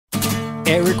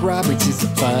Eric Roberts is a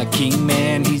fucking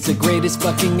man. He's the greatest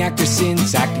fucking actor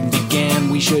since acting began.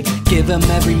 We should give him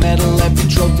every medal, every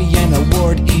trophy and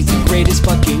award. He's the greatest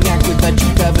fucking actor that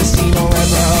you've ever seen or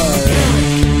ever heard.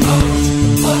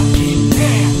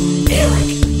 Eric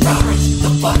Roberts is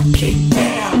the fucking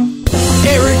man.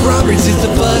 Eric Roberts is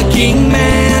the fucking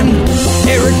man.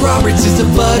 Eric Roberts is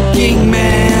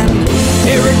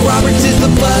the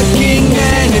fucking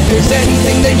man. If there's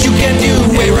anything that you can do,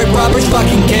 Eric Roberts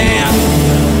fucking can.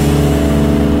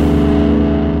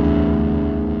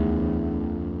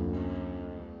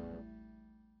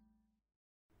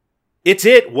 It's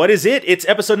it. What is it? It's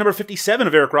episode number 57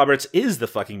 of Eric Roberts is the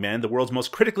Fucking Man, the world's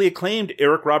most critically acclaimed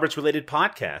Eric Roberts-related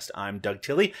podcast. I'm Doug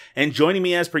Tilley, and joining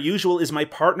me as per usual is my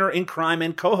partner in crime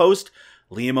and co-host,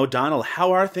 Liam O'Donnell.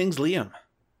 How are things, Liam?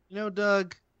 You know,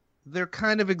 Doug, they're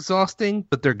kind of exhausting,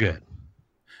 but they're good.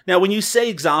 Now, when you say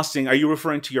exhausting, are you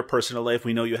referring to your personal life?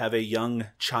 We know you have a young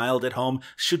child at home.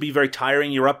 Should be very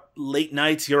tiring. You're up late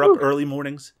nights. You're up early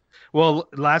mornings. Well,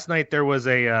 last night there was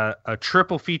a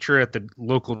triple feature at the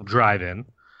local drive-in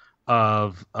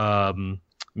of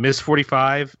Miss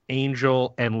 45,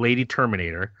 Angel, and Lady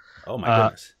Terminator. Oh, my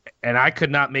goodness. And I could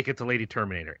not make it to Lady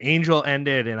Terminator. Angel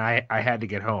ended, and I had to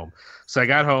get home. So I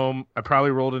got home. I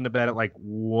probably rolled into bed at like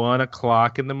 1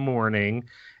 o'clock in the morning.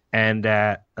 And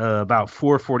at about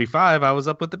 4:45, I was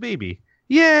up with the baby.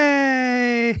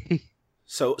 Yay!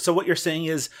 So what you're saying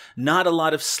is not a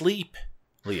lot of sleep,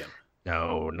 Liam.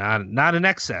 No, not in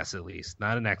excess, at least.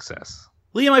 Not in excess.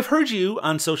 Liam, I've heard you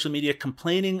on social media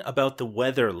complaining about the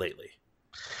weather lately.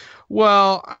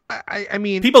 Well, I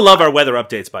mean, people love our weather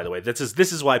updates, by the way. This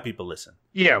is why people listen.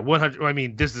 Yeah, 100. I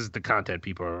mean, this is the content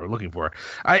people are looking for.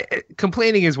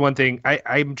 Complaining is one thing.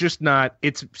 I'm just not.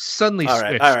 It's suddenly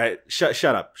switched. All right. Shut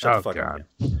up. Shut the fuck up.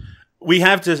 I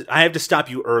have to stop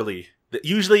you early.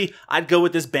 Usually, I'd go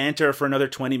with this banter for another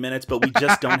 20 minutes, but we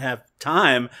just don't have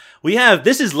time.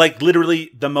 This is like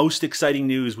literally the most exciting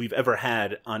news we've ever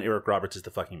had on Eric Roberts is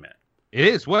the Fucking Man. It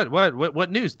is.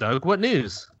 What news, Doug? What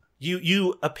news?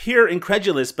 You appear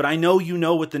incredulous, but I know you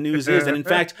know what the news is. And in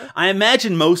fact, I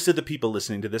imagine most of the people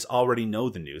listening to this already know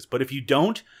the news. But if you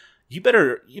don't, you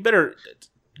better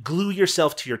glue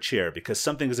yourself to your chair because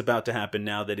something is about to happen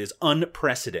now that is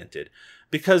unprecedented.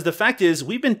 Because the fact is,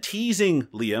 we've been teasing,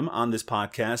 Liam, on this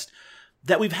podcast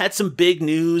that we've had some big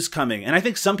news coming. And I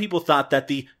think some people thought that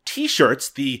the t-shirts,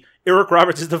 the Eric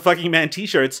Roberts is the Fucking Man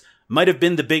t-shirts, might have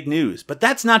been the big news. But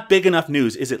that's not big enough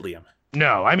news, is it, Liam?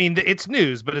 No, I mean, it's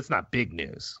news, but it's not big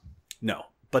news. No,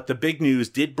 but the big news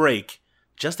did break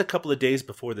just a couple of days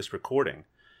before this recording.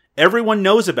 Everyone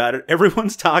knows about it.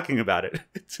 Everyone's talking about it.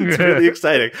 It's really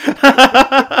exciting.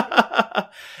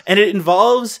 And it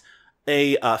involves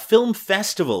a film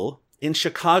festival in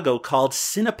Chicago called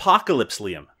Cinepocalypse,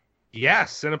 Liam.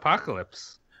 Yes,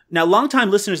 Cinepocalypse. Now, longtime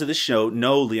listeners of this show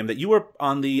know, Liam, that you were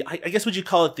on the, I guess would you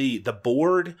call it the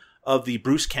board of the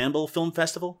Bruce Campbell Film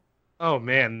Festival? Oh,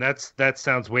 man, that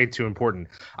sounds way too important.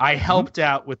 I helped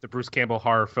out with the Bruce Campbell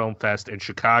Horror Film Fest in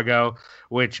Chicago,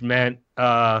 which meant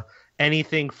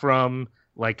anything from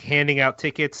like handing out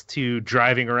tickets to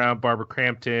driving around Barbara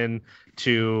Crampton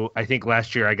to, I think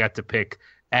last year I got to pick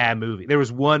a movie. There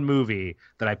was one movie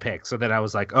that I picked, so then I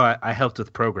was like, oh, I helped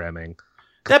with programming.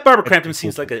 That Barbara Crampton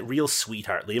seems like a real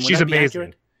sweetheart, Liam. She's amazing.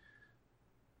 Accurate?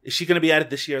 Is she going to be at it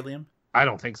this year, Liam? I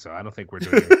don't think so. I don't think we're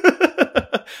doing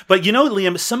it. But you know,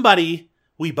 Liam, somebody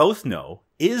we both know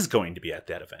is going to be at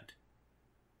that event.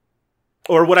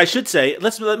 Or what I should say,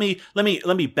 let me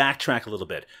backtrack a little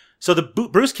bit. So the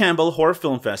Bruce Campbell Horror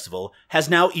Film Festival has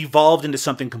now evolved into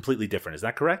something completely different. Is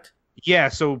that correct? Yeah.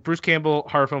 So Bruce Campbell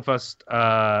Horror Film Fest,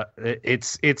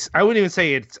 it's I wouldn't even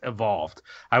say it's evolved.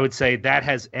 I would say that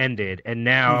has ended, and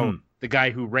now the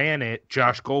guy who ran it,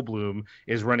 Josh Goldblum,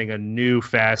 is running a new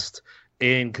fest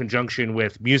in conjunction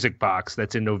with Music Box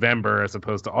that's in November as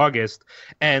opposed to August.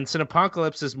 And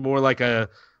Cinepocalypse is more like a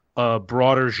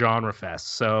broader genre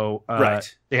fest. So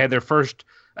They had their first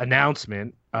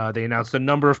announcement. They announced a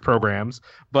number of programs,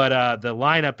 but the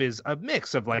lineup is a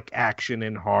mix of like action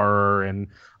and horror and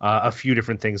a few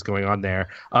different things going on there.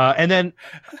 And then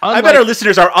I bet our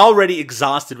listeners are already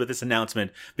exhausted with this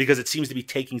announcement because it seems to be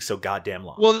taking so goddamn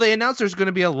long. Well, they announced there's going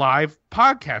to be a live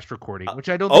podcast recording, which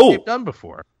I don't think they've done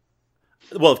before.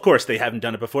 Well, of course, they haven't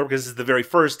done it before because this is the very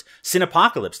first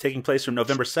Cinepocalypse taking place from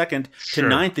November 2nd to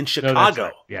 9th in Chicago. No, that's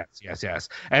right. Yes.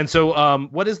 And so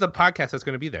what is the podcast that's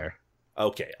going to be there?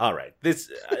 Okay, all right. This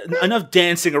enough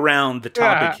dancing around the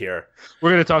topic here. We're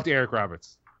going to talk to Eric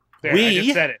Roberts. There, I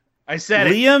just said it. I said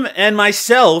it. Liam and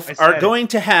myself are going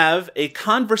to have a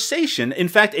conversation, in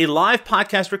fact, a live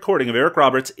podcast recording of Eric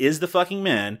Roberts is the Fucking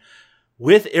Man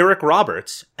with Eric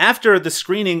Roberts after the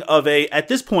screening of a, at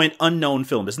this point, unknown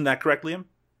film. Isn't that correct, Liam?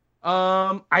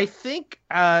 I think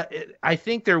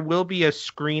there will be a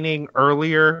screening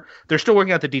earlier. They're still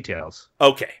working out the details.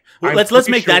 Okay. Well, let's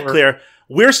make that clear.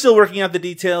 We're still working out the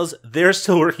details. They're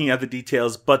still working out the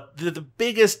details. But the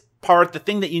biggest part, the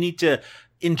thing that you need to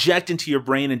inject into your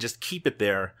brain and just keep it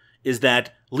there, is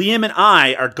that Liam and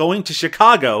I are going to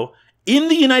Chicago in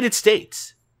the United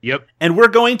States. Yep. And we're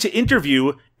going to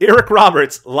interview Eric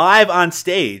Roberts live on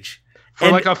stage.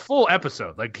 For like a full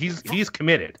episode. Like he's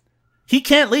committed. He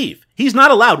can't leave. He's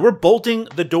not allowed. We're bolting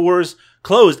the doors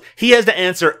closed. He has to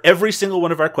answer every single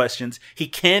one of our questions. He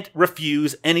can't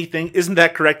refuse anything. Isn't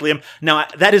that correct, Liam? Now,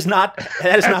 that has not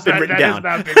been written down.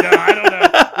 I don't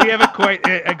know. We haven't quite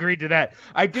agreed to that.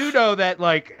 I do know that,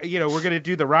 like, you know, we're going to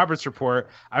do the Roberts report.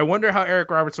 I wonder how Eric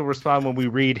Roberts will respond when we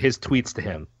read his tweets to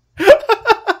him.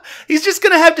 He's just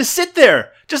going to have to sit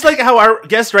there. Just like how our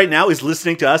guest right now is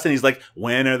listening to us and he's like,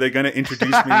 when are they going to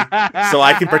introduce me so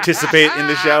I can participate in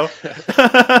the show?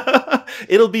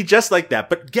 It'll be just like that.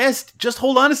 But guest, just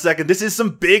hold on a second. This is some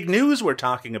big news we're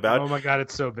talking about. Oh my God,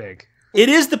 it's so big. It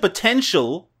is the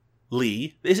potentially,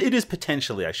 it is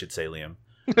potentially, I should say, Liam,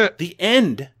 the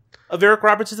end of Eric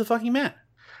Roberts is the fucking man.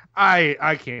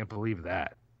 I can't believe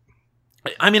that.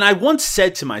 I mean, I once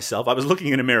said to myself, I was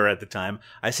looking in a mirror at the time,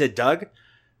 I said, Doug,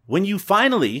 when you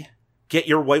finally get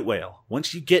your white whale,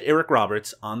 once you get Eric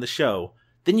Roberts on the show,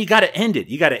 then you got to end it.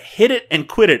 You got to hit it and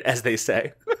quit it, as they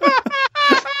say.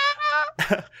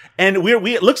 And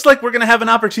it looks like we're going to have an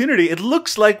opportunity. It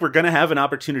looks like we're going to have an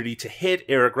opportunity to hit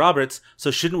Eric Roberts.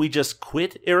 So shouldn't we just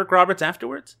quit Eric Roberts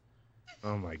afterwards?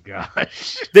 Oh my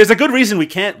gosh. There's a good reason we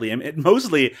can't, Liam. It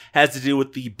mostly has to do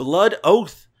with the blood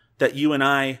oath that you and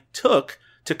I took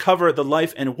to cover the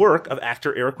life and work of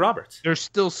actor Eric Roberts. There's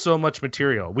still so much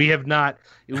material. We're not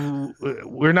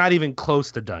even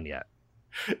close to done yet.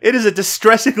 It is a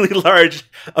distressingly large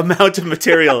amount of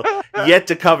material yet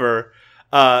to cover.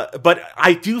 But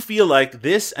I do feel like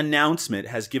this announcement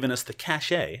has given us the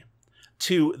cachet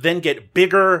to then get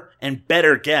bigger and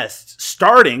better guests,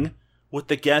 starting with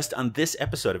the guest on this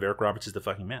episode of Eric Roberts is the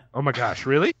Fucking Man. Oh my gosh,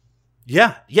 really?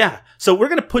 Yeah. So we're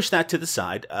going to push that to the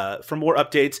side. For more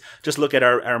updates, just look at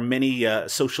our many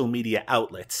social media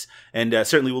outlets. And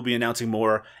certainly we'll be announcing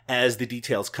more as the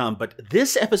details come. But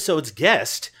this episode's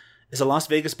guest is a Las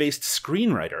Vegas-based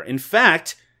screenwriter. In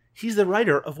fact, he's the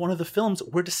writer of one of the films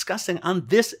we're discussing on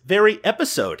this very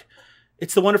episode.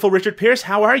 It's the wonderful Richard Pierce.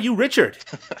 How are you, Richard?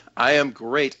 I am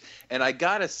great. And I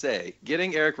gotta say,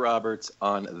 getting Eric Roberts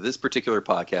on this particular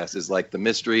podcast is like the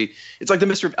mystery. It's like the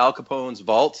mystery of Al Capone's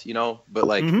vault, you know, but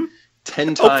like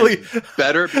 10 times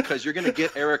better because you're going to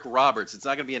get Eric Roberts. It's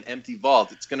not going to be an empty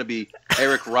vault. It's going to be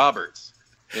Eric Roberts.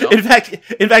 You know? In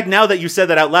fact, now that you said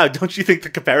that out loud, don't you think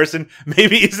the comparison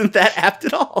maybe isn't that apt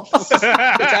at all? It's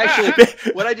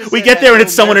actually what I just. We get there and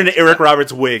it's someone in an Eric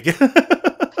Roberts wig.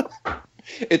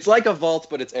 It's like a vault,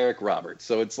 but it's Eric Roberts,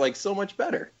 so it's like so much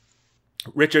better.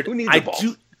 Richard, who needs a vault?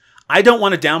 I don't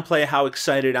want to downplay how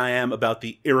excited I am about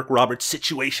the Eric Roberts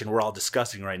situation we're all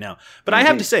discussing right now. But I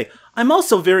have to say, I'm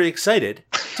also very excited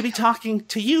to be talking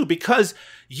to you because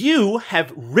you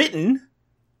have written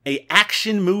an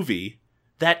action movie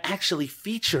that actually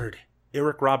featured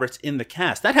Eric Roberts in the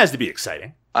cast. That has to be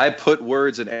exciting. I put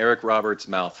words in Eric Roberts'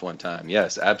 mouth one time.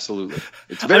 Yes, absolutely.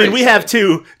 It's very we have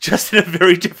too, just in a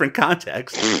very different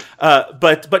context.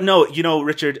 But no, you know,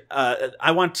 Richard,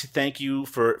 I want to thank you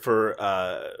for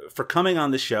coming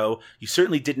on the show. You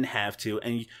certainly didn't have to,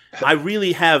 and I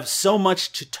really have so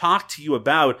much to talk to you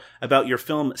about your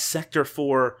film Sector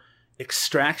 4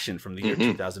 Extraction from the year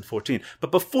 2014.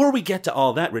 But before we get to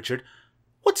all that, Richard,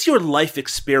 what's your life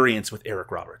experience with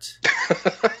Eric Roberts?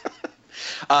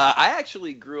 I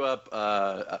actually grew up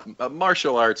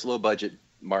martial arts, low budget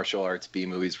martial arts B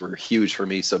movies were huge for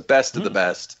me. So best of the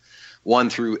best, 1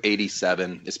 through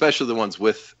 87, especially the ones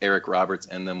with Eric Roberts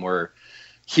in them were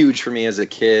huge for me as a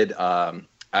kid.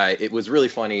 It was really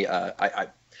funny.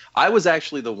 I was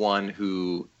actually the one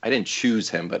who, I didn't choose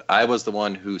him, but I was the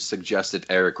one who suggested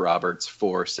Eric Roberts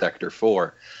for Sector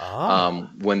 4.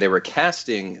 When they were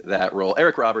casting that role,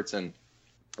 Eric Roberts, and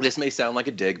this may sound like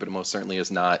a dig, but it most certainly is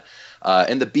not.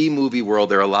 In the B-movie world,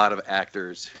 there are a lot of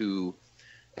actors who,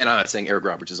 and I'm not saying Eric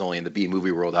Roberts is only in the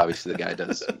B-movie world. Obviously, the guy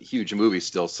does huge movies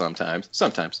still sometimes.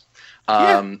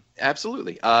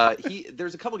 Absolutely.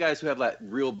 There's a couple guys who have that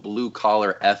real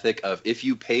blue-collar ethic of, if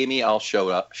you pay me, I'll show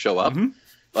up.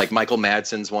 Like Michael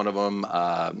Madsen's one of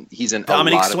them. He's in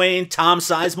Dominic Swain, Tom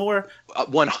Sizemore.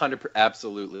 100%,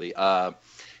 absolutely.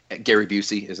 Gary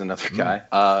Busey is another guy.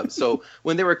 So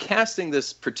when they were casting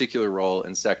this particular role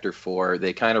in Sector 4,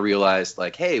 they kind of realized,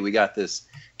 like, hey, we got this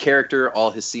character.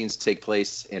 All his scenes take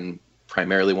place in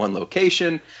primarily one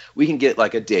location. We can get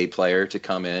like a day player to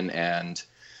come in and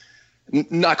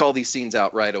knock all these scenes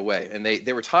out right away. And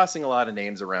they were tossing a lot of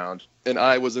names around. And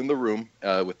I was in the room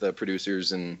with the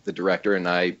producers and the director, and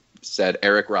I said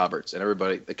Eric Roberts, and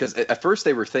everybody, because at first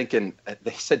they were thinking,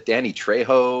 they said Danny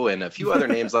Trejo and a few other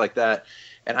names like that.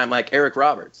 And I'm like, Eric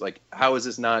Roberts, like, how is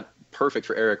this not perfect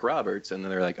for Eric Roberts? And then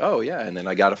they're like, oh, yeah. And then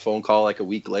I got a phone call like a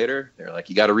week later. They're like,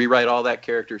 you got to rewrite all that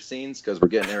character scenes because we're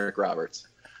getting Eric Roberts.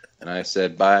 And I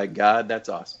said, by God, that's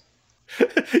awesome.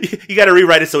 You got to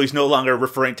rewrite it so he's no longer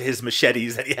referring to his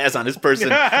machetes that he has on his person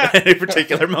at a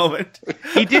particular moment.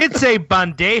 He did say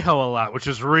bandejo a lot, which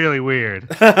is really weird.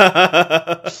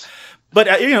 But,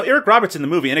 Eric Roberts in the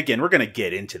movie, and again, we're going to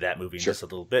get into that movie in just a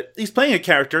little bit. He's playing a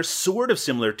character sort of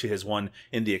similar to his one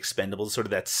in The Expendables, sort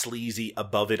of that sleazy,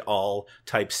 above-it-all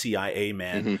type CIA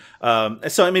man.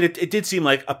 So, I mean, it did seem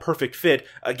like a perfect fit,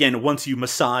 again, once you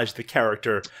massage the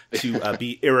character to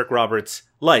be Eric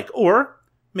Roberts-like. Or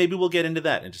maybe we'll get into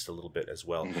that in just a little bit as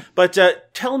well. But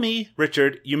tell me,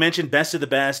 Richard, you mentioned Best of the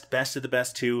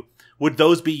Best 2. Would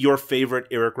those be your favorite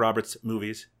Eric Roberts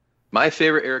movies? My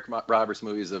favorite Eric Roberts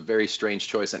movie is a very strange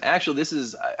choice. And actually, this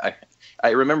is, I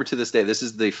remember to this day, this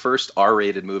is the first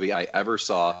R-rated movie I ever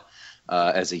saw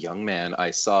as a young man.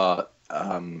 I saw,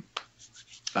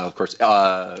 of course,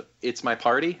 It's My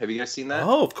Party. Have you guys seen that?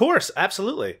 Oh, of course.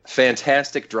 Absolutely.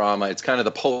 Fantastic drama. It's kind of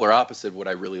the polar opposite of what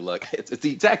I really like. It's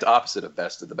the exact opposite of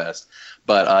Best of the Best.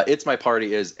 But It's My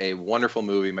Party is a wonderful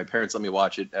movie. My parents let me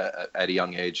watch it at a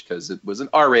young age because it was an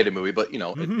R-rated movie, but,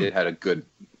 it had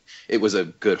it was a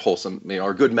good, wholesome,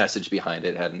 or good message behind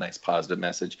it. It had a nice, positive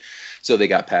message. So they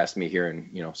got past me hearing,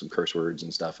 some curse words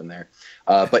and stuff in there.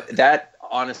 But that,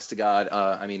 honest to God,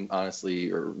 honestly,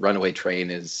 Runaway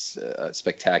Train is a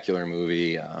spectacular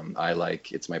movie. I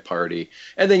like It's My Party.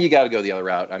 And then you got to go the other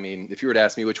route. I mean, if you were to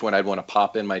ask me which one I'd want to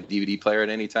pop in my DVD player at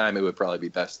any time, it would probably be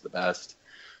Best of the Best.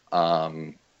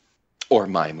 Or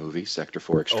my movie, Sector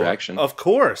 4 Extraction. Of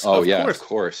course. Oh, yeah, of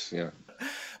course. Yeah.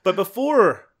 But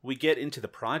before we get into the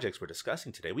projects we're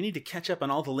discussing today, we need to catch up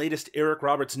on all the latest Eric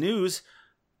Roberts news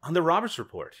on the Roberts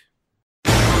Report.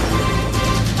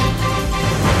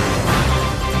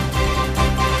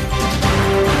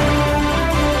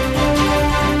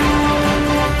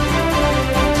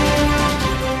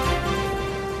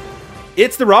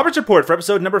 It's the Roberts Report for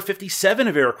episode number 57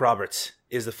 of Eric Roberts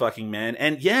is the Fucking Man.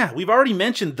 And yeah, we've already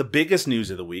mentioned the biggest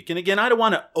news of the week. And again, I don't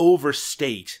want to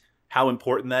overstate how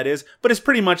important that is, but it's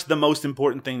pretty much the most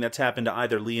important thing that's happened to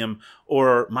either Liam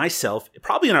or myself,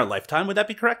 probably in our lifetime. Would that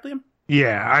be correct, Liam?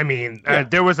 Yeah, I mean,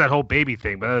 there was that whole baby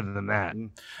thing, but other than that,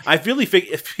 I really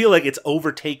feel like it's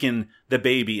overtaken the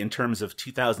baby in terms of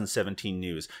 2017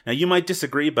 news. Now, you might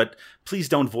disagree, but please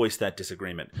don't voice that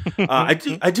disagreement. I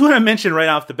do want to mention right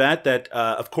off the bat that,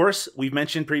 of course, we've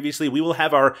mentioned previously, we will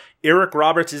have our Eric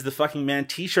Roberts is the Fucking Man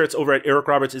t-shirts over at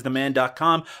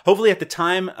ericrobertsistheman.com. Hopefully at the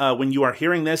time when you are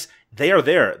hearing this, they are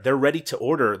there. They're ready to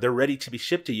order. They're ready to be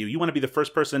shipped to you. You want to be the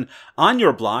first person on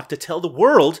your block to tell the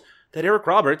world that Eric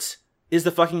Roberts is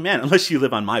the fucking man. Unless you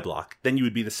live on my block, then you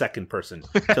would be the second person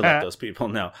to let those people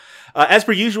know. As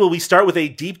per usual, we start with a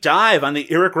deep dive on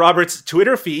the Eric Roberts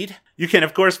Twitter feed. You can,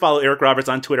 of course, follow Eric Roberts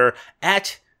on Twitter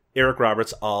at Eric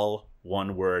Roberts, all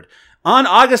one word. On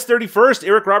August 31st,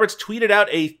 Eric Roberts tweeted out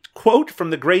a quote from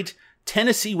the great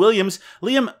Tennessee Williams.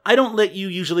 Liam, I don't let you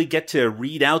usually get to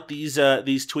read out these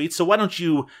tweets, so why don't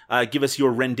you give us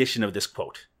your rendition of this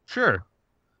quote? Sure.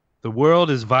 The world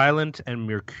is violent and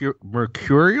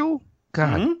mercurial?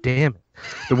 God damn it.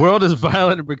 The world is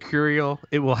violent and mercurial.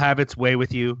 It will have its way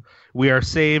with you. We are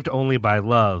saved only by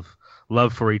love.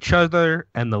 Love for each other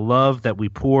and the love that we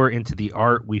pour into the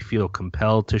art we feel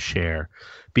compelled to share.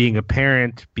 Being a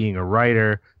parent, being a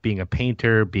writer, being a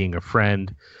painter, being a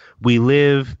friend. We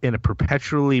live in a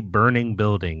perpetually burning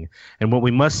building, and what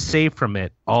we must save from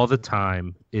it all the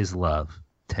time is love.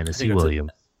 Tennessee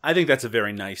Williams. I think that's a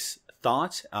very nice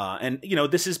thought. And,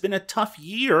 this has been a tough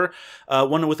year,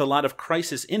 one with a lot of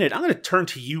crisis in it. I'm going to turn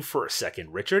to you for a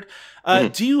second, Richard.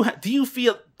 Do you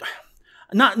feel,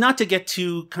 not to get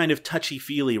too kind of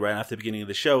touchy-feely right after the beginning of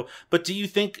the show, but do you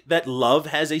think that love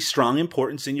has a strong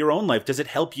importance in your own life? Does it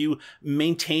help you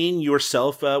maintain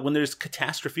yourself when there's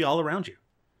catastrophe all around you?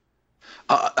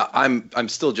 I'm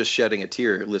still just shedding a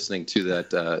tear listening to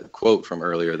that quote from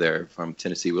earlier there from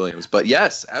Tennessee Williams. But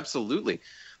yes, absolutely.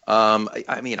 I'm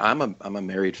a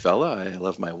married fella. I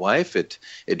love my wife. It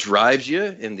drives you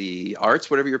in the arts,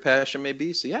 whatever your passion may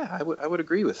be. So yeah, I would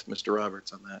agree with Mr.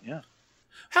 Roberts on that. Yeah.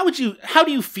 How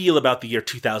do you feel about the year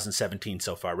 2017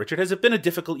 so far, Richard? Has it been a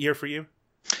difficult year for you?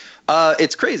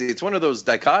 It's crazy. It's one of those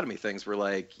dichotomy things where,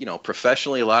 like, you know,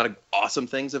 professionally, a lot of awesome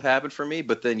things have happened for me,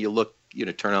 but then you look, you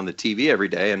know, turn on the TV every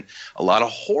day and a lot of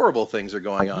horrible things are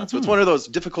going on. So it's one of those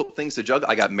difficult things to juggle.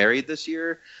 I got married this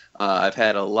year. I've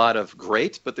had a lot of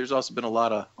great, but there's also been a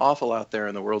lot of awful out there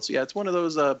in the world. So yeah, it's one of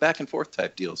those back and forth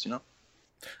type deals, you know?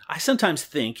 I sometimes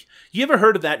think, you ever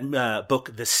heard of that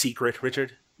book, The Secret,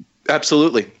 Richard?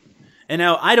 Absolutely. And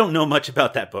now, I don't know much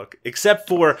about that book, except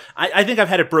for, I think I've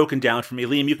had it broken down for me.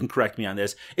 Liam, you can correct me on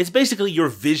this. It's basically you're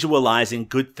visualizing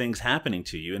good things happening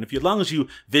to you. And as long as you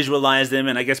visualize them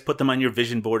and I guess put them on your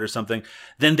vision board or something,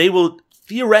 then they will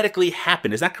theoretically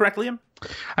happen. Is that correct, Liam?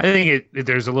 I think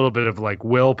there's a little bit of like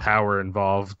willpower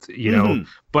involved, you know,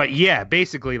 but yeah,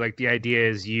 basically like the idea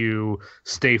is you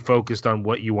stay focused on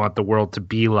what you want the world to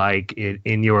be like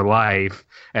in your life.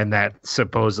 And that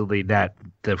supposedly that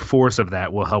the force of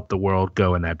that will help the world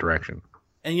go in that direction.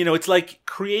 And, you know, it's like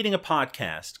creating a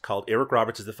podcast called Eric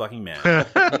Roberts is the Fucking Man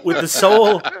with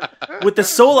the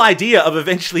sole idea of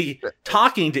eventually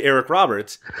talking to Eric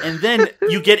Roberts. And then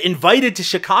you get invited to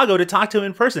Chicago to talk to him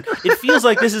in person. It feels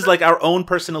like this is like our own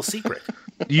personal secret.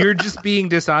 You're just being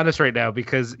dishonest right now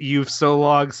because you've so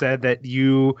long said that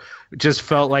you just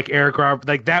felt like Eric Roberts,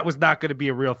 like that was not going to be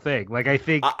a real thing. Like, I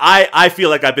think I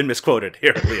feel like I've been misquoted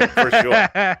here, Liam, for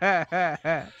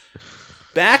sure.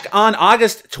 Back on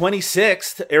August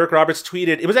 26th, Eric Roberts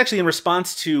tweeted, it was actually in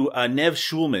response to Nev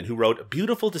Schulman, who wrote,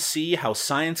 beautiful to see how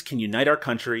science can unite our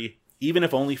country, even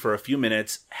if only for a few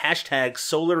minutes. Hashtag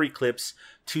solar eclipse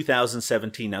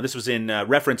 2017. Now, this was in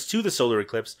reference to the solar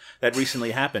eclipse that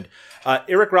recently happened.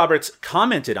 Eric Roberts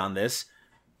commented on this.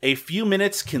 A few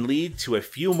minutes can lead to a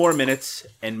few more minutes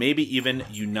and maybe even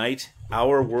unite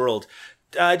our world.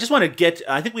 I just want to get,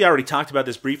 I think we already talked about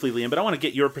this briefly, Liam, but I want to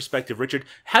get your perspective, Richard.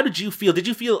 How did you feel? Did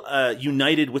you feel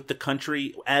united with the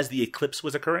country as the eclipse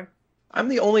was occurring? I'm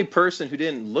the only person who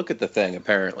didn't look at the thing,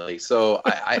 apparently. So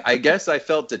I guess I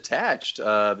felt detached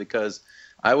because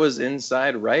I was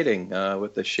inside writing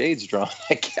with the shades drawn,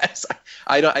 I guess.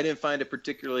 I didn't find it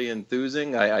particularly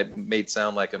enthusing. I made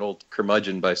sound like an old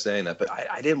curmudgeon by saying that, but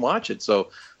I didn't watch it. So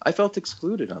I felt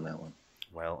excluded on that one.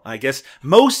 Well, I guess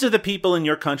most of the people in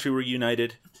your country were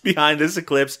united behind this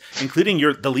eclipse, including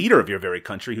the leader of your very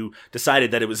country, who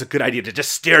decided that it was a good idea to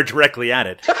just stare directly at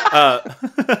it.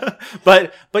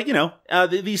 But you know,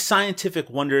 these scientific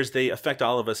wonders, they affect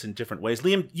all of us in different ways.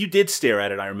 Liam, you did stare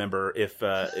at it. I remember, if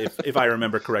I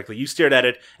remember correctly, you stared at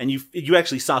it, and you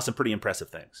actually saw some pretty impressive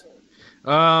things.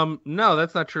 No,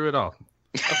 that's not true at all.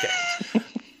 Okay.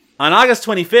 On August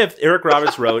 25th, Eric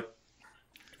Roberts wrote,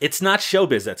 "It's not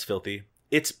showbiz that's filthy.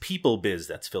 It's people biz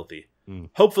that's filthy.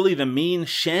 Hopefully the mean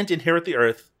shan't inherit the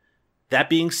earth. That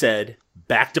being said,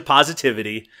 back to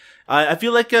positivity." I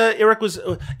feel like Eric was,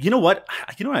 you know what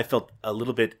I felt a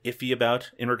little bit iffy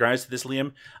about in regards to this,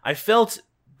 Liam? I felt,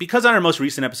 because on our most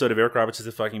recent episode of Eric Roberts is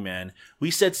the Fucking Man, we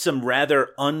said some rather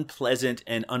unpleasant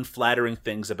and unflattering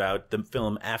things about the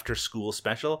film After School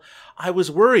Special. I was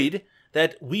worried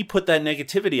that we put that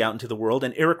negativity out into the world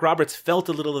and Eric Roberts felt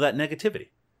a little of that negativity.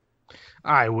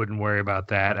 I wouldn't worry about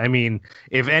that. I mean,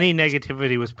 if any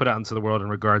negativity was put out into the world in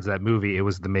regards to that movie, it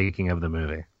was the making of the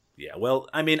movie. Yeah, well,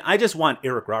 I mean, I just want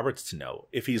Eric Roberts to know,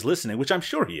 if he's listening, which I'm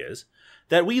sure he is,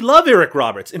 that we love Eric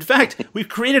Roberts. In fact, we've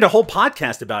created a whole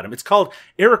podcast about him. It's called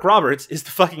Eric Roberts is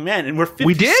the Fucking Man, and we're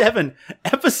 57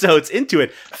 episodes into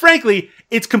it. Frankly,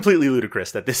 it's completely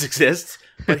ludicrous that this exists,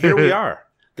 but here we are.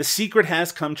 The secret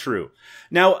has come true.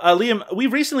 Now, Liam,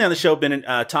 we've recently on the show been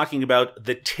talking about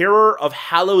The Terror of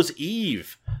Hallows'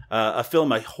 Eve, a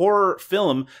horror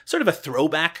film, sort of a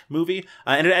throwback movie.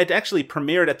 And it actually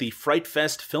premiered at the Fright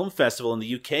Fest Film Festival in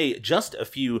the UK just a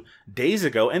few days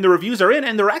ago. And the reviews are in,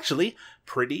 and they're actually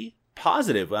pretty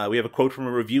positive. We have a quote from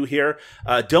a review here.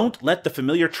 "Don't let the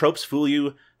familiar tropes fool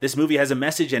you. This movie has a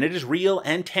message, and it is real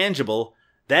and tangible.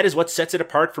 That is what sets it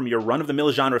apart from your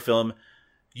run-of-the-mill genre film.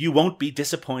 You won't be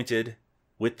disappointed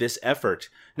with this effort."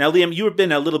 Now, Liam, you have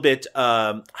been a little bit,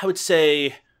 I would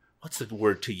say, what's the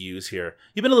word to use here?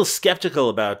 You've been a little skeptical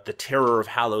about The Terror of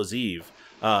Hallows' Eve,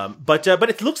 but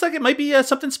it looks like it might be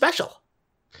something special.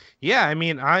 Yeah, I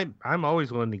mean, I'm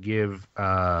always willing to give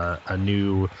a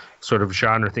new sort of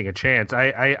genre thing a chance.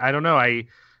 I don't know. I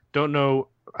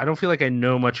don't feel like I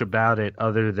know much about it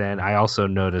other than I also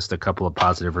noticed a couple of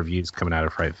positive reviews coming out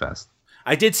of Fright Fest.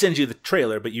 I did send you the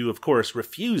trailer, but you, of course,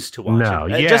 refused to watch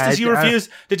it. Yeah, just as you refused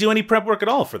to do any prep work at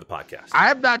all for the podcast.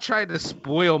 I'm not trying to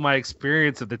spoil my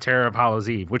experience of The Terror of Hallows'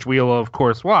 Eve, which we will, of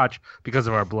course, watch because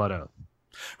of our blood oath.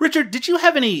 Richard, did you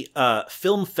have any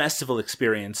film festival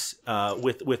experience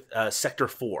with Sector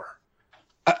 4?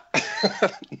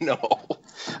 No.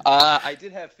 I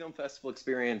did have film festival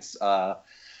experience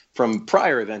from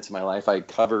prior events in my life. I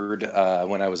covered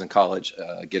when I was in college,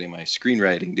 getting my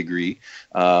screenwriting degree.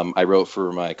 I wrote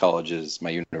for my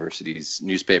university's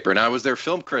newspaper, and I was their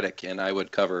film critic, and I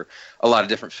would cover a lot of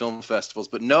different film festivals.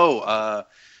 But no,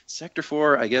 Sector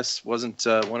 4, I guess, wasn't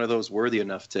one of those worthy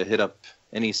enough to hit up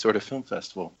any sort of film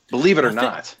festival, believe it or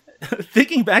not.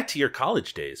 Thinking back to your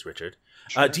college days, Richard,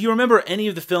 sure. Do you remember any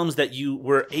of the films that you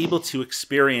were able to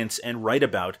experience and write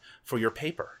about for your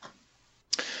paper?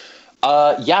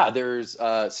 Yeah, there's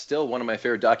still one of my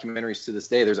favorite documentaries to this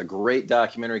day. There's a great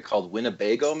documentary called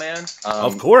Winnebago Man.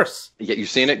 Of course. Yeah, you've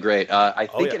seen it? Great. I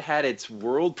think it had its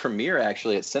world premiere,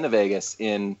 actually, at Cinevegas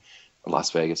in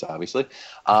Las Vegas, obviously.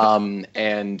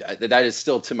 And that is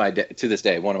still, to this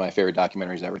day, one of my favorite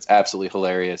documentaries ever. It's absolutely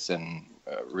hilarious and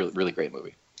really, really great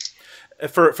movie.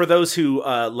 For those who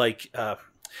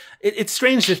it's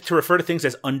strange to refer to things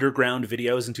as underground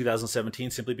videos in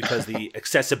 2017 simply because the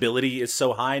accessibility is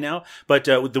so high now. But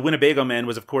the Winnebago Man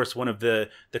was, of course, one of the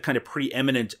kind of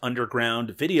preeminent underground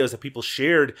videos that people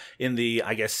shared in the,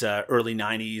 I guess, early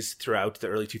 90s throughout the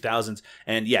early 2000s.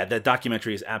 And yeah, that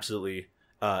documentary is absolutely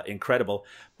incredible.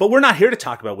 But we're not here to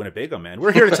talk about Winnebago Man.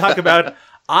 We're here to talk about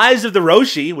Eyes of the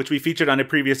Roshi, which we featured on a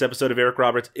previous episode of Eric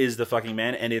Roberts is the Fucking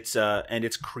Man, and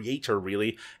its creator,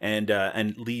 really, and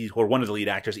lead, or one of the lead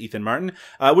actors, Ethan Martin.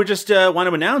 We just want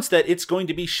to announce that it's going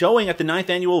to be showing at the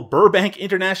 9th Annual Burbank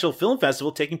International Film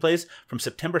Festival, taking place from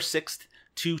September 6th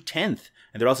to 10th.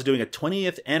 And they're also doing a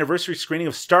 20th anniversary screening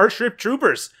of Starship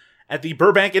Troopers at the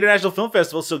Burbank International Film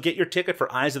Festival, so get your ticket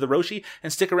for Eyes of the Roshi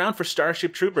and stick around for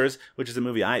Starship Troopers, which is a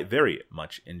movie I very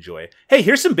much enjoy. Hey,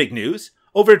 here's some big news.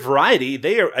 Over at Variety,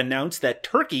 they announced that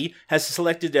Turkey has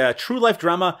selected true life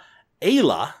drama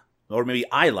Ayla, or maybe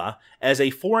Ayla, as a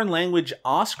foreign language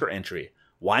Oscar entry.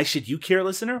 Why should you care,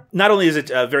 listener? Not only is it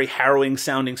a very harrowing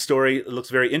sounding story, it looks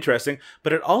very interesting,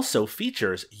 but it also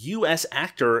features U.S.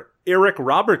 actor Eric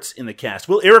Roberts in the cast.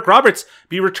 Will Eric Roberts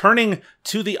be returning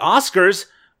to the Oscars?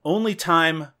 Only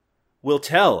time will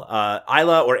tell.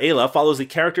 Ayla follows the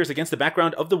characters against the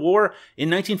background of the war in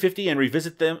 1950 and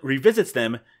revisits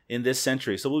them in this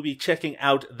century. So we'll be checking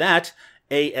out that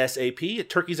ASAP.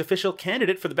 Turkey's official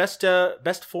candidate for the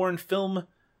best foreign film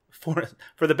for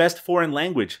the best foreign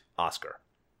language Oscar.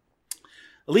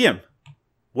 Liam,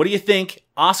 what do you think?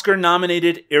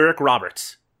 Oscar-nominated Eric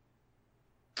Roberts.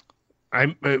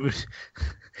 Is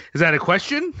that a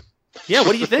question? Yeah.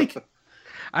 What do you think?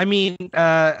 I mean,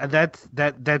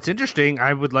 that's interesting.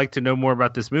 I would like to know more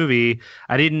about this movie.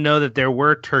 I didn't know that there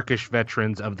were Turkish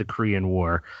veterans of the Korean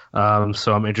War,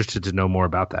 so I'm interested to know more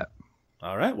about that.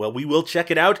 All right. Well, we will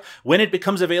check it out when it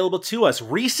becomes available to us.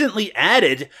 Recently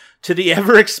added to the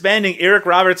ever-expanding Eric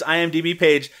Roberts IMDb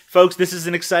page. Folks, this is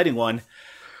an exciting one.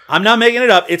 I'm not making it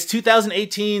up. It's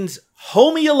 2018's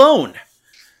Homie Alone.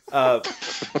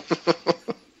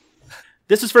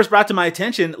 This was first brought to my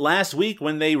attention last week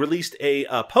when they released a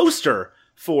poster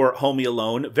for Homie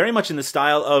Alone, very much in the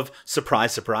style of,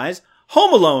 surprise, surprise,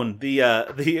 Home Alone,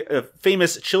 the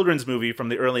famous children's movie from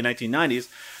the early 1990s.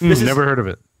 Never heard of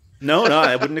it. No,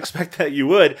 I wouldn't expect that you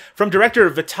would. From director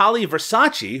Vitaly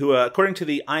Versace, who, according to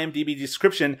the IMDb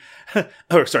description,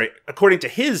 according to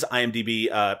his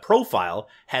IMDb profile,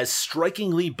 has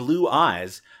strikingly blue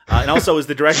eyes. And also is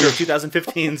the director of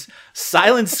 2015's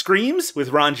Silent Screams with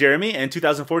Ron Jeremy and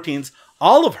 2014's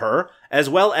All of Her, as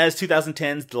well as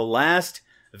 2010's The Last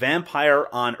Vampire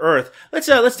on Earth. Let's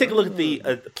take a look at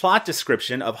the plot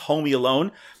description of Homie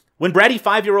Alone. When bratty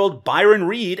 5-year-old Byron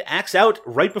Reed acts out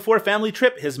right before a family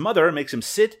trip, his mother makes him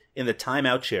sit in the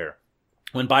timeout chair.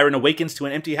 When Byron awakens to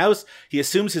an empty house, he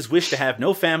assumes his wish to have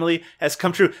no family has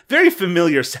come true. Very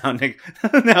familiar sounding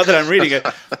now that I'm reading it.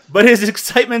 But his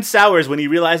excitement sours when he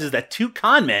realizes that 2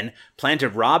 con men plan to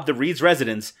rob the Reed's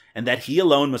residence and that he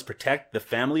alone must protect the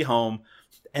family home.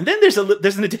 And then there's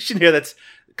an addition here that's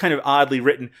kind of oddly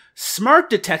written. Smart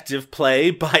detective play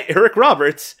by Eric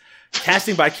Roberts.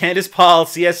 Casting by Candace Paul,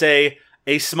 CSA,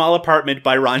 A Small Apartment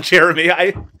by Ron Jeremy.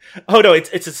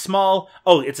 It's a small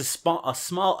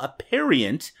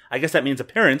apparent. I guess that means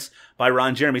appearance by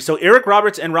Ron Jeremy. So Eric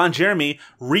Roberts and Ron Jeremy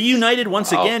reunited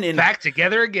once again in back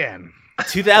together again.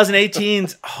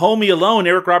 2018's Homie Alone.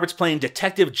 Eric Roberts playing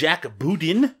Detective Jack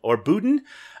Boudin.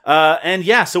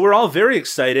 So we're all very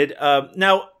excited.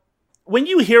 Now, when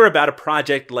you hear about a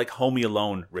project like Homie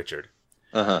Alone, Richard,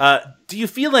 do you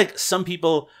feel like some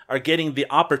people are getting the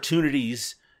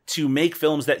opportunities to make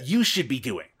films that you should be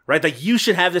doing, right? Like you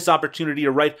should have this opportunity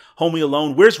to write Homie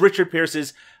Alone. Where's Richard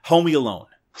Pierce's Homie Alone?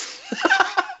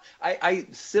 I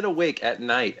sit awake at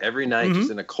night, every night,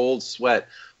 just in a cold sweat.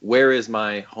 Where is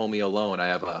my Homie Alone? I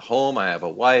have a home, I have a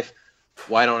wife,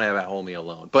 why don't I have a Homie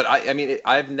Alone? But I mean,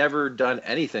 I've never done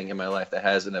anything in my life that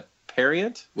has an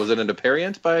apparent. Was it an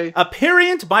apparent by?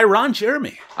 Apparent by Ron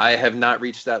Jeremy. I have not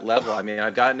reached that level. I mean,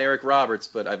 I've gotten Eric Roberts,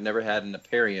 but I've never had an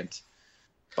apparent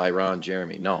by Ron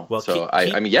Jeremy. No. Well, so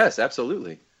I mean, yes,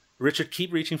 absolutely. Richard,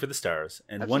 keep reaching for the stars,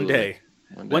 and Absolutely.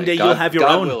 one day you'll have your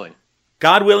God own. willing.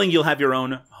 God willing, you'll have your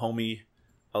own Homie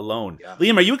Alone. Yeah.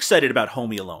 Liam, are you excited about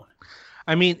Homie Alone?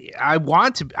 I mean, I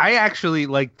actually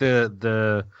like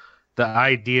the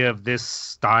idea of this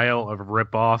style of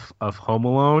ripoff of Home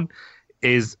Alone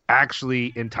is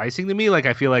actually enticing to me. Like,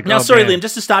 I feel like Now, sorry, Liam,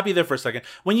 just to stop you there for a second.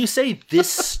 When you say this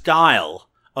style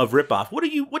of ripoff, what do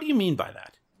you mean by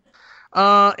that?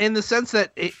 In the sense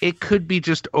that it could be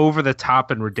just over the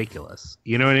top and ridiculous.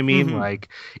 You know what I mean? Mm-hmm. Like,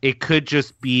 it could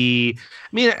just be. I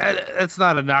mean, it's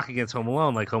not a knock against Home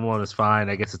Alone. Like, Home Alone is fine.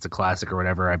 I guess it's a classic or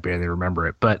whatever. I barely remember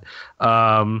it, but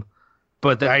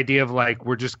the idea of like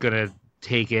we're just gonna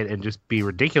take it and just be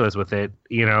ridiculous with it,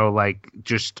 you know, like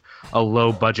just a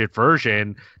low budget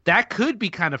version that could be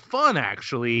kind of fun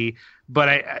actually.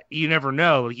 But you never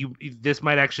know. This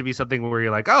might actually be something where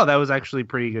you're like, oh, that was actually a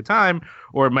pretty good time,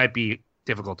 or it might be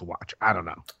difficult to watch. I don't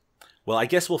know. Well, I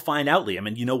guess we'll find out, Liam.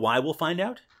 And you know why we'll find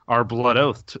out? Our blood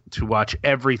oath to watch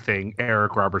everything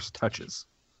Eric Roberts touches.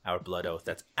 Our blood oath.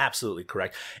 That's absolutely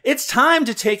correct. It's time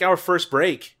to take our first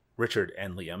break, Richard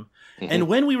and Liam. Mm-hmm. And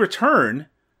when we return,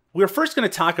 we're first going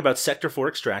to talk about Sector 4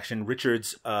 Extraction,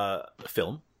 Richard's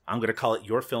film. I'm going to call it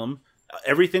your film.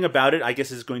 Everything about it, I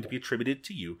guess, is going to be attributed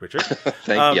to you, Richard.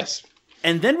 Yes.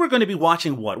 And then we're going to be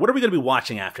watching what? What are we going to be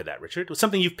watching after that, Richard? It was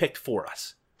something you've picked for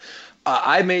us.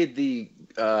 I made the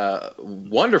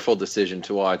wonderful decision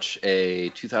to watch a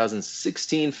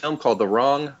 2016 film called The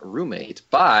Wrong Roommate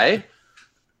by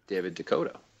David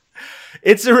DeCoteau.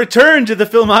 It's a return to the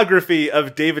filmography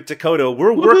of David DeCoteau.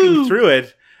 We're working through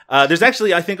it. There's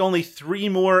actually, I think, only 3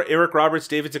 more Eric Roberts,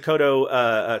 David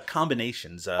DeCoteau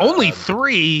combinations. Only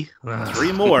 3?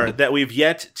 3 more that we've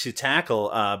yet to tackle,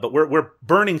 but we're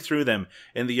burning through them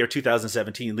in the year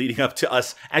 2017, leading up to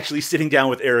us actually sitting down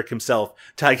with Eric himself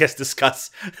to, I guess,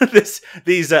 discuss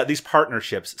these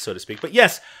partnerships, so to speak. But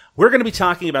yes, we're going to be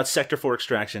talking about Sector 4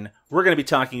 Extraction. We're going to be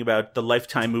talking about the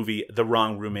Lifetime movie, The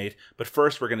Wrong Roommate. But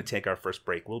first, we're going to take our first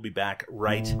break. We'll be back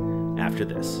right after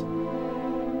this.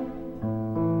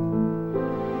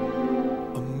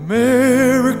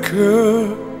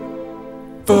 America,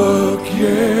 fuck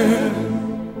yeah,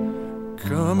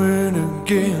 coming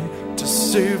again to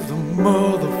save the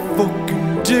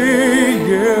motherfucking day.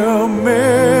 Yeah,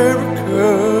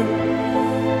 America,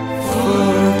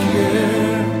 fuck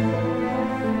yeah,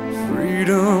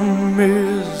 freedom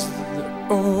is the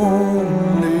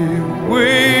only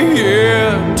way.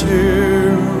 Yeah,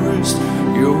 terrorist,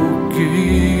 your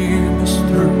game is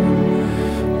through,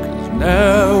 'cause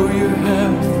now you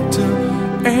have to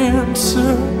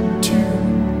answer to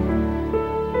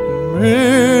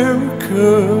America.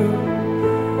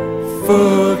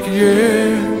 Fuck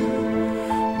yeah,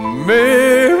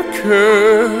 America.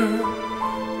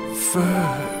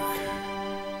 Fuck.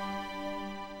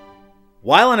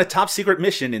 While on a top secret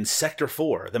mission in Sector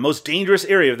 4, the most dangerous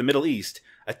area of the Middle East,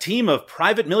 a team of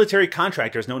private military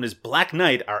contractors known as Black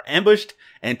Knight are ambushed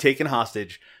and taken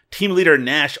hostage. Team leader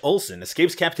Nash Olson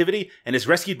escapes captivity and is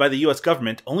rescued by the U.S.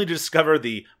 government, only to discover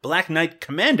by Black Knight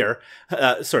Commander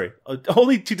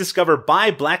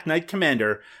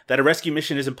that a rescue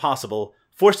mission is impossible.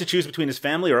 Forced to choose between his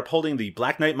family or upholding the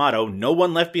Black Knight motto, "No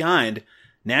one left behind,"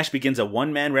 Nash begins a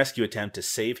one-man rescue attempt to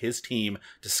save his team,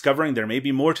 discovering there may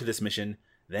be more to this mission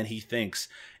than he thinks.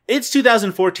 It's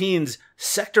 2014's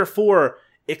Sector 4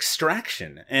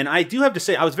 Extraction, and I do have to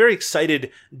say I was very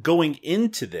excited going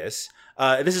into this.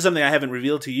 This is something I haven't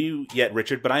revealed to you yet,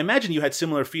 Richard, but I imagine you had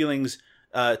similar feelings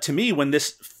to me when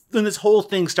this whole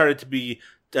thing started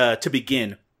to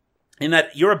begin. In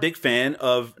that you're a big fan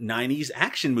of 90s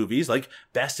action movies like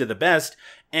Best of the Best,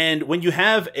 and when you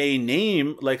have a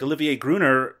name like Olivier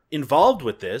Gruner involved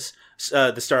with this,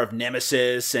 the star of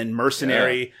Nemesis and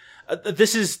Mercenary. Yeah.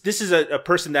 This is a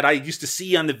person that I used to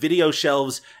see on the video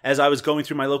shelves as I was going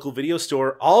through my local video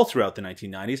store all throughout the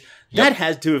 1990s. Yep. That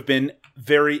had to have been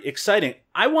very exciting.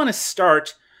 I want to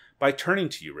start by turning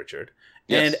to you, Richard,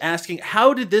 and asking,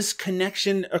 how did this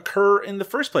connection occur in the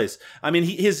first place? I mean,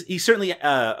 he certainly,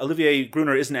 Olivier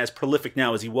Gruner isn't as prolific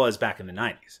now as he was back in the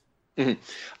 90s. Mm-hmm.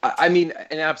 I mean,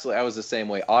 and absolutely, I was the same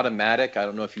way. Automatic, I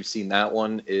don't know if you've seen that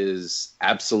one, is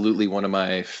absolutely one of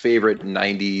my favorite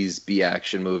 90s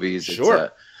B-action movies. Sure.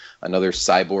 It's another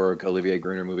cyborg Olivier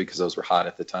Gruner movie because those were hot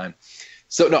at the time.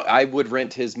 So, no, I would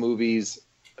rent his movies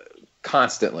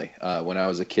constantly when I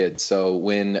was a kid. So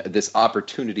when this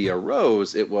opportunity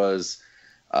arose, it was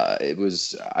it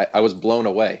was I was blown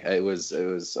away. It was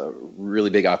a really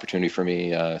big opportunity for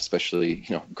me, especially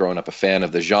growing up a fan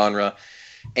of the genre.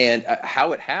 And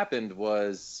how it happened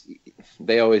was,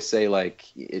 they always say like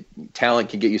talent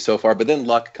can get you so far, but then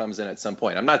luck comes in at some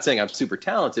point. I'm not saying I'm super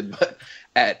talented, but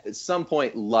at some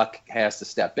point luck has to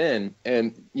step in.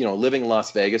 And living in Las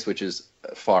Vegas, which is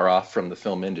far off from the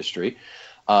film industry,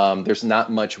 there's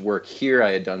not much work here.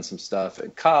 I had done some stuff in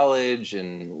college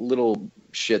and little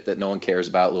shit that no one cares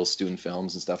about, little student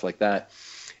films and stuff like that.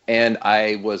 And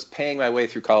I was paying my way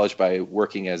through college by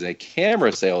working as a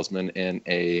camera salesman in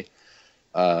a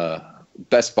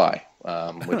Best Buy,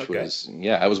 which was,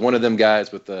 I was one of them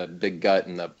guys with the big gut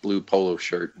and the blue polo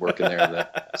shirt working there in the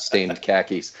stained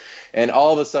khakis. And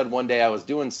all of a sudden one day I was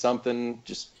doing something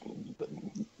just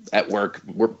at work,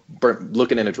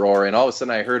 looking in a drawer, and all of a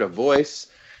sudden I heard a voice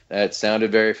that sounded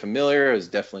very familiar. It was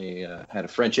definitely had a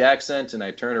French accent, and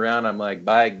I turned around. I'm like,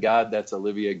 by God, that's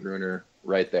Olivier Gruner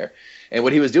right there. And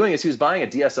what he was doing is he was buying a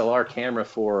DSLR camera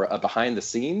for a behind the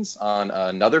scenes on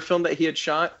another film that he had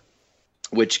shot,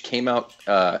 which came out,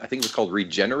 I think it was called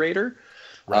Regenerator.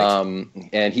 Right.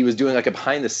 And he was doing like a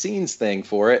behind the scenes thing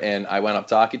for it. And I went up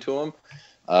talking to him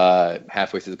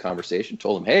halfway through the conversation,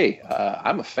 told him, hey,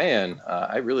 I'm a fan.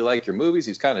 I really like your movies.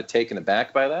 He was kind of taken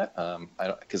aback by that,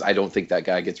 because I don't think that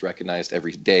guy gets recognized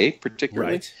every day,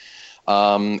 particularly.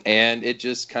 Right. And it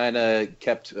just kind of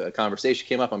kept, a conversation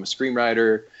came up. I'm a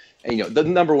screenwriter. And, the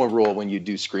number one rule when you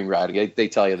do screenwriting, they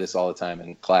tell you this all the time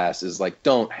in class, is like,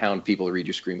 don't hound people to read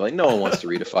your screenplay. No one wants to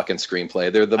read a fucking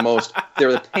screenplay. They're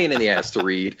the pain in the ass to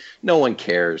read. No one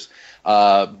cares.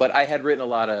 But I had written a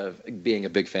lot of, being a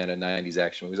big fan of 90s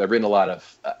action movies, I've written a lot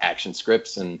of action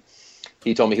scripts, and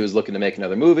he told me he was looking to make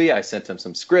another movie. I sent him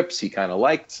some scripts. He kind of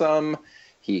liked some.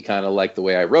 He kind of liked the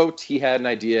way I wrote. He had an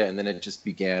idea, and then it just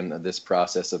began this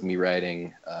process of me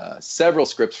writing several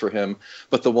scripts for him.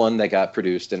 But the one that got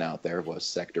produced and out there was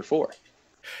Sector 4.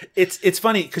 It's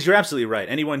funny because you're absolutely right.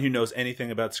 Anyone who knows anything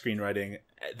about screenwriting,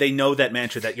 they know that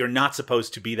mantra that you're not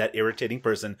supposed to be that irritating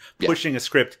person pushing a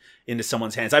script into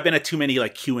someone's hands. I've been at too many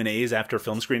like Q&As after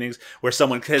film screenings where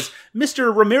someone says,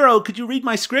 Mr. Romero, could you read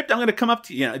my script? I'm going to come up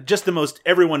to you. Just the most,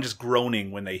 everyone just groaning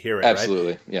when they hear it.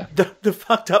 Absolutely, right? Yeah. The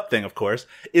fucked up thing, of course,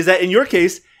 is that in your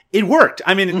case, it worked.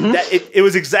 I mean, it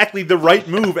was exactly the right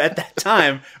move at that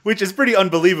time, which is pretty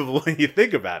unbelievable when you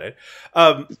think about it.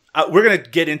 We're going to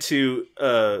get into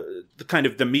the kind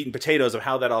of the meat and potatoes of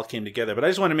how that all came together, but I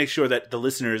just want to make sure that the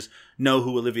listeners know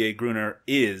who Olivier Gruner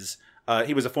is.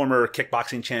 He was a former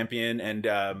kickboxing champion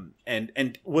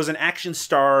and was an action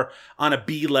star on a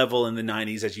B level in the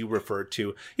 90s, as you referred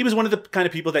to. He was one of the kind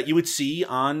of people that you would see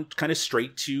on kind of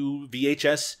straight to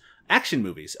VHS action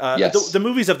movies. Yes. The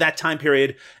movies of that time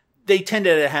period, they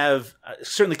tended to have,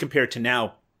 certainly compared to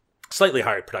now, slightly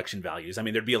higher production values. I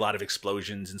mean, there'd be a lot of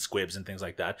explosions and squibs and things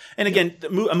like that. And again,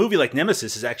 a movie like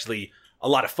Nemesis is actually a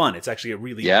lot of fun. It's actually a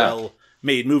really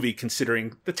well-made movie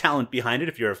considering the talent behind it,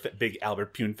 if you're a big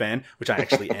Albert Pune fan, which I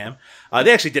actually am.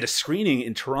 They actually did a screening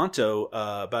in Toronto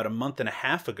about a month and a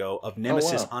half ago of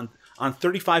Nemesis on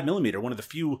 35 millimeter, one of the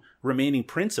few remaining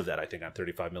prints of that, I think, on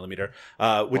 35 millimeter,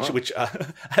 which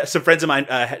some friends of mine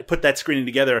put that screening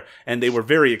together, and they were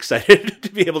very excited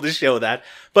to be able to show that.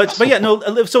 But yeah,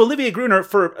 no. So Olivier Gruner,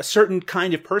 for a certain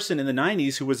kind of person in the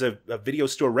 90s who was a video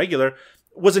store regular,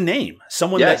 was a name,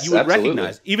 someone that you would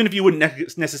recognize, even if you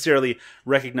wouldn't necessarily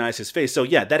recognize his face. So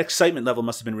yeah, that excitement level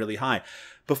must have been really high.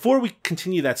 Before we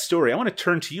continue that story, I want to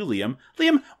turn to you, Liam.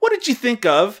 Liam, what did you think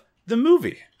of the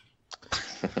movie?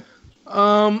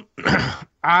 I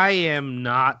am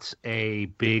not a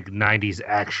big 90s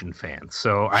action fan,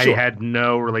 so I had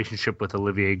no relationship with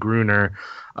Olivier Gruner.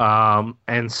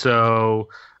 And so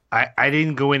I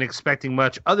didn't go in expecting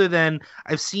much other than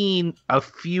I've seen a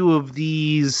few of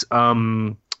these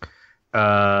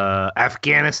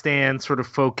Afghanistan sort of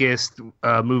focused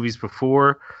movies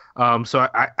before. So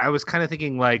I was kind of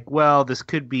thinking like, well, this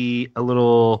could be a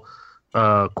little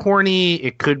corny.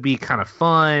 It could be kind of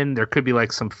fun. There could be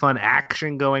like some fun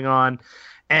action going on.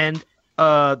 And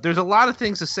there's a lot of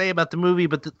things to say about the movie,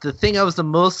 but the thing I was the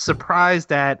most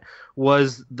surprised at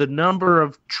was the number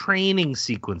of training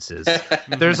sequences.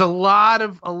 There's a lot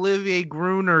of Olivier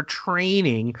Gruner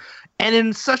training, and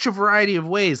in such a variety of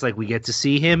ways. Like, we get to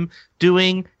see him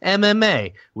doing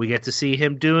MMA. We get to see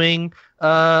him doing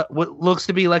what looks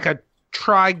to be like a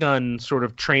Trigun sort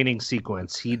of training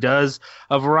sequence. He does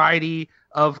a variety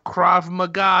of Krav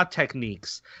Maga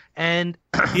techniques. And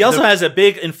he also has a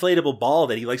big inflatable ball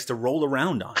that he likes to roll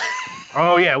around on.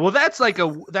 Oh yeah, well that's a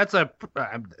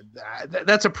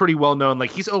pretty well known.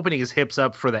 Like he's opening his hips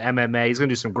up for the MMA. He's gonna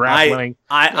do some grappling.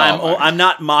 I'm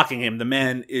not mocking him. The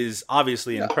man is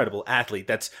obviously an incredible athlete.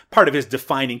 That's part of his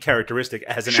defining characteristic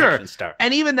as an action star.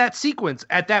 And even that sequence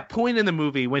at that point in the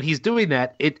movie when he's doing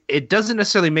that, it doesn't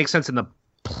necessarily make sense in the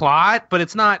plot, but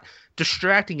it's not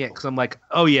distracting it because I'm like,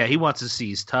 oh yeah, he wants to see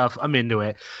he's tough. I'm into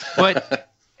it, but.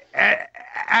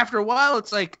 After a while,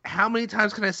 it's like, how many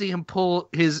times can I see him pull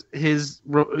his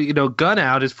gun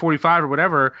out, his 45 or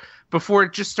whatever, before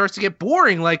it just starts to get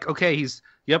boring? Like, okay, he's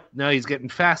getting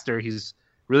faster. He's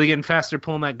really getting faster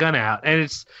pulling that gun out. And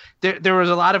it's there was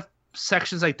a lot of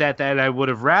sections like that I would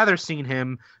have rather seen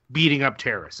him beating up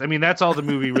terrorists. I mean, that's all the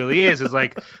movie really is. It's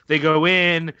like they go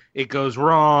in, it goes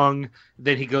wrong,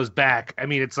 then he goes back. I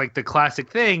mean, it's like the classic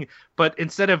thing, but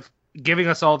instead of giving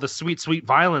us all the sweet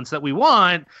violence that we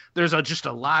want, there's just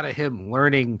a lot of him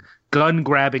learning gun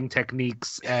grabbing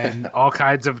techniques and all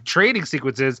kinds of training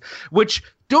sequences, which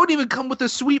don't even come with a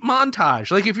sweet montage.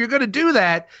 Like if you're going to do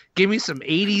that, give me some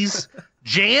 80s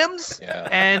jams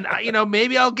and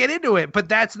maybe I'll get into it. But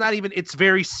that's not even, it's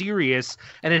very serious.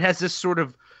 And it has this sort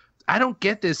of, I don't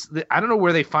get this. I don't know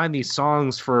where they find these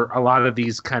songs for a lot of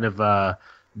these kind of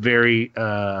very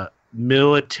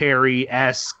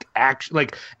military-esque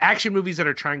action movies that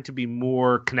are trying to be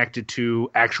more connected to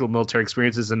actual military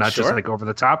experiences and not just like over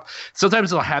the top. Sometimes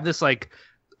they'll have this like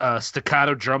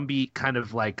staccato drum beat kind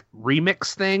of like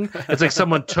remix thing. It's like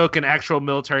someone took an actual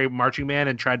military marching band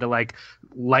and tried to like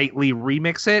lightly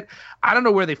remix it. I don't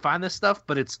know where they find this stuff,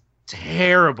 but it's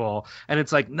terrible. And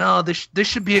it's like, no, this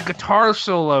should be a guitar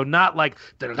solo, not like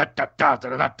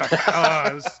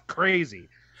it's crazy.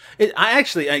 I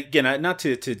actually, again, not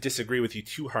to disagree with you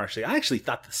too harshly, I actually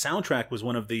thought the soundtrack was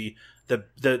one of the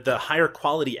higher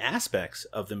quality aspects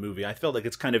of the movie. I felt like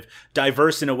it's kind of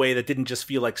diverse in a way that didn't just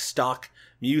feel like stock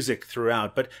music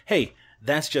throughout. But hey,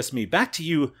 that's just me. Back to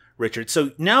you, Richard.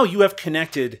 So now you have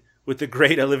connected with the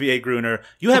great Olivier Gruner.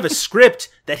 You have a script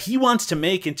that he wants to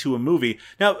make into a movie.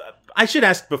 Now, I should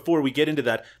ask before we get into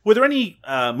that, were there any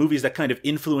movies that kind of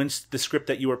influenced the script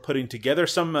that you were putting together?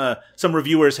 Some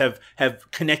reviewers have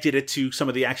connected it to some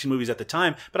of the action movies at the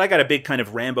time, but I got a big kind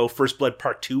of Rambo First Blood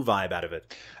Part 2 vibe out of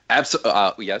it.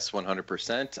 Absolutely, yes,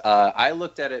 100%. I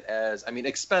looked at it as,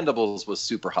 Expendables was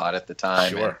super hot at the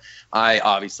time. Sure. I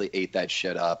obviously ate that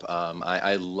shit up.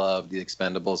 I loved the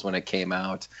Expendables when it came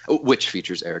out, which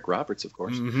features Eric Roberts, of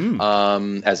course,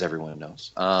 as everyone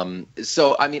knows.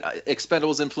 So,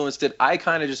 Expendables influenced it. I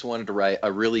kind of just wanted to write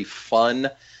a really fun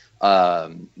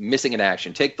missing in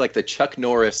action. Take like the Chuck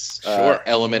Norris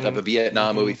element of a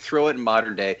Vietnam movie, throw it in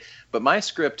modern day. But my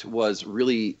script was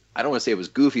really, I don't want to say it was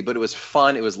goofy, but it was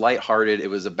fun. It was lighthearted. It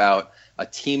was about a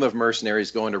team of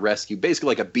mercenaries going to rescue, basically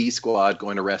like a B squad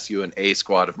going to rescue an A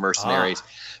squad of mercenaries.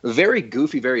 Very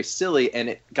goofy, very silly, and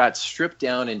it got stripped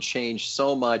down and changed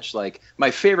so much. Like my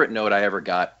favorite note I ever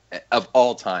got of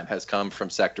all time has come from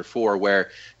Sector 4, where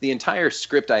the entire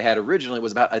script I had originally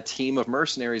was about a team of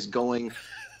mercenaries going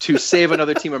to save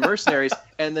another team of mercenaries.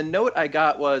 And the note I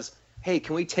got was, hey,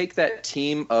 can we take that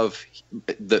team of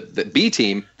the B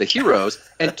team, the heroes,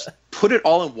 and put it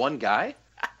all in one guy?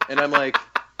 And I'm like,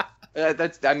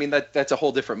 that's a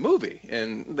whole different movie.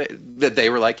 And they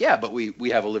were like, yeah, but we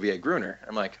have Olivier Gruner.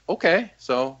 I'm like, okay,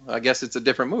 so I guess it's a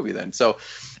different movie then. So,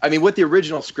 what the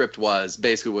original script was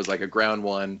basically was like a ground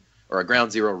one or a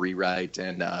ground zero rewrite,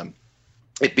 and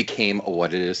it became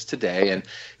what it is today. And,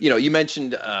 you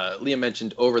mentioned, Liam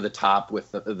mentioned over the top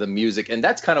with the music, and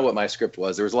that's kind of what my script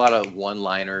was. There was a lot of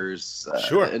one-liners,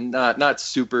 and not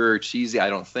super cheesy, I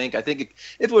don't think. I think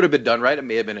if it would have been done right, it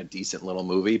may have been a decent little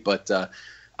movie, but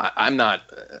I'm not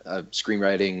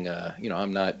screenwriting,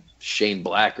 I'm not Shane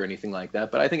Black or anything like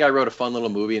that, but I think I wrote a fun little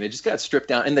movie, and it just got stripped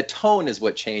down. And the tone is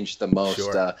what changed the most,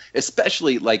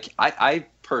 especially like I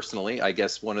personally, I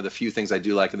guess one of the few things I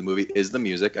do like in the movie is the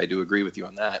music. I do agree with you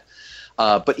on that.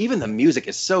 But even the music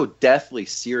is so deathly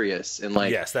serious, and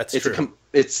like, yes, that's true.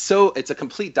 It's a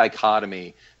complete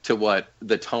dichotomy to what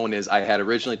the tone is I had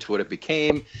originally to what it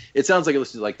became. It sounds like it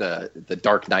was like the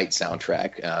Dark Knight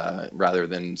soundtrack, rather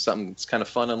than something that's kind of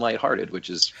fun and lighthearted, which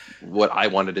is what I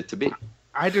wanted it to be.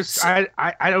 I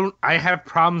have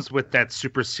problems with that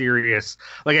super serious.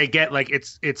 Like I get like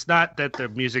it's not that the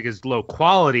music is low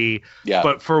quality,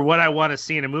 but for what I want to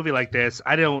see in a movie like this,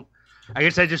 I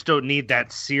guess I just don't need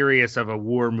that serious of a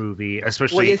war movie,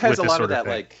 especially it has with a this lot sort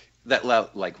of that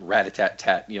like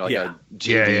rat-a-tat-tat, a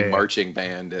JV marching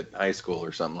band at high school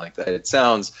or something like that. It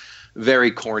sounds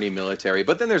very corny military.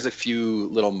 But then there's a few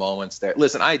little moments there.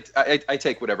 Listen, I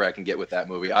take whatever I can get with that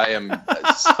movie. I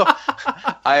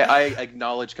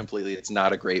acknowledge completely it's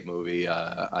not a great movie.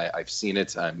 I've seen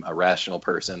it. I'm a rational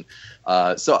person.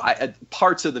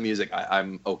 Parts of the music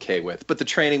I'm okay with, but the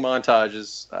training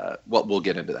montages, well, we'll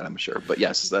get into that, I'm sure. But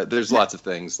yes, there's lots of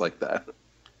things like that.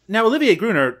 Now, Olivier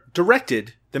Gruner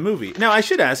directed the movie. Now, I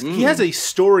should ask, he has a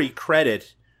story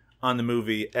credit on the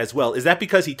movie as well. Is that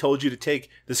because he told you to take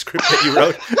the script that you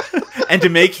wrote and to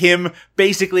make him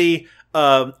basically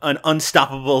an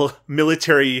unstoppable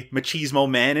military machismo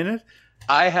man in it?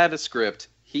 I had a script.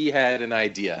 He had an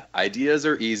idea. Ideas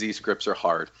are easy. Scripts are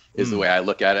hard, is the way I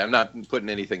look at it. I'm not putting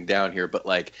anything down here, but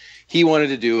like he wanted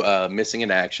to do a missing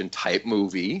in action type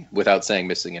movie without saying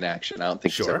missing in action. I don't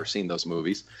think he's ever seen those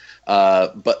movies.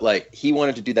 But like he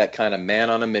wanted to do that kind of man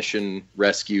on a mission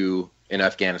rescue in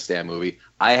Afghanistan movie.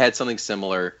 I had something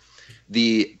similar.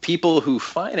 The people who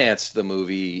financed the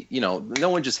movie, no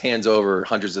one just hands over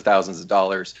hundreds of thousands of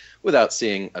dollars without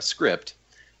seeing a script.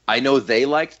 I know they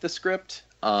liked the script.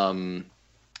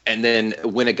 And then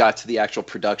when it got to the actual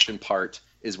production part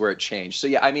is where it changed. So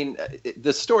yeah, I mean,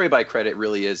 the story by credit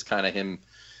really is kind of him,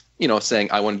 saying,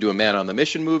 I want to do a man on the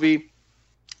mission movie.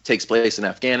 It takes place in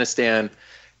Afghanistan.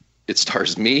 It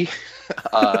stars me.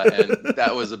 And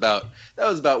that was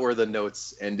about where the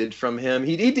notes ended from him.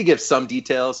 He needed to give some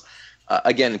details.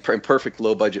 Again, in perfect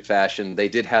low budget fashion, they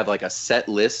did have like a set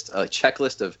list, a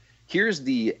checklist of here's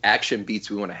the action beats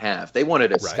we want to have. They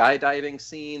wanted a skydiving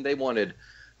scene. They wanted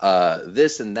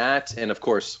this and that. And of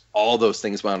course, all those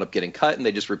things wound up getting cut and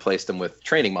they just replaced them with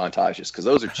training montages because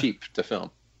those are cheap to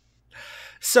film.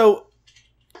 So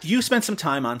you spent some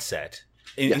time on set,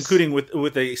 including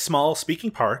with a small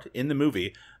speaking part in the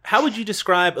movie. How would you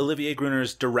describe Olivier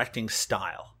Gruner's directing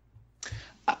style?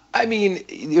 I mean,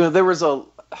 there was a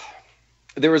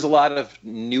lot of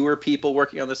newer people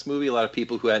working on this movie, a lot of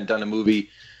people who hadn't done a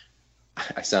movie.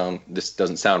 This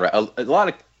doesn't sound right. A lot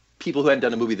of people who hadn't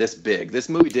done a movie this big. This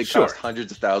movie did cost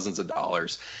hundreds of thousands of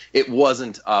dollars. It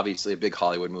wasn't obviously a big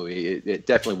Hollywood movie. It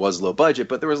definitely was low budget,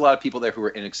 but there was a lot of people there who were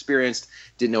inexperienced,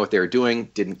 didn't know what they were doing,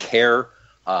 didn't care.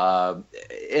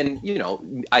 And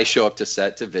I show up to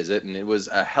set to visit, and it was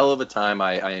a hell of a time.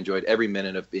 I enjoyed every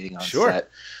minute of being on set,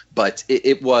 but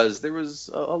there was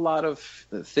a lot of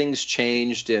things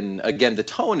changed. And again, the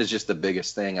tone is just the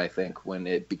biggest thing, I think, when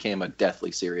it became a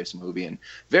deathly serious movie and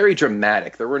very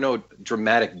dramatic. There were no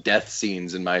dramatic death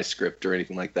scenes in my script or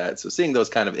anything like that. So seeing those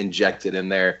kind of injected in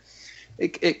there,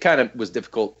 it kind of was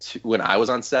difficult when I was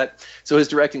on set. So his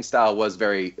directing style was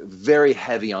very, very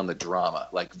heavy on the drama,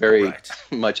 like very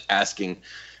much asking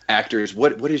actors,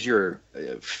 what is your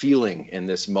feeling in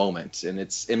this moment? And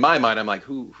it's, in my mind, I'm like,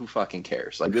 who fucking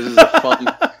cares? Like, this is a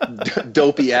fun,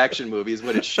 dopey action movie is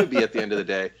what it should be at the end of the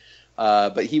day.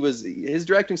 But his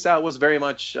directing style was very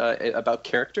much about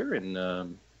character and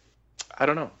I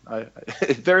don't know,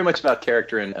 very much about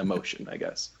character and emotion, I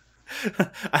guess.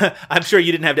 I'm sure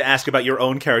you didn't have to ask about your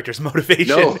own character's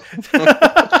motivation. No.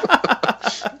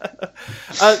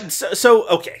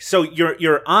 So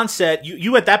you're on set.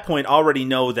 You at that point already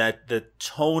know that the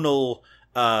tonal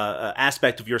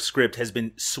aspect of your script has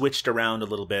been switched around a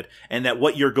little bit, and that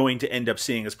what you're going to end up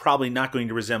seeing is probably not going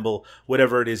to resemble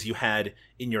whatever it is you had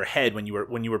in your head when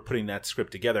you were putting that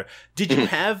script together. Did you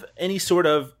have any sort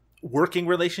of working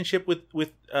relationship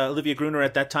with Olivier Gruner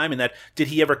at that time, and that did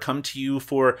he ever come to you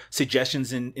for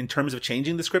suggestions in terms of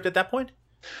changing the script at that point?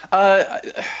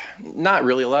 Not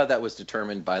really. A lot of that was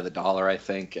determined by the dollar, I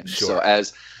think. And so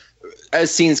as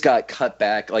scenes got cut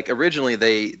back, like originally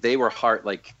they were hard.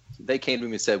 Like they came to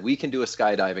me and said, "We can do a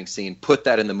skydiving scene. Put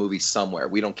that in the movie somewhere.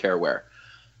 We don't care where."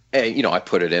 And I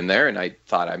put it in there, and I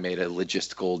thought I made a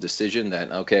logistical decision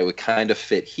that it would kind of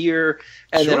fit here.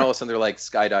 And then all of a sudden they're like,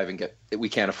 skydiving, we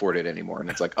can't afford it anymore. And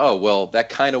it's like, oh well, that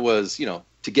kind of was,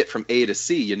 to get from A to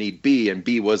C, you need B, and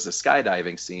B was the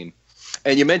skydiving scene.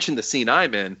 And you mentioned the scene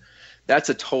I'm in. That's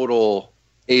a total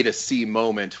A to C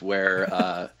moment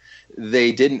where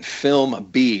they didn't film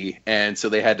B, and so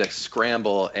they had to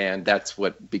scramble, and that's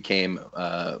what became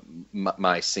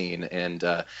my scene. And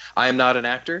I am not an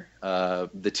actor.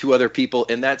 The two other people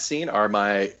in that scene are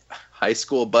my high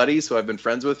school buddies who I've been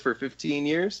friends with for 15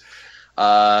 years.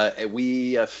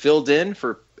 We filled in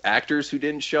for actors who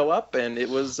didn't show up, and it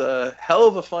was a hell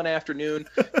of a fun afternoon.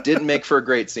 Didn't make for a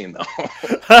great scene though.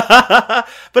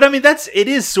 But I mean, it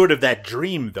is sort of that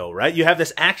dream though, right? You have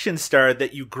this action star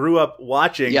that you grew up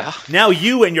watching. Yeah. Now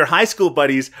you and your high school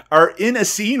buddies are in a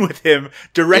scene with him,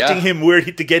 directing him where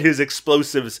to get his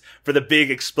explosives for the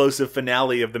big explosive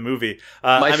finale of the movie.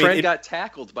 My friend got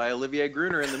tackled by Olivier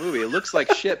Gruner in the movie. It looks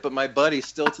like shit, but my buddy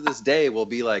still to this day will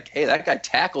be like, "Hey, that guy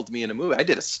tackled me in a movie. I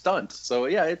did a stunt." So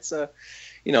yeah, it's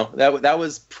that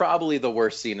was probably the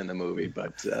worst scene in the movie,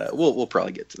 but we'll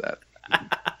probably get to that.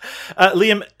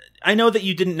 Liam, I know that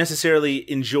you didn't necessarily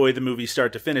enjoy the movie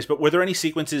start to finish, but were there any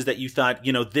sequences that you thought,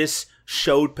 this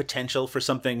showed potential for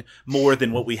something more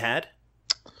than what we had?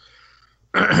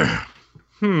 I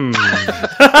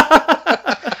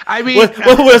mean,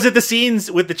 what was it? The scenes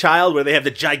with the child where they have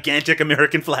the gigantic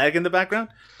American flag in the background?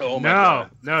 Oh my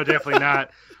God. No, definitely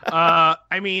not.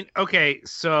 I mean, okay,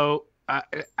 so I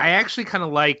actually kind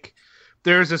of like.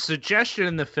 There's a suggestion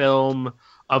in the film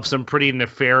of some pretty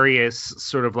nefarious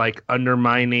sort of like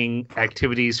undermining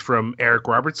activities from Eric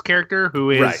Roberts' character, who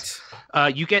is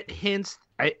you get hints.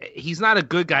 He's not a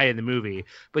good guy in the movie,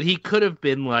 but he could have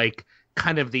been like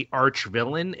kind of the arch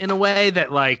villain in a way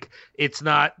that like it's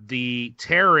not the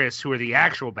terrorists who are the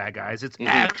actual bad guys. It's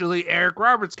actually Eric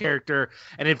Roberts' character.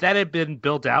 And if that had been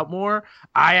built out more,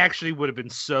 I actually would have been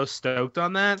so stoked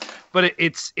on that. But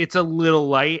it's a little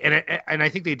light, and I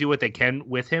think they do what they can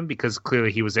with him because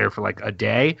clearly he was there for like a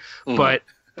day. But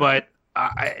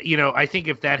I think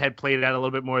if that had played out a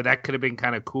little bit more, that could have been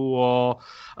kind of cool.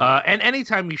 And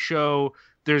anytime you show.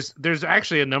 There's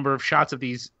actually a number of shots of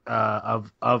these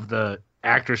of the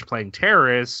actors playing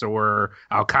terrorists or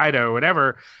Al Qaeda or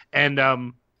whatever, and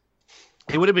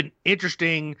it would have been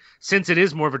interesting since it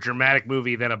is more of a dramatic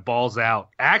movie than a balls out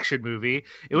action movie.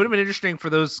 It would have been interesting for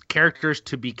those characters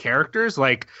to be characters,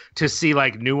 like to see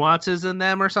like nuances in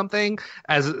them or something,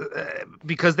 as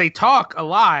because they talk a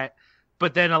lot.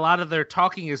 But then a lot of their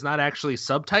talking is not actually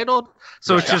subtitled.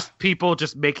 So it's just people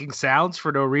just making sounds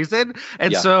for no reason.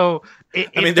 And so...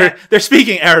 they're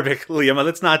speaking Arabic, Liam.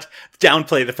 Let's not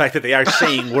downplay the fact that they are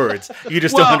saying words. You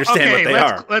just don't understand what they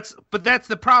are. But that's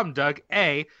the problem, Doug.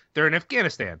 A, they're in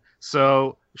Afghanistan.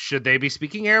 So should they be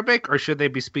speaking Arabic or should they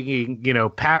be speaking,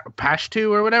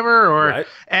 Pashto or whatever? Or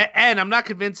and I'm not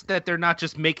convinced that they're not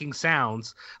just making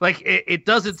sounds. Like it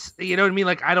doesn't, you know what I mean?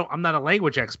 Like I'm not a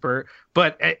language expert,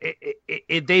 but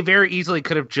they very easily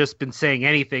could have just been saying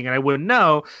anything and I wouldn't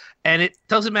know. And it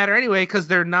doesn't matter anyway because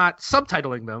they're not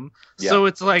subtitling them. Yeah. So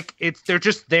it's like they're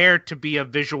just there to be a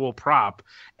visual prop.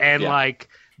 And like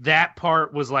that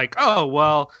part was like, oh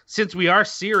well, since we are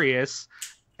serious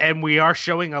and we are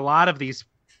showing a lot of these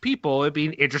people, it'd be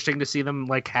interesting to see them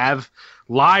like have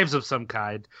lives of some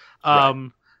kind.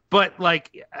 But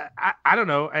like I don't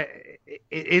know,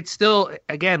 it's still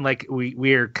again like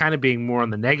we're kind of being more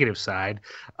on the negative side.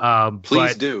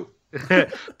 Please do.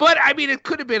 But I mean, it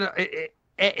could have been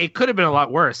it could have been a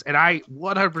lot worse. And I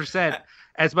 100%,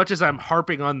 as much as I'm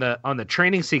harping on the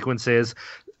training sequences,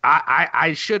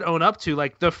 I should own up to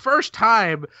like the first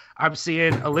time I'm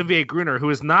seeing Olivier Gruner,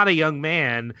 who is not a young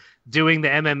man, doing the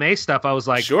MMA stuff. I was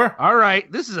like, sure, all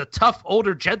right, this is a tough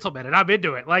older gentleman, and I'm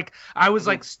into it. Like I was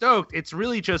like stoked. It's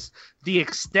really just the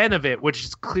extent of it, which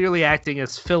is clearly acting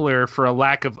as filler for a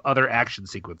lack of other action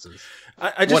sequences.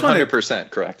 I just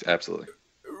 100% correct, absolutely.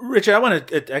 Richard, I want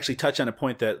to actually touch on a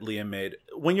point that Liam made.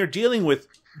 When you're dealing with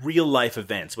real life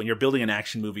events, when you're building an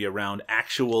action movie around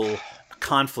actual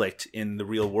conflict in the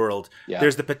real world,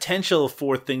 there's the potential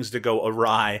for things to go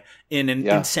awry in an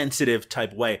insensitive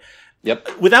type way.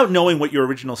 Yep. Without knowing what your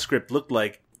original script looked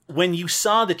like, when you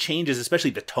saw the changes,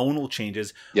 especially the tonal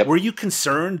changes, were you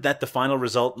concerned that the final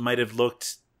result might have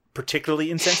looked particularly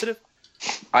insensitive?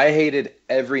 I hated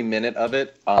every minute of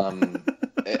it. I'm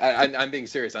being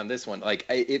serious on this one. Like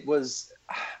I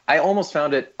almost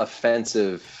found it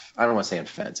offensive. I don't want to say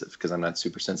offensive because I'm not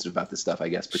super sensitive about this stuff, I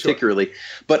guess, particularly. Sure.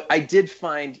 But I did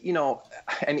find,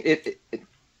 I mean,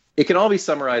 it can all be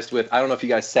summarized with, I don't know if you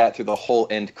guys sat through the whole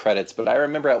end credits, but I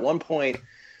remember at one point,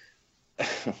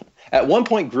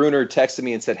 Gruner texted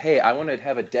me and said, hey, I want to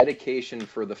have a dedication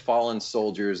for the fallen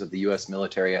soldiers of the U.S.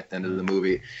 military at the end of the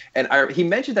movie. And he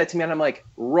mentioned that to me, and I'm like,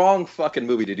 wrong fucking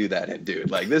movie to do that in,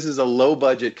 dude. Like, this is a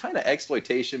low-budget kind of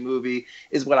exploitation movie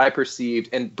is what I perceived.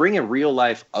 And bringing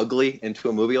real-life ugly into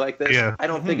a movie like this, I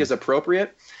don't think is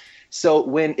appropriate. So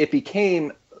when it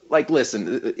became, like,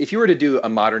 listen, if you were to do a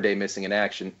modern-day Missing in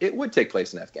Action, it would take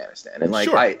place in Afghanistan. And,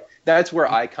 like, that's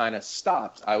where I kind of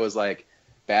stopped. I was like,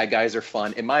 bad guys are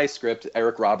fun. In my script,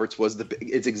 Eric Roberts was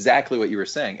it's exactly what you were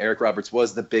saying. Eric Roberts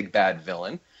was the big bad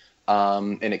villain.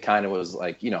 And it kind of was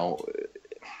like,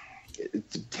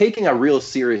 taking a real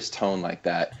serious tone like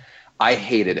that, I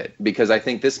hated it because I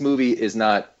think this movie is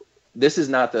not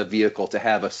the vehicle to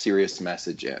have a serious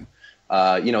message in.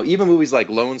 Even movies like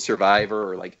Lone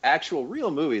Survivor or like actual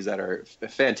real movies that are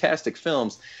fantastic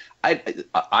films,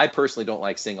 I personally don't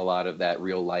like seeing a lot of that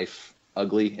real life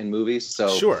ugly in movies. So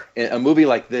sure. A movie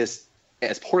like this,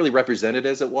 as poorly represented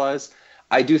as it was,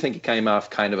 I do think it came off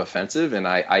kind of offensive, and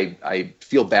I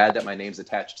feel bad that my name's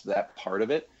attached to that part of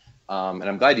it. And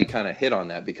I'm glad you kind of hit on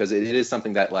that because it is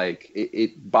something that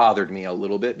it bothered me a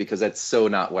little bit because that's so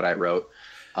not what I wrote.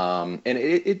 And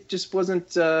it just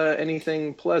wasn't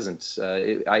anything pleasant.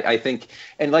 I think,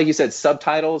 and like you said,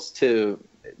 subtitles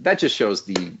that just shows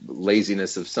the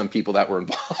laziness of some people that were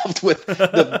involved with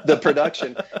the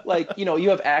production. You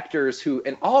have actors who,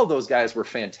 and all of those guys were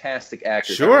fantastic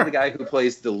actors. Sure. The guy who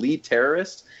plays the lead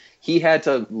terrorist, he had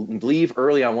to leave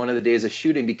early on one of the days of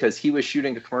shooting because he was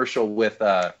shooting a commercial with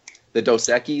the Dos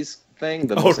Equis thing,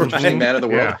 the most interesting man in the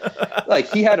world. Yeah.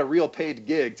 He had a real paid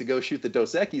gig to go shoot the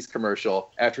Dos Equis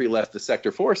commercial after he left the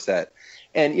Sector 4 set.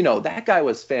 And, that guy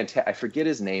was fantastic. I forget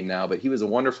his name now, but he was a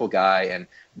wonderful guy and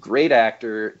great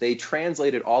actor. They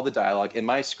translated all the dialogue. In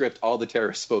my script, all the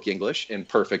terrorists spoke English in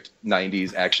perfect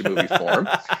 90s action movie form.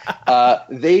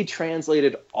 They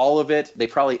translated all of it. They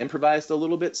probably improvised a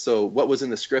little bit. So what was in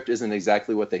the script isn't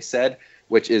exactly what they said,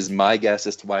 which is my guess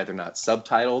as to why they're not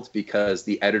subtitled, because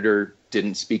the editor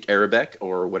didn't speak Arabic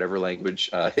or whatever language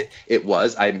it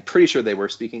was. I'm pretty sure they were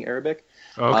speaking Arabic.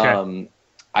 Okay.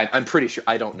 I'm pretty sure.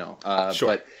 I don't know. Sure.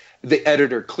 But the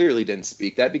editor clearly didn't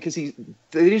speak that because they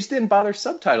just didn't bother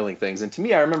subtitling things. And to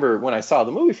me, I remember when I saw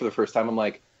the movie for the first time, I'm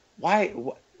like,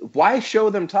 why show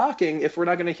them talking if we're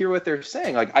not going to hear what they're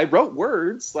saying? I wrote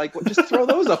words, just throw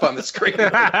those up on the screen.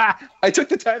 I took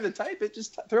the time to type it,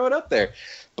 just throw it up there.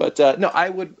 But no, I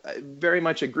would very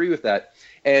much agree with that.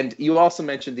 And you also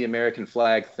mentioned the American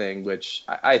flag thing, which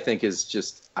I think is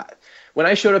just, when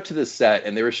I showed up to the set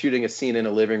and they were shooting a scene in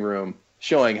a living room,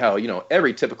 showing how,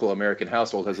 every typical American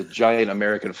household has a giant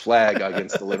American flag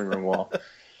against the living room wall.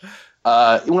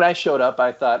 When I showed up,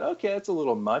 I thought, okay, that's a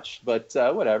little much, but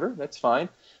whatever, that's fine.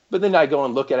 But then I go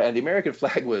and look at it, and the American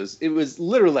flag was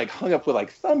literally hung up with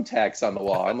thumbtacks on the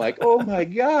wall. I'm like, oh my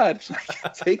God,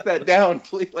 take that down,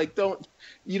 please.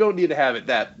 You don't need to have it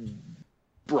that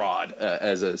broad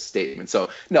as a statement. So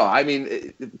no, I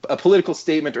mean, a political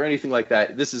statement or anything like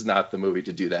that, this is not the movie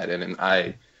to do that in. And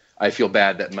I feel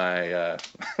bad that my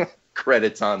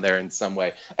credit's on there in some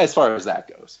way as far as that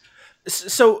goes.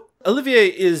 So Olivier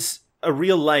is a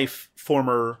real life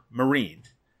former Marine.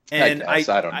 And I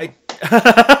don't know.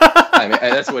 I mean,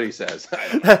 that's what he says.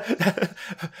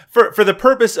 For the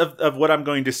purpose of what I'm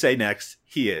going to say next,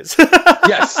 he is.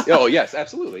 Yes. Oh, yes,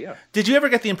 absolutely. Yeah. Did you ever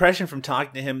get the impression from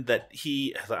talking to him that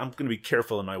I'm going to be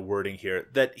careful in my wording here,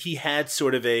 that he had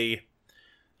sort of a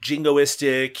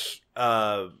jingoistic,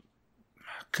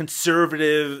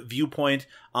 conservative viewpoint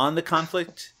on the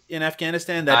conflict in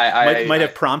Afghanistan that might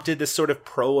have prompted this sort of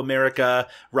pro-America,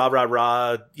 rah, rah,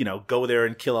 rah, go there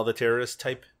and kill all the terrorists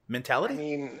type mentality? I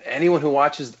mean, anyone who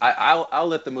watches, I'll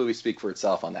let the movie speak for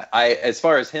itself on that. As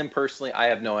far as him personally, I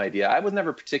have no idea. I was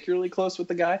never particularly close with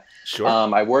the guy. Sure.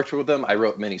 I worked with him. I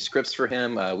wrote many scripts for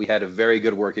him. We had a very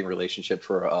good working relationship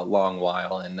for a long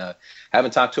while, and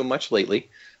haven't talked to him much lately.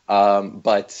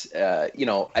 But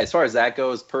as far as that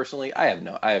goes, personally, I have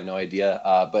no idea.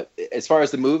 But as far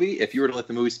as the movie, if you were to let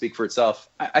the movie speak for itself,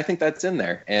 I think that's in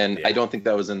there, and yeah. I don't think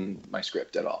that was in my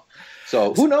script at all.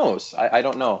 So who knows? I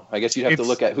don't know. I guess you'd have to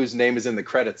look at whose name is in the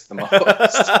credits the most.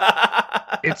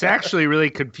 It's actually really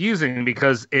confusing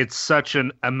because it's such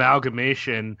an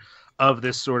amalgamation of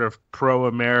this sort of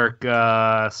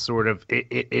pro-America sort of,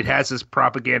 it has this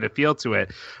propaganda feel to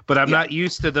it, but I'm not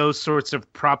used to those sorts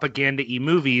of propaganda-y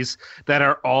movies that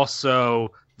are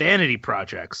also vanity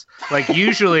projects.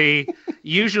 Usually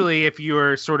if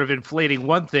you're sort of inflating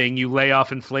one thing, you lay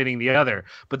off inflating the other.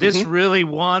 But this really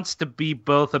wants to be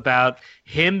both about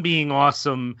him being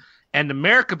awesome and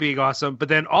America being awesome, but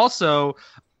then also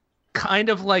kind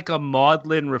of like a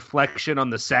maudlin reflection on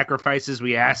the sacrifices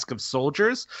we ask of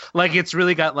soldiers. It's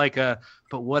really got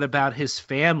but what about his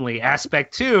family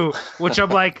aspect too, which I'm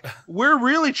like, we're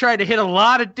really trying to hit a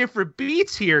lot of different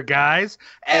beats here, guys.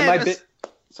 And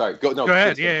sorry, go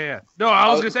ahead. Yeah. No, I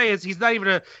was gonna say he's not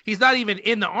even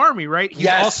in the army, right? He's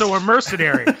also a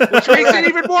mercenary, which makes it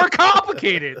even more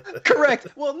complicated. Correct.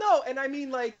 Well, no, and I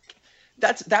mean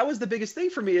that was the biggest thing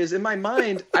for me is in my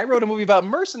mind, I wrote a movie about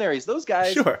mercenaries. Those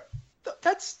guys. Sure.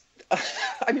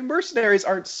 I mean, mercenaries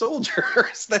aren't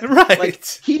soldiers. Right. Like,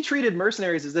 he treated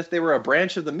mercenaries as if they were a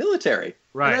branch of the military.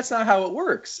 Right. And that's not how it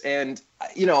works. And,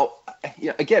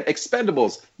 again,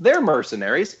 Expendables, they're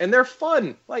mercenaries and they're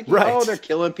fun. Like, they're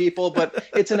killing people, but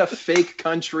it's in a fake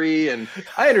country. And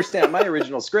I understand my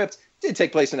original script did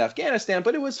take place in Afghanistan,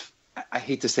 but it was, I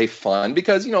hate to say fun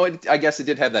because, I guess it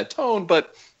did have that tone,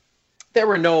 but there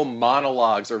were no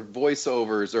monologues or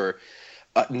voiceovers or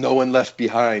no one left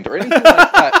behind or anything like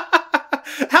that.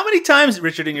 How many times,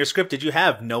 Richard, in your script did you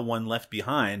have "No One Left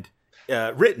Behind"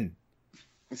 written?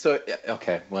 So,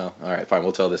 okay, well, all right, fine.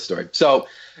 We'll tell this story. So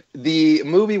the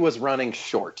movie was running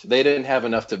short. They didn't have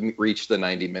enough to reach the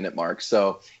 90-minute mark.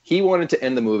 So he wanted to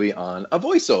end the movie on a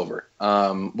voiceover,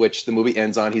 which the movie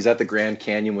ends on. He's at the Grand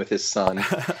Canyon with his son,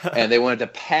 and they wanted to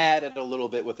pad it a little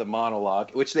bit with a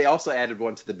monologue, which they also added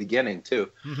one to the beginning, too.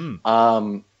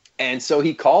 Mm-hmm. And so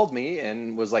he called me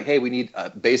and was like, hey, we need,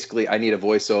 basically, I need a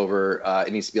voiceover.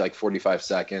 It needs to be like 45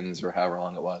 seconds or however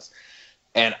long it was.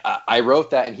 And I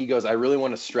wrote that, and he goes, I really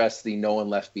want to stress the no one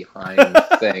left behind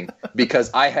thing, because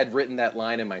I had written that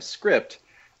line in my script.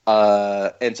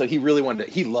 And so he really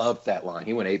he loved that line.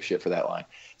 He went apeshit for that line.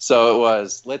 So it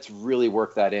was, let's really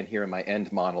work that in here in my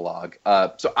end monologue.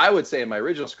 So I would say in my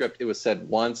original script, it was said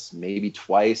once, maybe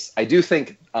twice. I do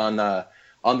think on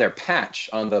their patch,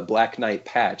 on the Black Knight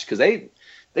patch, because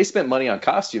they spent money on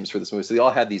costumes for this movie. So they all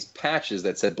had these patches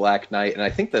that said Black Knight. And I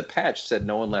think the patch said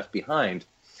no one left behind.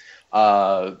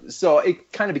 So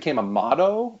it kind of became a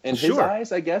motto in his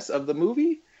eyes, I guess, of the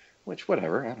movie, which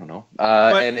whatever, I don't know.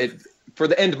 And it, for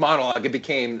the end monologue, it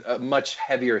became a much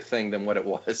heavier thing than what it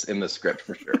was in the script,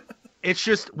 for sure. It's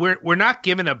just we're not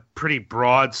given a pretty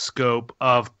broad scope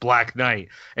of Black Knight.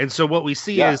 And so what we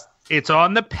see is it's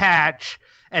on the patch,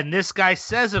 and this guy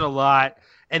says it a lot.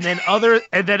 And then other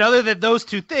than those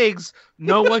two things,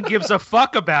 no one gives a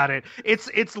fuck about it.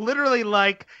 It's literally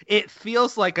like, it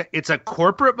feels like it's a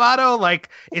corporate motto. Like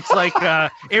it's like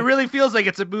it really feels like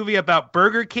it's a movie about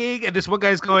Burger King, and this one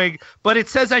guy's going, but it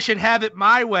says I should have it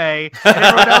my way, and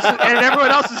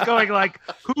everyone else is going like,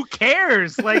 who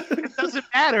cares? Like, it doesn't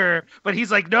matter. But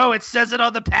he's like, no, it says it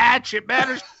on the patch. It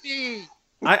matters to me.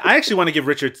 I actually want to give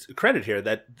Richard credit here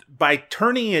that by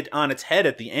turning it on its head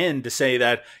at the end to say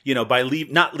that, by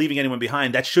not leaving anyone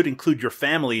behind, that should include your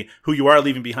family who you are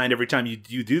leaving behind every time you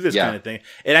do this kind of thing.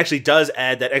 It actually does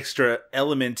add that extra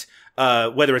element,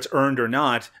 whether it's earned or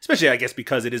not, especially, I guess,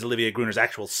 because it is Olivier Gruner's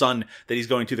actual son that he's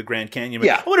going to the Grand Canyon.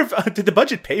 Yeah. I wonder if, did the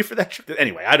budget pay for that trip?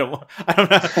 Anyway, I don't know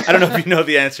if you know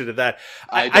the answer to that.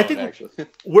 I think actually.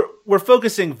 We're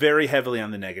focusing very heavily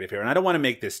on the negative here, and I don't want to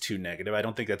make this too negative. I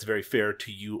don't think that's very fair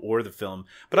to you or the film.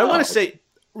 But I want to say,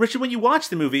 Richard, when you watch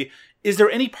the movie, is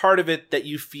there any part of it that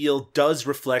you feel does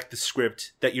reflect the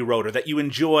script that you wrote, or that you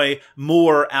enjoy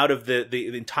more out of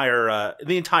the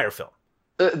entire film?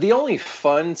 The only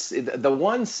fun, the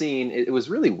one scene, it was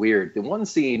really weird. The one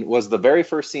scene was the very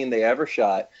first scene they ever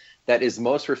shot that is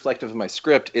most reflective of my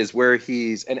script, is where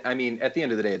he's, and I mean, at the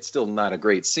end of the day, it's still not a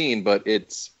great scene, but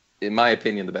it's, in my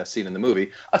opinion, the best scene in the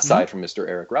movie, aside from Mr.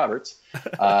 Eric Roberts,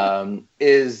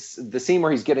 is the scene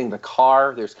where he's getting the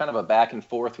car. There's kind of a back and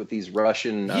forth with these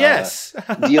Russian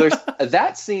dealers.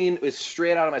 That scene is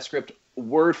straight out of my script,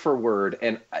 word for word.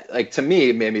 And to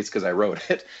me, maybe it's because I wrote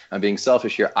it, I'm being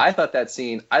selfish here, I thought that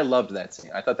scene, I loved that scene.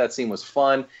 I thought that scene was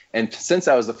fun. And since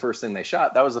that was the first thing they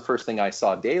shot, that was the first thing I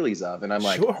saw dailies of. And I'm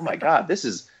like, oh my God, this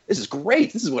is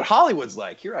great. This is what Hollywood's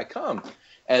like. Here I come.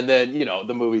 And then,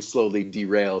 the movie slowly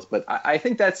derails. But I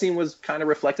think that scene was kind of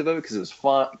reflective of it, because it was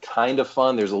fun, kind of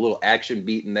fun. There's a little action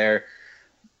beat in there.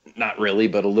 Not really,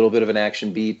 but a little bit of an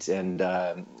action beat. And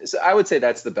so I would say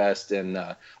that's the best. And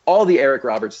all the Eric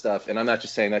Roberts stuff, and I'm not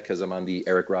just saying that because I'm on the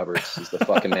Eric Roberts is the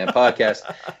fucking man podcast.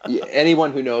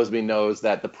 Anyone who knows me knows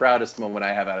that the proudest moment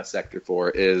I have out of Sector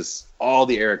 4 is all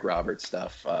the Eric Roberts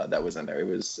stuff that was in there. It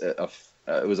was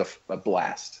a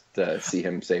blast to see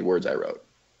him say words I wrote.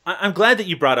 I'm glad that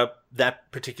you brought up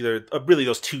that particular, really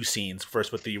those two scenes,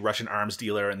 first with the Russian arms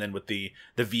dealer and then with the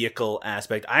vehicle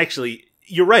aspect.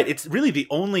 You're right. It's really the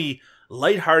only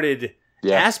lighthearted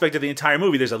aspect of the entire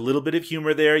movie. There's a little bit of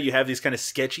humor there. You have these kind of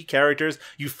sketchy characters.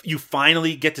 You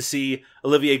finally get to see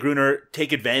Olivier Gruner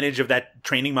take advantage of that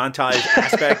training montage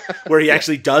aspect where he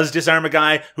actually does disarm a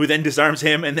guy who then disarms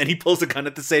him, and then he pulls a gun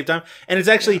at the same time. And it's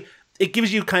actually, it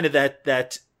gives you kind of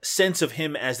that sense of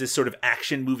him as this sort of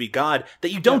action movie god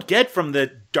that you don't get from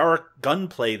the dark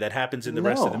gunplay that happens in the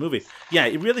rest of the movie. Yeah,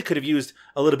 it really could have used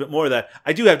a little bit more of that.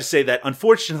 I do have to say that,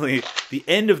 unfortunately, the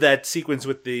end of that sequence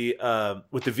with the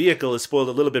vehicle is spoiled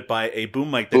a little bit by a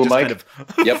boom mic that kind of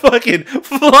fucking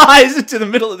flies into the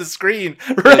middle of the screen.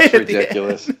 Right, it's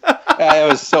ridiculous. It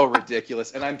was so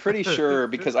ridiculous. And I'm pretty sure,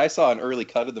 because I saw an early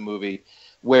cut of the movie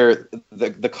where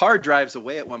the car drives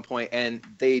away at one point and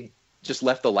they just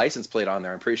left the license plate on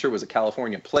there. I'm pretty sure it was a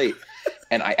California plate.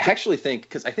 And I actually think,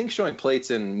 because I think showing plates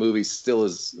in movies still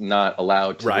is not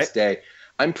allowed to this day.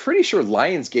 I'm pretty sure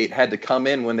Lionsgate had to come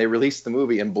in when they released the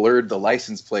movie and blurred the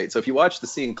license plate. So if you watch the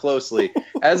scene closely,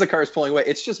 as the car's pulling away,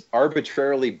 it's just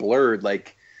arbitrarily blurred,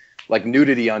 like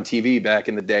nudity on TV back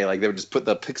in the day. Like they would just put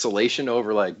the pixelation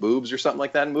over like boobs or something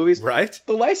like that in movies. Right.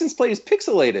 The license plate is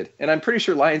pixelated. And I'm pretty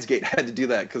sure Lionsgate had to do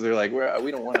that because they're like,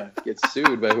 we don't want to get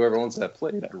sued by whoever owns that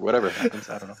plate or whatever happens.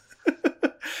 I don't know.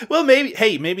 Well,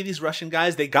 maybe these Russian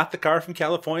guys, they got the car from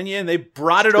California and they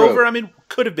brought it over. I mean,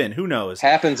 could have been. Who knows?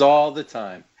 Happens all the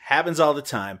time.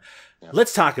 Yeah.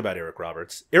 Let's talk about Eric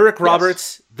Roberts. Eric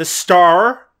Roberts, the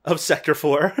star of Sector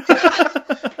 4.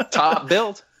 Top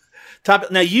build.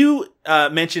 Now, you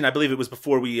mentioned, I believe it was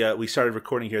before we started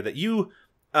recording here, that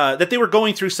that they were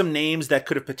going through some names that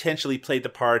could have potentially played the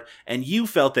part, and you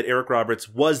felt that Eric Roberts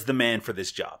was the man for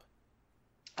this job.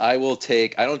 I don't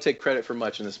take credit for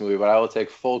much in this movie, but I will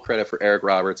take full credit for Eric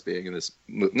Roberts being in this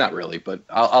movie. Not really, but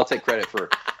I'll take credit for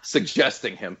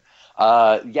suggesting him.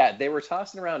 They were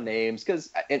tossing around names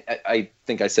because I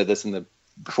think I said this in the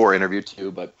before interview too,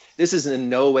 but this is in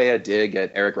no way a dig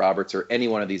at Eric Roberts or any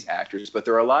one of these actors, but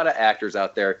there are a lot of actors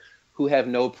out there who have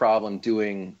no problem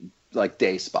doing like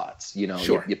day spots. You know,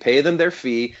 sure. You pay them their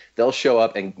fee, they'll show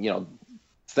up, and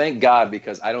thank God,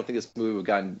 because I don't think this movie would have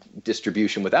gotten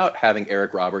distribution without having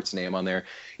Eric Roberts' name on there.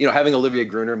 Having Olivia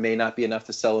Gruner may not be enough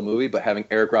to sell a movie, but having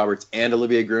Eric Roberts and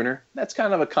Olivia Gruner, that's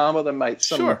kind of a combo that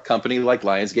some company like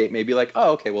Lionsgate may be like,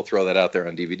 oh, okay, we'll throw that out there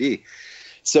on DVD.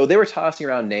 So they were tossing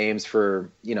around names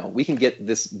for, we can get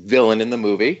this villain in the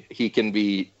movie. He can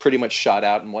be pretty much shot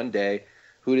out in one day.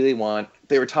 Who do they want?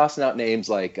 They were tossing out names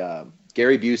like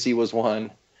Gary Busey was one.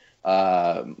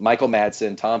 Michael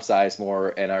Madsen, Tom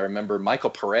Sizemore, and I remember Michael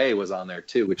Pare was on there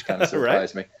too, which kind of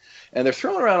surprised me. And they're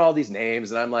throwing around all these names,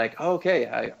 and I'm like, oh,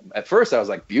 okay. At first I was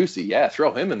like, Busey, yeah,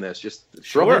 throw him in this. Just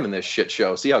throw him in this shit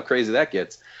show. See how crazy that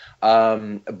gets.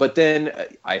 But then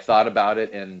I thought about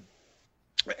it, and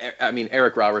I mean,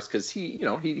 Eric Roberts, because he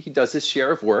does his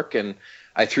share of work, and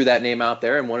I threw that name out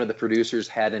there, and one of the producers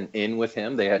had an in with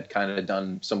him. They had kind of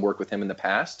done some work with him in the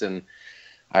past, and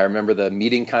I remember the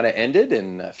meeting kind of ended,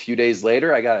 and a few days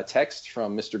later, I got a text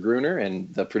from Mr. Gruner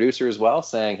and the producer as well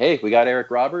saying, hey, we got Eric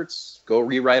Roberts. Go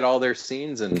rewrite all their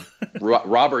scenes and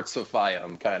Robertsify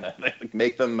them, kind of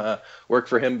make them work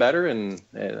for him better, and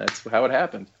that's how it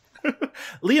happened.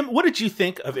 Liam, what did you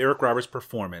think of Eric Roberts'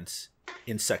 performance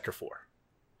in Sector 4?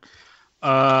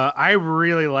 I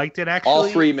really liked it, actually. All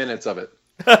 3 minutes of it.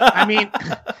 I mean,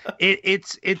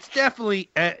 it's definitely,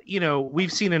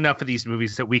 we've seen enough of these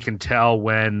movies that we can tell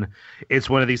when it's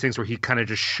one of these things where he kind of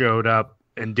just showed up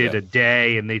and did a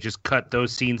day and they just cut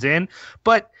those scenes in.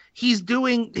 But he's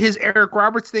doing his Eric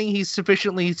Roberts thing. He's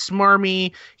sufficiently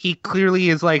smarmy. He clearly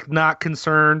is not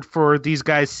concerned for these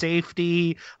guys'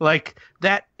 safety. Like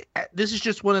that. This is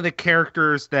just one of the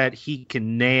characters that he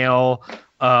can nail.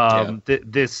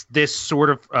 This sort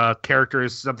of character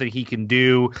is something he can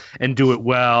do and do it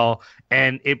well,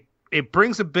 and it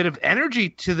brings a bit of energy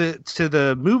to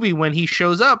the movie when he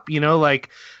shows up. Again,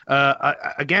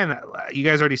 you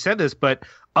guys already said this, but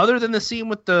other than the scene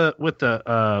with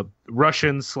the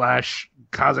Russian /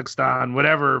 Kazakhstan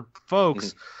whatever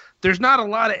folks. There's not a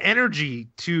lot of energy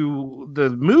to the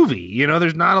movie.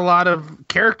 There's not a lot of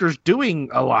characters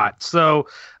doing a lot. So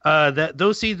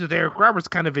those scenes with Eric Roberts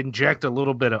kind of inject a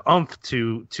little bit of oomph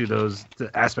to those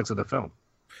aspects of the film.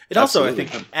 It also, I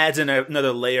think, adds in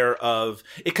another layer of,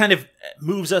 it kind of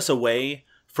moves us away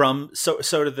from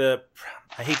sort of the,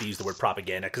 I hate to use the word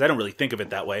propaganda because I don't really think of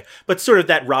it that way, but sort of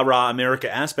that rah-rah America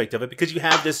aspect of it, because you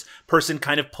have this person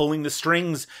kind of pulling the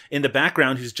strings in the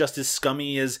background who's just as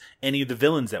scummy as any of the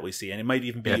villains that we see. And it might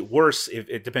even be worse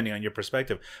if depending on your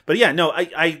perspective. But yeah, no,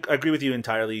 I agree with you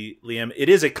entirely, Liam. It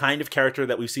is a kind of character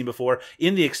that we've seen before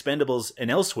in The Expendables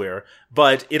and elsewhere,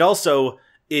 but it also...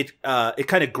 It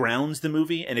kind of grounds the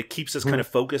movie and it keeps us kind of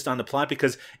focused on the plot,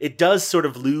 because it does sort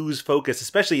of lose focus,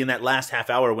 especially in that last half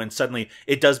hour when suddenly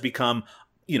it does become,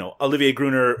 Olivier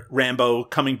Gruner, Rambo,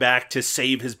 coming back to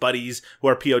save his buddies who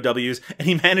are POWs, and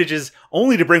he manages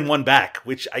only to bring one back,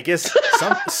 which I guess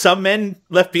some men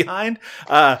left behind.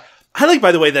 I like,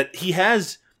 by the way, that he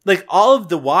has all of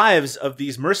the wives of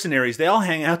these mercenaries, they all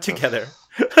hang out together.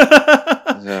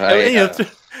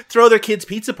 Throw their kids'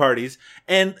 pizza parties,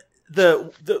 and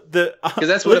because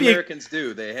that's what Americans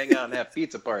do. They hang out and have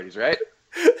pizza parties, right?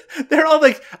 They're all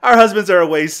like, our husbands are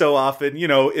away so often,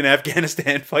 in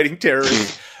Afghanistan fighting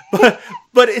terrorists.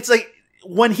 but it's like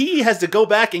when he has to go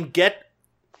back and get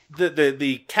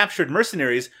the captured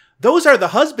mercenaries, those are the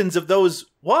husbands of those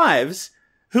wives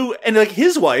who, and like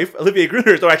his wife, Olivia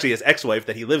Gruner, or actually his ex-wife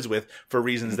that he lives with for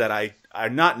reasons that are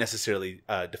not necessarily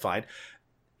defined.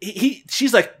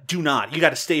 She's like, you got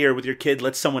to stay here with your kid.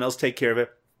 Let someone else take care of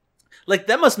it. Like,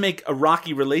 that must make a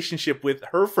rocky relationship with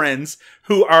her friends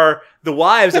who are the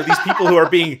wives of these people who are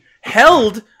being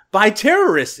held by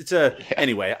terrorists.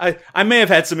 Anyway, I may have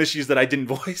had some issues that I didn't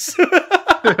voice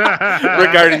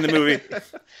regarding the movie.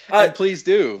 Please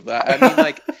do. I mean,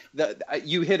 like,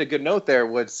 you hit a good note there,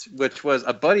 which was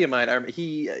a buddy of mine.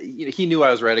 He knew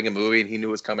I was writing a movie and he knew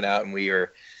it was coming out, and we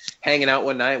were hanging out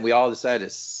one night and we all decided to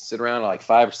sit around, like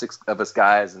 5 or 6 of us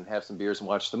guys, and have some beers and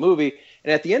watch the movie.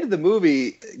 And at the end of the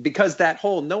movie, because that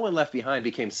whole No One Left Behind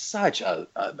became such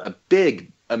a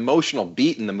big emotional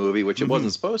beat in the movie, which it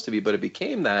wasn't supposed to be, but it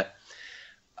became that.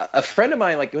 A friend of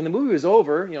mine, like, when the movie was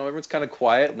over, everyone's kind of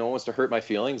quiet. No one wants to hurt my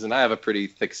feelings. And I have a pretty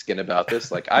thick skin about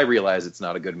this. Like, I realize it's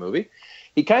not a good movie.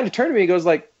 He kind of turned to me.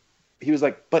 He was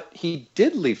like, but he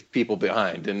did leave people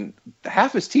behind, and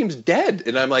half his team's dead.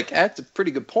 And I'm like, that's a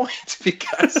pretty good point,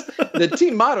 because the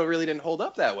team motto really didn't hold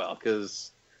up that well,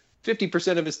 because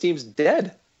 50% of his team's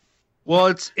dead.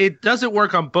 Well, it doesn't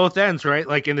work on both ends, right?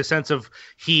 Like, in the sense of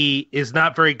he is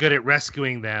not very good at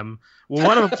rescuing them. Well,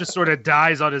 one of them just sort of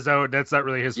dies on his own. That's not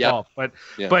really his fault.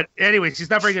 But anyways, he's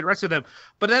not very good at rescuing them.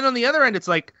 But then on the other end, it's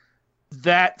like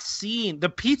that scene, the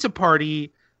pizza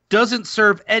party doesn't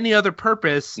serve any other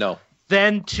purpose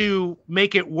than to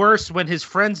make it worse when his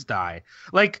friends die.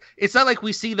 Like, it's not like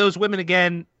we see those women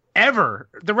again ever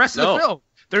the rest of the film.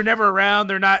 They're never around.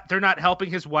 They're not helping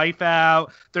his wife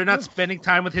out. They're not spending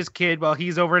time with his kid while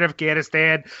he's over in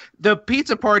Afghanistan. The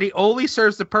pizza party only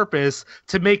serves the purpose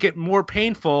to make it more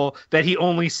painful that he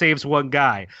only saves one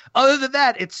guy. Other than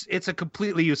that, it's a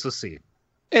completely useless scene.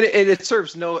 And it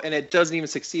serves and it doesn't even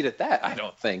succeed at that, I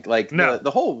don't think. Like,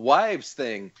 the whole wives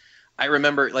thing, I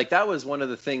remember, like, that was one of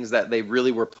the things that they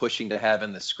really were pushing to have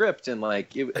in the script. And,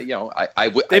 like, I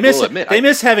will admit, they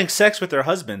miss having sex with their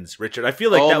husbands, Richard. I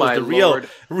feel like that was the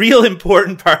real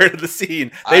important part of the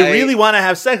scene. They really want to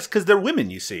have sex because they're women,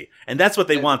 you see. And that's what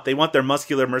they want. They want their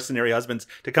muscular mercenary husbands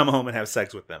to come home and have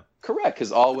sex with them. Correct,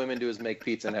 because all women do is make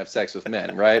pizza and have sex with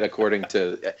men, right? According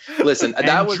to, listen,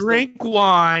 drink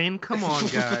wine. Come on,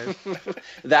 guys.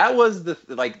 That was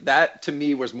that to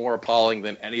me was more appalling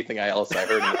than anything else I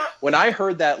heard. When I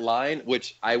heard that line,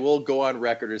 which I will go on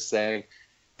record as saying,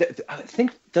 I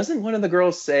think, doesn't one of the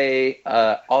girls say,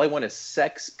 all I want is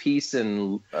sex, peace,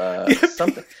 and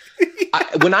something?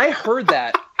 When I heard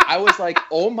that, I was like,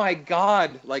 oh my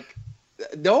God, like,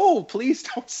 no, please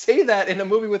don't say that in a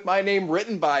movie with my name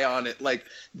written by on it. Like,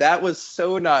 that was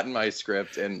so not in my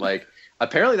script. And, like,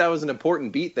 apparently that was an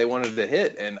important beat they wanted to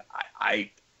hit. And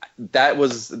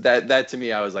that to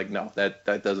me, I was like, no, that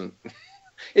doesn't,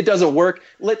 it doesn't work.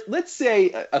 Let's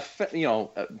say,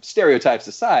 stereotypes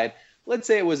aside, let's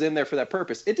say it was in there for that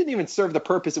purpose. It didn't even serve the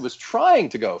purpose it was trying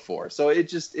to go for. So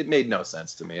it made no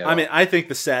sense to me. I mean, I think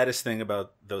the saddest thing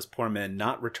about those poor men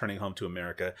not returning home to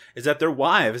America is that their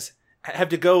wives have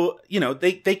to go,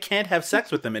 they can't have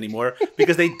sex with them anymore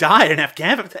because they died in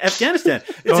Afghanistan.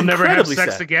 They'll never have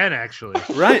sex again, actually.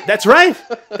 Right. That's right.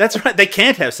 That's right. They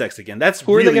can't have sex again.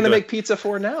 Who are they going to make pizza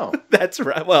for now? That's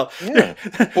right. Well,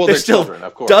 there's still children,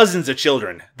 of course. Dozens of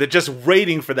children. They're just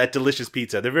waiting for that delicious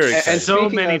pizza. They're very excited. And so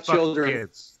many children.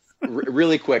 Kids.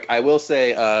 Really quick, I will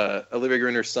say Olivia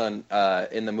Gruner's son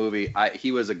in the movie,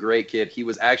 he was a great kid. He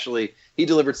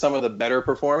delivered some of the better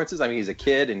performances. I mean, he's a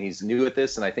kid and he's new at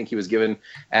this, and I think he was given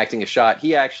acting a shot.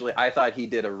 I thought he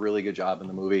did a really good job in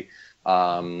the movie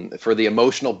for the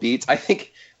emotional beats. I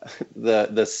think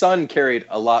the son carried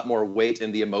a lot more weight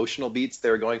in the emotional beats they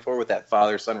were going for with that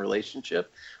father-son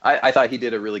relationship. I thought he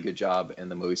did a really good job in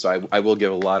the movie, so I will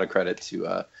give a lot of credit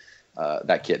to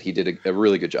that kid. He did a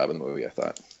really good job in the movie, I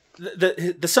thought.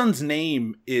 The son's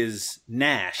name is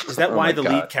Nash. Is that why the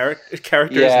lead character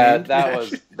is named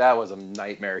Nash? that was a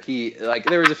nightmare.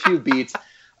 There was a few beats.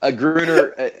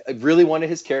 Gruner really wanted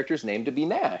his character's name to be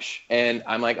Nash, and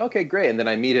I'm like, okay, great. And then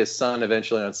I meet his son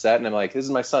eventually on set, and I'm like, this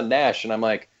is my son Nash, and I'm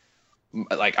like,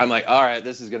 all right,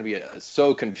 this is going to be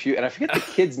so confused. And I forget the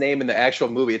kid's name in the actual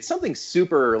movie. It's something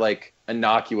super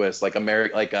innocuous, like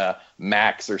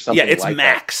Max or something. Yeah, it's like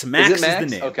Max. That. Max is the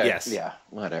name. Okay. Yes. Yeah.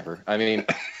 Whatever. I mean,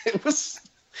 it was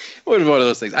one of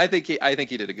those things. I think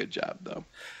he did a good job, though.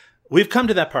 We've come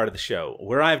to that part of the show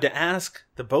where I have to ask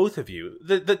the both of you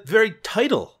the very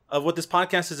title of what this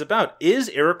podcast is about. Is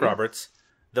Eric Roberts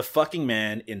the fucking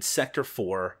man in Sector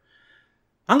 4?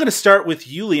 I'm going to start with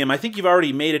you, Liam. I think you've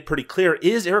already made it pretty clear.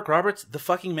 Is Eric Roberts the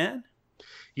fucking man?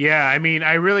 Yeah, I mean,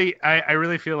 I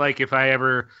really feel like if I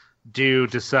ever do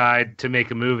decide to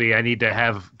make a movie, I need to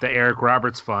have the Eric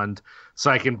Roberts fund so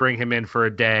I can bring him in for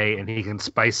a day and he can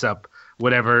spice up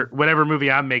whatever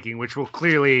movie I'm making, which will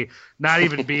clearly not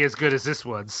even be as good as this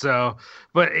one. So,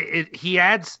 but he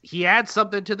adds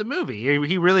something to the movie.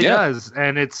 He really does,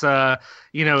 and it's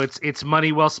it's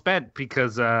money well spent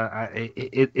because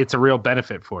it's a real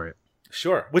benefit for it.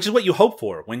 Sure, which is what you hope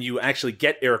for when you actually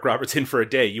get Eric Roberts in for a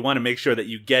day. You want to make sure that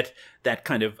you get that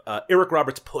kind of Eric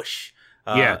Roberts push.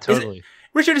 Yeah, totally.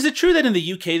 Richard, is it true that in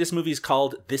the UK this movie is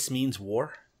called This Means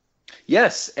War?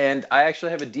 Yes, and I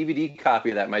actually have a DVD copy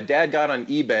of that. My dad got on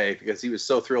eBay because he was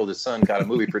so thrilled his son got a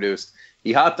movie produced.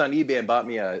 He hopped on eBay and bought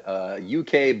me a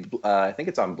UK, I think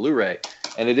it's on Blu-ray,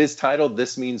 and it is titled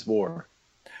This Means War.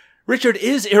 Richard,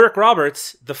 is Eric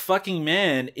Roberts the fucking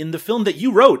man in the film that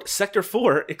you wrote, Sector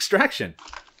 4, Extraction?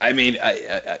 I mean,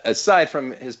 aside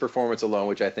from his performance alone,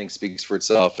 which I think speaks for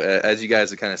itself, as you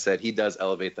guys have kind of said, he does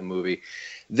elevate the movie.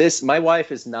 My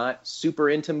wife is not super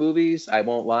into movies. I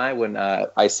won't lie. When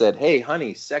I said, "Hey,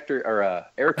 honey,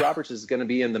 Eric Roberts is going to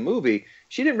be in the movie,"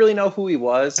 she didn't really know who he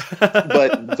was.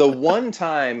 But the one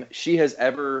time she has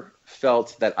ever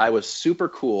felt that I was super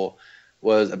cool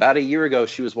was about a year ago.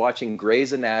 She was watching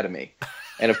Grey's Anatomy,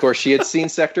 and of course, she had seen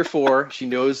Sector 4. She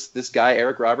knows this guy,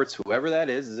 Eric Roberts, whoever that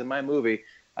is in my movie.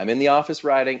 I'm in the office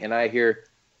writing, and I hear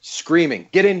screaming,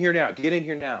 "Get in here now, get in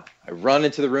here now." I run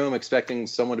into the room expecting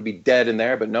someone to be dead in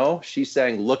there, but no, she's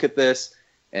saying, "Look at this."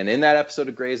 And in that episode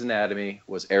of Grey's Anatomy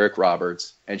was Eric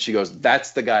Roberts. And she goes,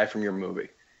 "That's the guy from your movie."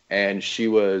 And she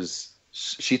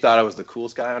thought I was the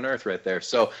coolest guy on earth right there.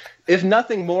 So if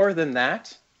nothing more than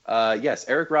that, yes,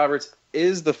 Eric Roberts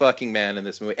is the fucking man in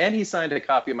this movie. And he signed a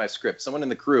copy of my script. Someone in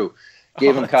the crew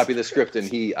gave him a copy of the script,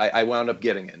 and I wound up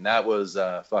getting it. And that was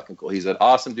fucking cool. He's an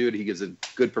awesome dude. He gives a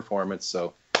good performance.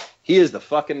 So he is the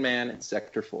fucking man in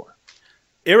Sector 4.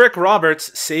 Eric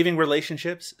Roberts saving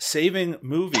relationships, saving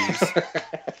movies.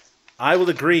 I will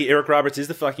agree. Eric Roberts is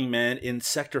the fucking man in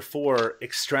Sector 4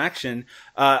 Extraction.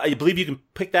 I believe you can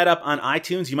pick that up on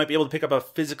iTunes. You might be able to pick up a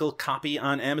physical copy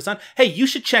on Amazon. Hey, you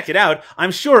should check it out.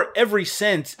 I'm sure every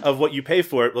cent of what you pay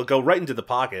for it will go right into the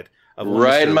pocket of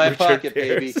right Mr. in my Richard pocket, Pearce.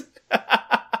 baby.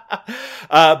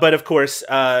 But of course,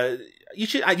 you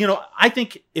should. I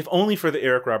think if only for the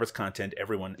Eric Roberts content,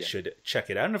 everyone should check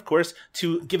it out. And of course,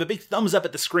 to give a big thumbs up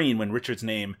at the screen when Richard's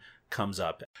name comes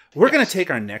up. We're going to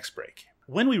take our next break.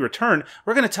 When we return,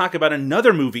 we're going to talk about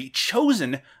another movie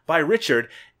chosen by Richard.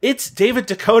 It's David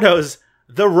DeCoteau's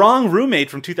The Wrong Roommate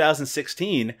from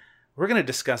 2016. We're going to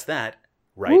discuss that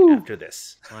right after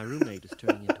this. My roommate is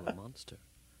turning into a monster.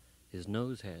 His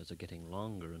nose hairs are getting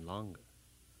longer and longer.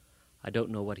 I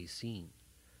don't know what he's seen,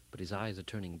 but his eyes are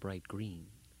turning bright green.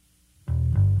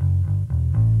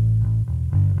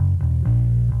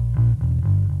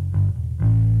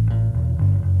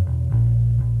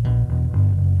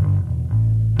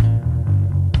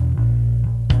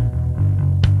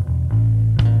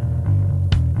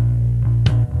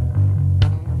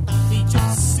 He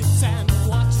just sits and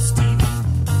watches TV.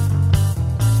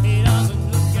 He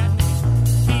doesn't look at me.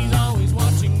 He's always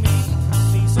watching me.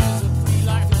 He says the free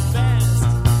life is best.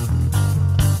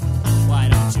 Why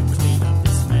don't you clean up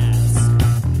this mess?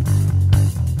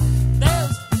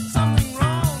 There's something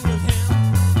wrong with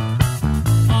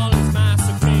him. All his mice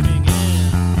are craving in.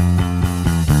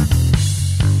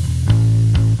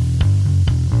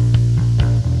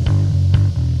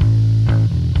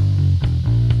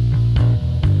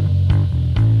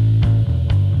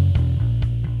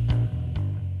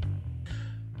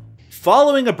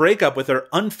 Following a breakup with her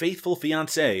unfaithful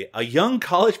fiancé, a young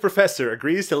college professor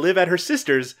agrees to live at her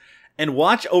sister's and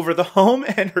watch over the home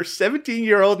and her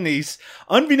 17-year-old niece.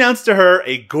 Unbeknownst to her,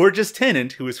 a gorgeous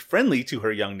tenant who is friendly to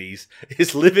her young niece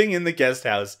is living in the guest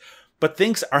house. But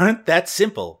things aren't that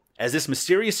simple, as this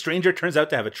mysterious stranger turns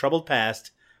out to have a troubled past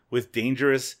with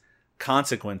dangerous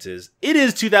consequences. It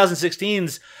is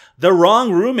 2016's The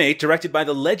Wrong Roommate, directed by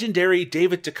the legendary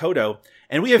David DeCoteau.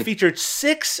 And we have featured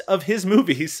 6 of his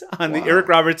movies on the Eric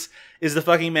Roberts is the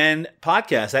Fucking Man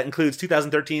podcast. That includes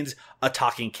 2013's A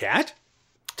Talking Cat,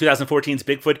 2014's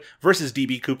Bigfoot versus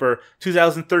D.B. Cooper,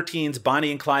 2013's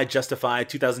Bonnie and Clyde Justified,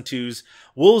 2002's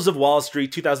Wolves of Wall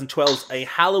Street, 2012's A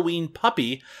Halloween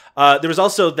Puppy. There was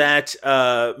also that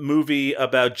movie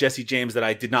about Jesse James that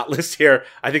I did not list here.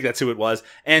 I think that's who it was.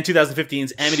 And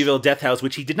 2015's Amityville Death House,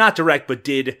 which he did not direct but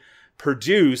did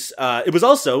produce. It was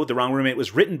also, The Wrong Roommate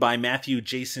was written by Matthew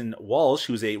Jason Walsh,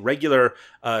 who's a regular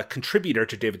contributor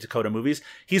to David DeCoteau movies.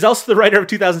 He's also the writer of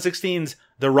 2016's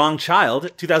The Wrong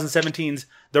Child, 2017's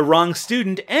The Wrong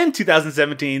Student, and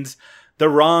 2017's The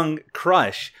Wrong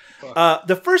Crush.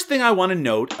 The first thing I want to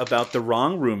note about The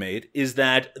Wrong Roommate is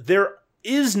that there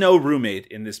is no roommate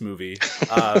in this movie.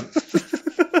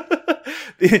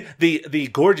 The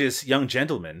gorgeous young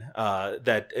gentleman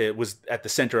that was at the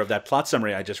center of that plot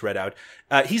summary I just read out,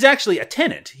 he's actually a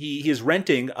tenant. He is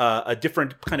renting a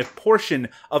different kind of portion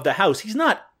of the house. He's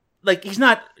not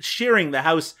sharing the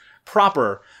house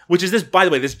proper, which is this, by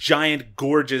the way, this giant,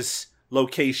 gorgeous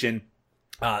location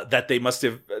that they must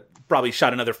have probably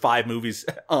shot another 5 movies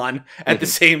on at the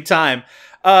same time.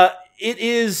 It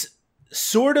is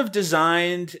sort of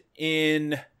designed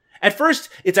in... At first,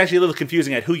 it's actually a little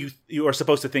confusing at who you are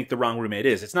supposed to think the wrong roommate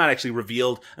is. It's not actually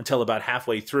revealed until about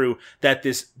halfway through that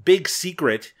this big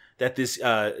secret that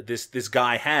this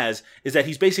guy has is that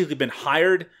he's basically been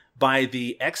hired by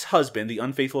the ex-husband, the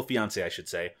unfaithful fiance, I should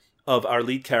say, of our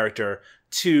lead character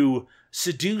to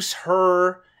seduce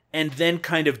her and then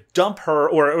kind of dump her,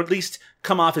 or at least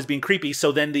come off as being creepy,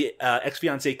 so then the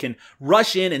ex-fiancé can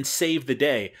rush in and save the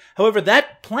day. However,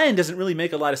 that plan doesn't really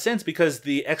make a lot of sense because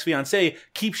the ex-fiancé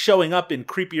keeps showing up in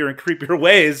creepier and creepier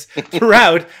ways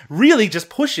throughout, really just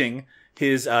pushing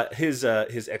his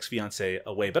ex-fiancé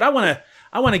away. But I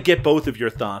want to get both of your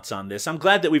thoughts on this. I'm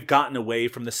glad that we've gotten away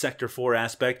from the Sector 4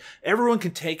 aspect. Everyone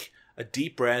can take a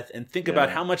deep breath and think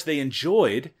about how much they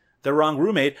enjoyed The Wrong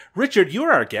Roommate. Richard,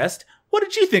 you're our guest. What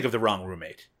did you think of The Wrong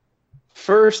Roommate?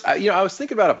 First, I was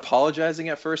thinking about apologizing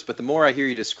at first, but the more I hear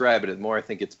you describe it, the more I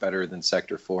think it's better than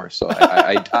Sector 4. So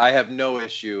I have no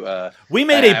issue. We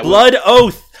made a blood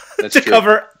oath to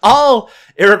cover all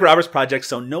Eric Roberts projects,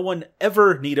 so no one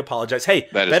ever need apologize. Hey,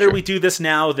 better we do this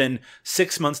now than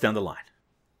 6 months down the line.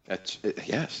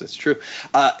 Yes, that's true.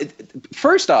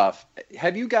 First off,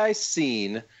 have you guys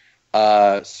seen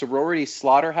Sorority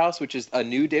Slaughterhouse, which is a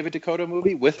new David Dakota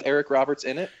movie with Eric Roberts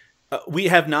in it? We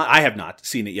have not. I have not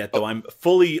seen it yet, though. I'm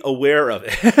fully aware of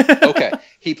it. Okay,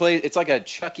 it's like a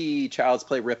Chucky Child's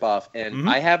Play ripoff, and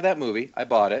I have that movie. I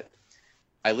bought it.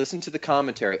 I listened to the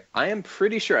commentary. I am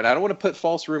pretty sure, and I don't want to put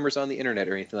false rumors on the internet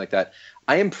or anything like that.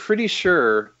 I am pretty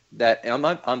sure that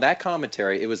on that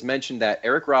commentary, it was mentioned that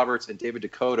Eric Roberts and David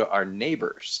Dakota are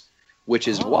neighbors, which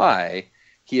is why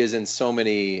he is in so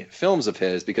many films of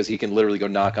his, because he can literally go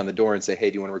knock on the door and say, hey,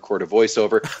 do you want to record a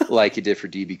voiceover like he did for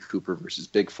D.B. Cooper versus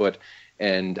Bigfoot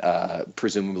and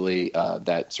presumably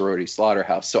that Sorority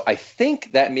Slaughterhouse. So I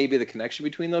think that may be the connection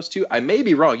between those two. I may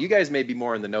be wrong. You guys may be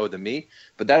more in the know than me,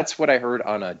 but that's what I heard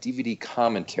on a DVD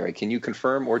commentary. Can you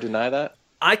confirm or deny that?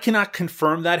 I cannot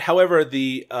confirm that. However,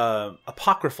 the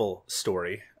apocryphal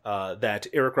story that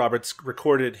Eric Roberts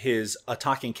recorded his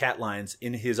talking cat lines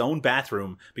in his own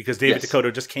bathroom because David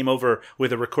Dakota just came over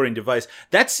with a recording device.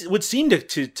 That would seem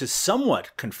to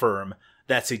somewhat confirm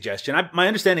that suggestion. My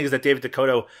understanding is that David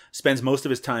Dakota spends most of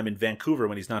his time in Vancouver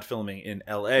when he's not filming in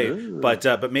L.A.,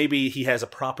 but maybe he has a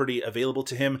property available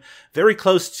to him very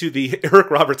close to the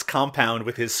Eric Roberts compound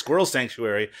with his squirrel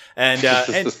sanctuary. And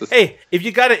hey, if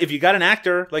you got an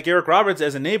actor like Eric Roberts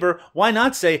as a neighbor, why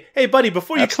not say, hey, buddy,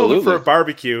 before you come over for a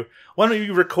barbecue, why don't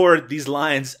you record these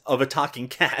lines of a talking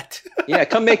cat? Yeah,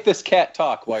 come make this cat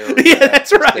talk while you're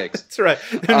that's right. That's right.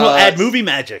 And we'll add movie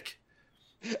magic.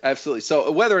 Absolutely. So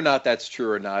whether or not that's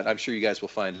true or not, I'm sure you guys will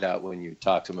find out when you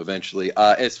talk to him eventually.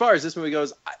 As far as this movie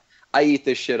goes, I eat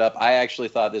this shit up. I actually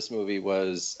thought this movie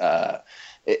was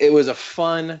it was a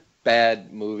fun,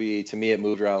 bad movie. To me, it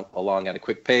moved along at a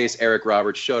quick pace. Eric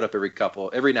Roberts showed up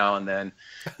every now and then,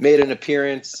 made an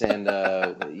appearance, and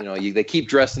they keep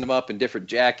dressing him up in different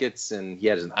jackets, and he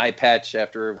had an eye patch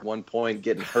after one point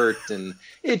getting hurt, and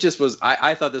it just was.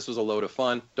 I thought this was a load of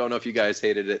fun. Don't know if you guys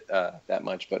hated it that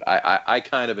much, but I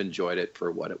kind of enjoyed it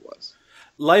for what it was.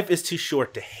 Life is too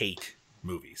short to hate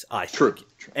movies, I think.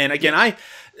 True. And again,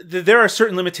 there are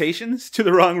certain limitations to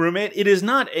The Wrong Roommate. It is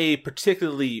not a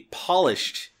particularly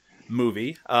polished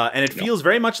movie, and it feels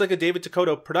very much like a David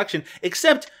Dakota production,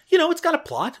 except it's got a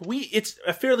plot. It's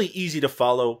a fairly easy to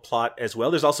follow plot as well.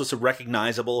 There's also some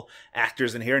recognizable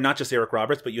actors in here, not just Eric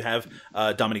Roberts, but you have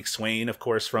Dominique Swain, of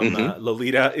course, from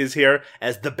Lolita, is here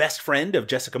as the best friend of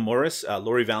Jessica Morris.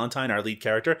 Laurie Valentine, our lead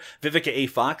character. Vivica A.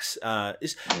 Fox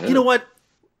is. You know what?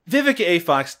 Vivica A.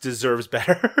 Fox deserves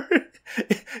better.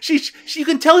 You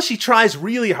can tell she tries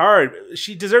really hard.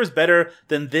 She deserves better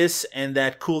than this and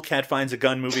that Cool Cat Finds a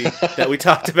Gun movie that we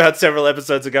talked about several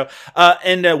episodes ago.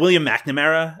 And William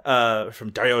McNamara from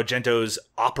Dario Argento's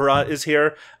Opera is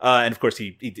here. And of course,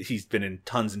 he's been in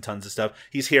tons and tons of stuff.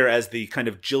 He's here as the kind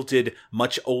of jilted,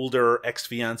 much older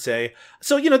ex-fiancé.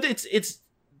 So,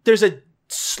 there's a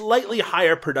slightly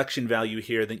higher production value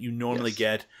here than you normally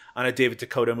get on a David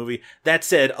Dakota movie. That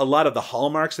said, a lot of the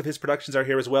hallmarks of his productions are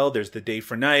here as well. There's the day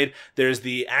for night. There's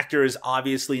the actors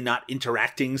obviously not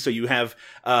interacting. So you have,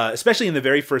 especially in the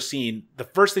very first scene, the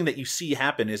first thing that you see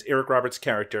happen is Eric Roberts'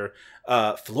 character,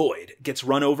 Floyd, gets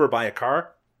run over by a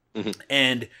car. Mm-hmm.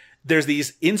 And there's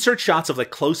these insert shots of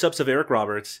like close-ups of Eric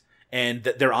Roberts, and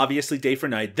they're obviously day for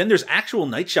night. Then there's actual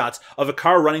night shots of a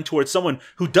car running towards someone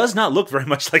who does not look very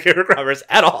much like Eric Roberts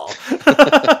at all.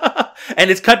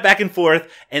 And it's cut back and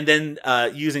forth, and then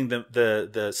using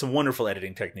the some wonderful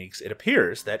editing techniques, it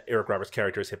appears that Eric Roberts'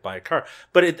 character is hit by a car.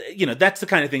 But that's the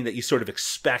kind of thing that you sort of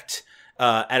expect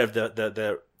out of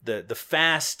the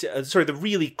fast, the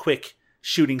really quick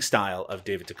shooting style of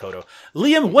David Dakota.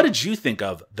 Liam, what did you think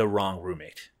of The Wrong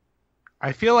Roommate?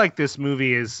 I feel like this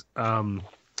movie is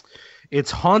it's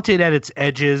haunted at its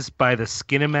edges by the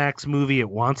Skinamax movie it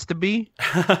wants to be.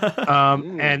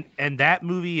 And that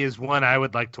movie is one I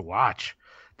would like to watch.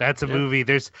 That's a movie.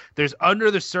 There's under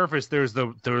the surface, there's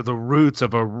the roots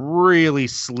of a really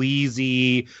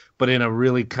sleazy, but in a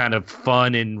really kind of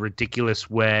fun and ridiculous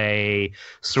way,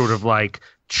 sort of like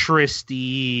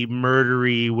tristy,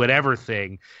 murdery, whatever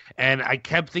thing. And I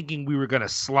kept thinking we were going to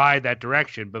slide that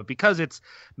direction, but because it's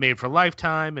made for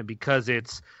Lifetime and because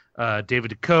it's David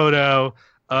Dakota,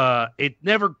 it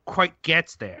never quite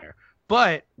gets there.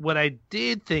 But what I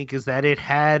did think is that it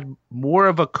had more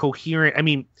of a coherent, I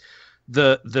mean,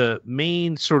 the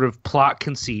main sort of plot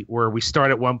conceit where we start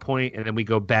at one point and then we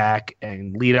go back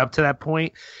and lead up to that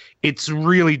point, it's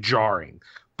really jarring.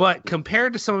 But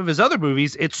compared to some of his other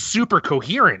movies, it's super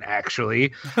coherent,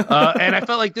 actually. And I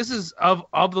felt like this is,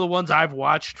 of the ones I've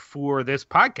watched for this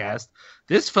podcast,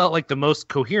 this felt like the most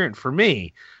coherent for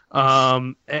me.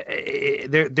 There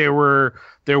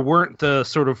weren't the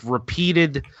sort of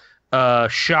repeated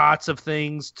shots of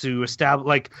things to establish,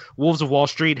 like Wolves of Wall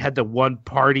Street had the one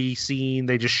party scene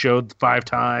they just showed 5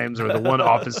 times, or the one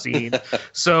office scene.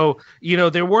 So,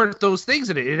 there weren't those things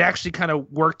in it. It actually kind of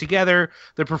worked together.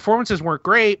 The performances weren't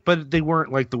great, but they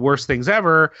weren't like the worst things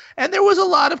ever. And there was a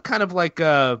lot of kind of like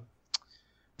the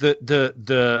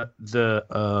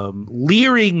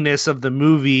leeringness of the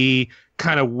movie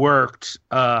kind of worked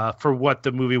for what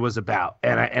the movie was about,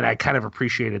 and I kind of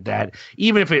appreciated that.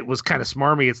 Even if it was kind of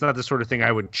smarmy, it's not the sort of thing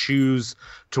I would choose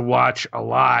to watch a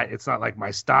lot. It's not like my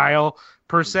style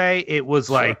per se. It was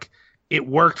like it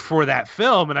worked for that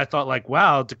film, and I thought like,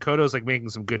 wow, Dakota's like making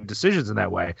some good decisions in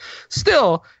that way.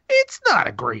 Still, it's not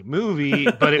a great movie,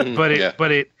 but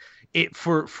it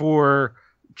for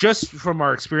just from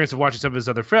our experience of watching some of his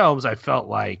other films, I felt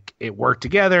like it worked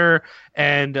together,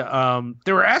 and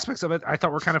there were aspects of it I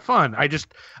thought were kind of fun.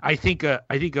 I think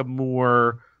a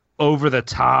more over the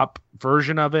top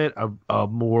version of it, a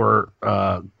more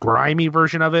grimy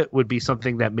version of it, would be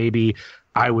something that maybe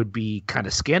I would be kind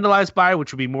of scandalized by,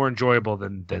 which would be more enjoyable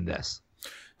than this.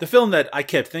 The film that I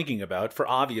kept thinking about for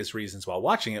obvious reasons while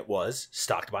watching it was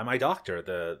Stalked by My Doctor,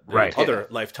 the other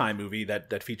Lifetime movie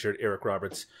that featured Eric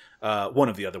Roberts, one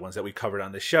of the other ones that we covered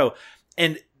on this show.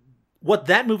 And what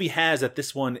that movie has that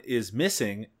this one is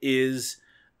missing is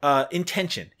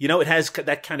intention. It has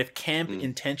that kind of camp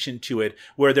intention to it,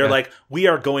 where they're like, we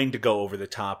are going to go over the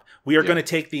top. We are going to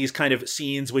take these kind of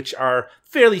scenes which are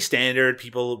fairly standard,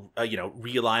 people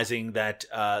realizing that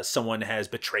someone has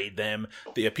betrayed them,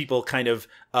 the people kind of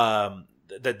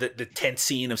the tense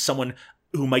scene of someone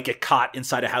who might get caught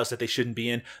inside a house that they shouldn't be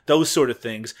in, those sort of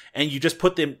things. And you just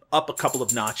put them up a couple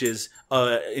of notches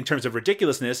in terms of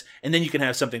ridiculousness, and then you can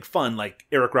have something fun like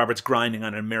Eric Roberts grinding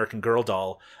on an American Girl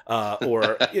doll,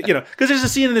 or, because there's a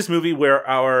scene in this movie where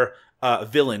our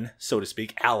villain, so to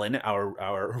speak, Alan,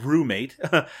 our roommate,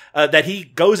 that he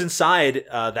goes inside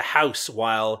the house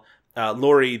while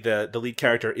Laurie, the lead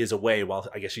character, is away while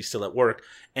I guess she's still at work,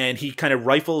 and he kind of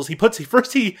rifles. He puts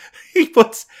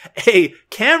a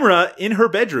camera in her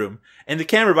bedroom, and the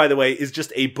camera, by the way, is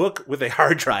just a book with a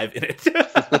hard drive in it.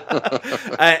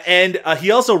 And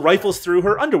he also rifles through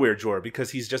her underwear drawer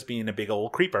because he's just being a big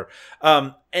old creeper.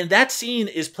 And that scene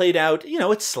is played out.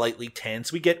 It's slightly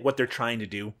tense. We get what they're trying to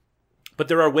do, but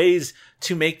there are ways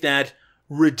to make that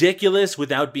ridiculous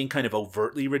without being kind of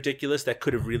overtly ridiculous that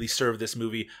could have really served this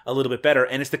movie a little bit better.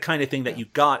 And it's the kind of thing that you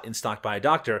got in Stalked by a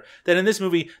Doctor, that in this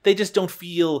movie, they just don't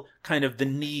feel kind of the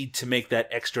need to make that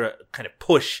extra kind of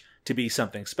push to be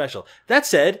something special. That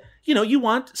said, you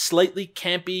want slightly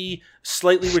campy,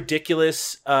 slightly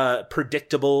ridiculous,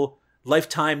 predictable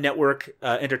Lifetime network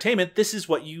entertainment. This is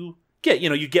what you get.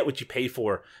 You get what you pay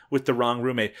for with The Wrong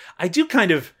Roommate. I do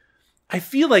kind of I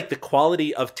feel like the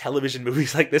quality of television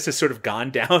movies like this has sort of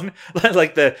gone down.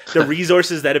 Like the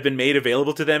resources that have been made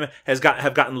available to them have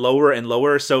gotten lower and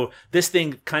lower. So this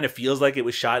thing kind of feels like it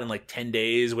was shot in like 10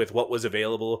 days with what was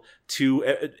available to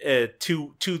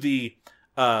the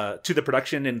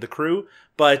production and the crew.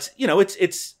 But you know,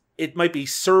 it might be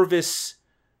service.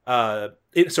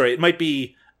 It might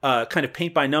be kind of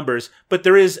paint by numbers, but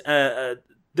there is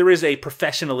a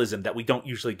professionalism that we don't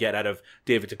usually get out of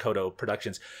David DeCoteau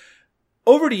Productions.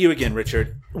 Over to you again,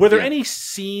 Richard. Were there any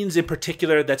scenes in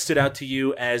particular that stood out to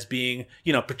you as being,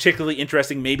 you know, particularly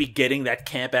interesting, maybe getting that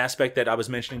camp aspect that I was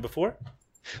mentioning before?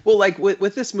 Well, like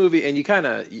with this movie, and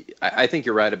I think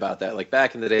you're right about that. Like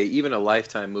back in the day, even a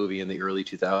Lifetime movie in the early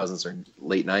 2000s or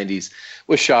late 90s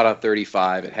was shot on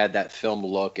 35. It had that film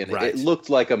look, and it looked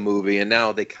like a movie. And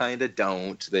now they kind of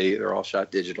don't. They're all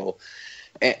shot digital.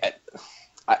 And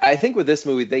I think with this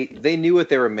movie, they knew what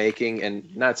they were making,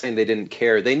 and not saying they didn't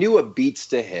care. They knew what beats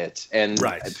to hit, and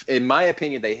in my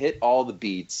opinion, they hit all the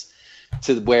beats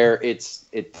to where it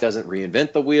doesn't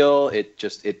reinvent the wheel. It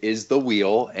is the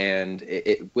wheel, and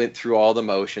it went through all the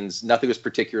motions. Nothing was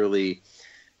particularly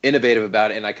innovative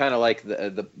about it, and I kind of like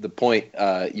the point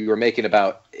you were making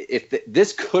about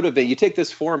this could have been. You take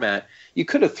this format, you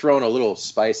could have thrown a little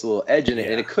spice, a little edge in it,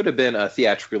 and it could have been a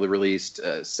theatrically released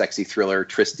sexy thriller,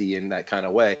 Tristy in that kind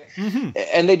of way. Mm-hmm.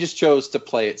 And they just chose to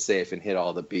play it safe and hit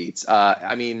all the beats.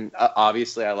 I mean,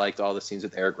 obviously, I liked all the scenes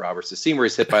with Eric Roberts. The scene where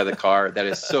he's hit by the car, that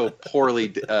is so poorly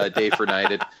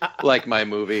day-for-nighted, like my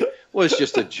movie, was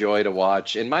just a joy to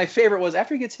watch. And my favorite was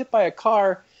after he gets hit by a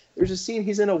car, there's a scene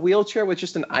he's in a wheelchair with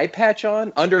just an eye patch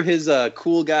on under his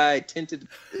cool guy tinted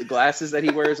glasses that he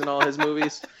wears in all his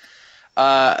movies.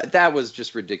 That was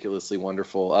just ridiculously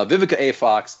wonderful. Vivica A.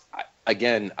 Fox,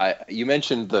 you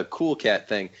mentioned the cool cat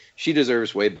thing. She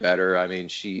deserves way better. I mean,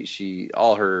 she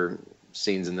all her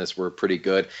scenes in this were pretty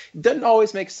good. It doesn't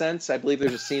always make sense. I believe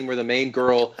there's a scene where the main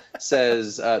girl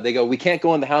says, they go, "We can't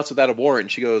go in the house without a warrant."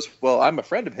 And she goes, "Well, I'm a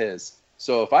friend of his.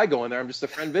 So if I go in there, I'm just a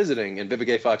friend visiting." And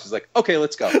Vivica A. Fox is like, "Okay,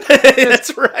 let's go."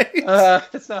 That's right.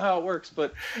 That's not how it works.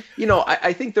 But, you know,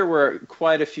 I think there were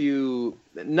quite a few.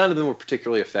 None of them were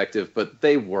particularly effective, but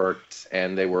they worked,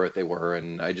 and they were what they were.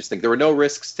 And I just think there were no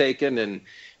risks taken, and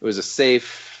it was a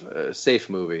safe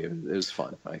movie. It was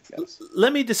fun, I guess.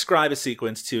 Let me describe a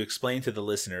sequence to explain to the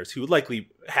listeners who likely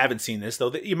haven't seen this, though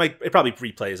it probably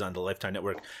replays on the Lifetime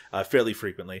Network fairly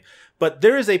frequently. But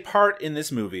there is a part in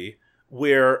this movie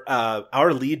where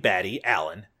our lead baddie,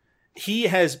 Alan, he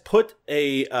has put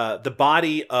the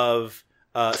body of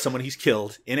someone he's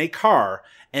killed in a car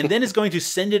and then is going to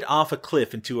send it off a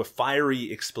cliff into a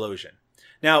fiery explosion.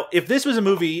 Now, if this was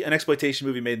an exploitation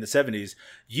movie made in the 70s,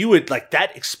 you would, like,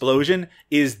 that explosion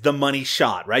is the money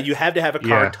shot, right? You have to have a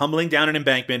car tumbling down an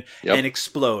embankment and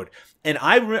explode. And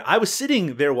I was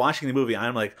sitting there watching the movie, and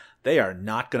I'm like, they are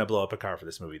not going to blow up a car for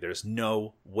this movie. There's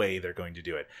no way they're going to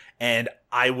do it. And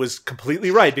I was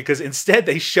completely right, because instead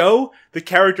they show the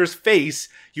character's face.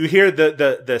 You hear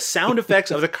the sound effects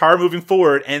of the car moving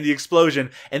forward and the explosion,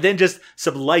 and then just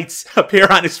some lights appear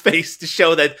on his face to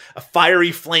show that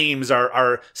fiery flames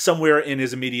are somewhere in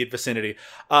his immediate vicinity.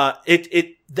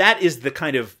 That is the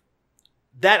kind of,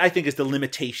 that I think is the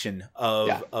limitation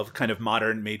of kind of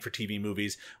modern made-for-TV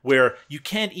movies, where you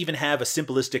can't even have a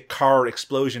simplistic car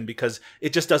explosion because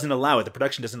it just doesn't allow it. The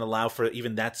production doesn't allow for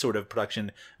even that sort of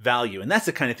production value, and that's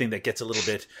the kind of thing that gets a little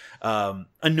bit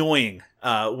annoying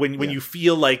when you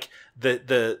feel like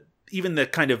even the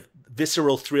kind of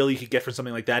visceral thrill you could get from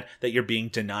something like that you're being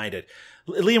denied it.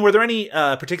 Liam, were there any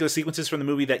particular sequences from the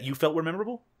movie that you felt were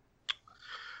memorable?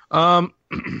 I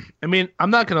mean,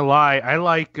 I'm not gonna lie, I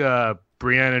like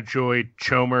Brianna Joy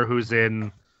Chomer, who's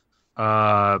in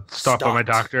Stalked by My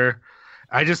Doctor.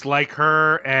 I just like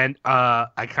her, and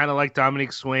I kind of like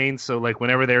Dominique Swain. So, like,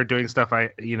 whenever they were doing stuff,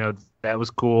 that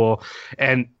was cool.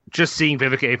 And just seeing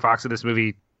Vivica A. Fox in this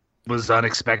movie was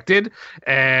unexpected,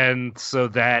 and so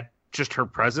that just her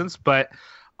presence. But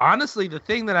honestly, the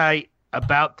thing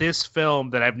about this film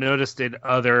that I've noticed in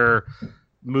other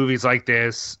movies like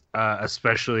this,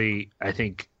 especially I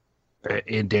think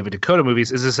in David DeCoteau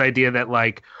movies, is this idea that,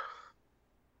 like,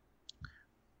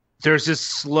 there's this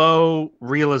slow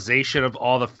realization of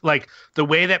all the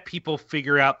way that people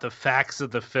figure out the facts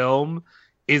of the film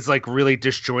is, like, really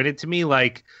disjointed to me.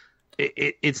 Like,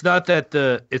 it's not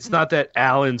that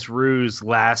Alan's ruse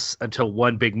lasts until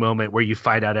one big moment where you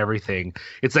find out everything.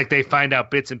 It's like they find out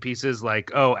bits and pieces,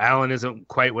 like, oh, Alan isn't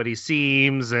quite what he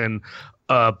seems, and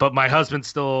but my husband's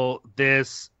still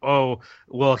this. Oh,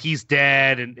 well, he's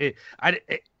dead, and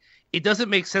it doesn't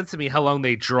make sense to me how long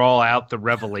they draw out the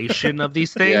revelation of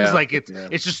these things. Like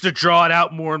it's just to draw it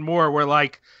out more and more. Where,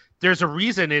 like, there's a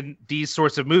reason in these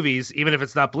sorts of movies, even if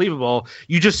it's not believable,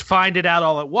 you just find it out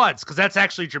all at once because that's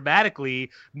actually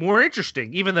dramatically more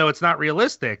interesting, even though it's not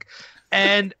realistic.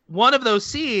 And one of those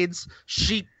scenes,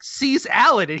 she sees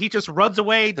Alan and he just runs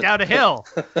away down a hill.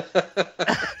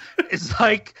 It's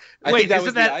like, I wait, think that isn't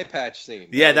was that the eye patch scene.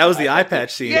 Yeah, that was the eye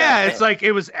patch scene. Yeah, it's like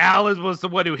it was Alan was the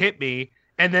one who hit me,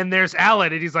 and then there's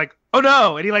Alan, and he's like, "Oh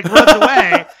no!" and he like runs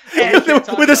away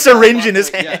with a syringe in his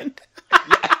hand.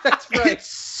 Yeah, that's right. It's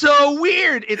so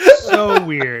weird. It's so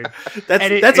weird.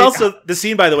 That's also the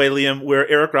scene, by the way, Liam, where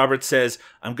Eric Roberts says,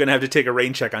 "I'm going to have to take a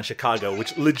rain check on Chicago,"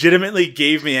 which legitimately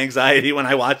gave me anxiety when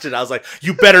I watched it. I was like,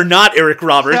 "You better not, Eric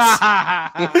Roberts."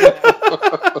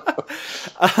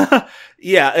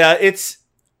 It's.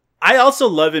 I also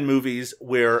love in movies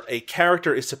where a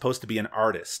character is supposed to be an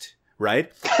artist,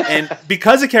 right? And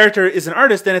because a character is an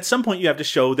artist, then at some point you have to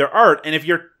show their art. And if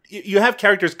you have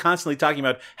characters constantly talking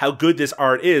about how good this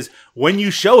art is, when you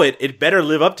show it, it better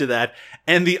live up to that.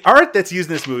 And the art that's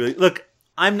used in this movie, look,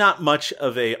 I'm not much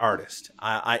of a artist.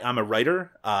 I'm a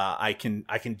writer. I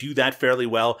can do that fairly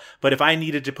well. But if I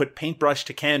needed to put paintbrush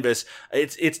to canvas,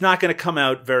 it's not going to come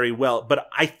out very well. But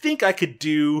I think I could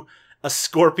do a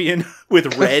scorpion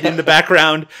with red in the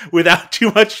background without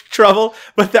too much trouble.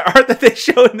 But the art that they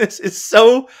show in this is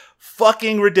so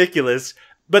fucking ridiculous.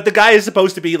 But the guy is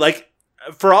supposed to be like,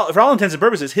 for all intents and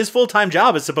purposes, his full-time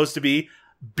job is supposed to be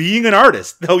being an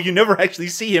artist, though you never actually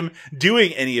see him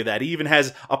doing any of that. He even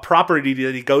has a property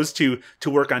that he goes to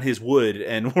work on his wood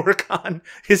and work on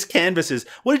his canvases.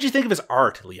 What did you think of his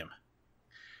art, Liam?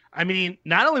 I mean,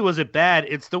 not only was it bad,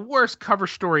 it's the worst cover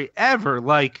story ever.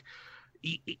 Like,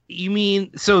 you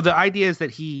mean, so the idea is that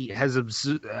he has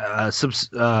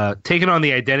taken on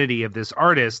the identity of this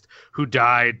artist who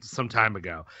died some time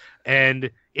ago.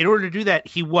 And in order to do that,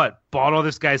 he bought all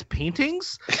this guy's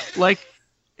paintings? Like,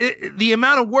 the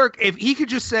amount of work, if he could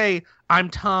just say, "I'm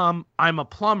Tom, I'm a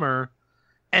plumber,"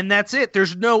 and that's it.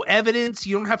 There's no evidence.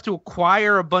 You don't have to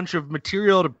acquire a bunch of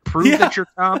material to prove that you're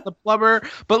Tom the plumber.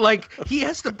 But like, he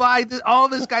has to buy all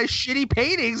this guy's shitty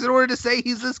paintings in order to say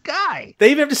he's this guy. They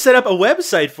even have to set up a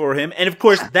website for him. And of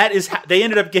course, that is they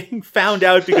ended up getting found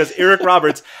out because Eric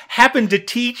Roberts happened to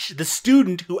teach the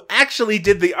student who actually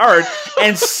did the art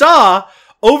and saw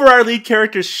over our lead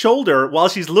character's shoulder while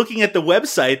she's looking at the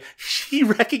website, she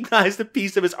recognized a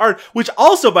piece of his art, which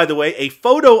also, by the way, a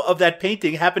photo of that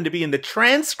painting happened to be in the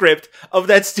transcript of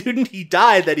that student he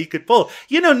died that he could pull.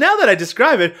 You know, now that I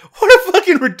describe it, what a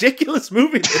fucking ridiculous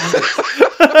movie this is.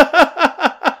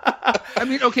 I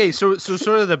mean, okay, so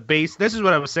sort of the base, this is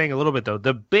what I was saying a little bit, though.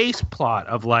 The base plot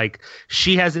of, like,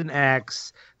 she has an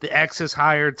ex, the ex has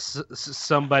hired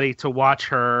somebody to watch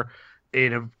her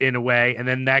in a way, and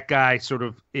then that guy sort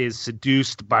of is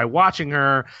seduced by watching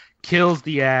her, kills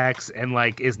the ex, and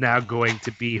like is now going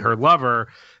to be her lover.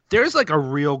 There's like a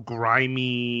real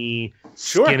grimy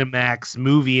Skinamax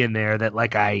movie in there that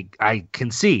like I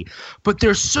can see, but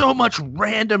there's so much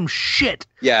random shit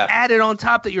added on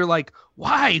top that you're like,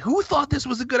 why? Who thought this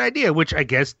was a good idea? Which I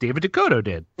guess David Dakota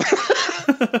did.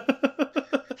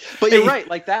 But you're right,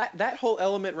 like that whole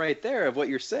element right there of what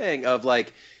you're saying of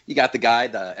like, you got the guy,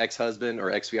 the ex-husband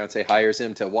or ex-fiance hires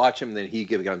him to watch him, and then he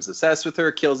becomes obsessed with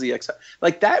her, kills the ex.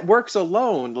 Like that works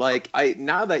alone. Like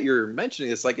now that you're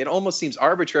mentioning this, like it almost seems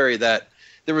arbitrary that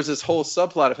there was this whole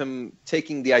subplot of him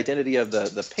taking the identity of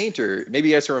the painter. Maybe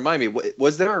you guys can remind me,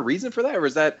 was there a reason for that, or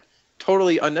was that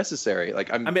totally unnecessary? Like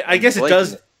I guess it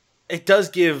does. It does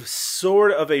give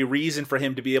sort of a reason for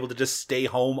him to be able to just stay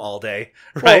home all day,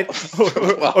 right?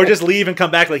 Or just leave and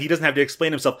come back. Like he doesn't have to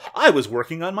explain himself. I was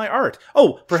working on my art.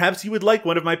 Oh, perhaps you would like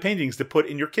one of my paintings to put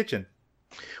in your kitchen.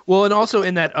 Well, and also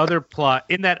in that other plot,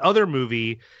 in that other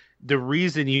movie, the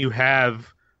reason you have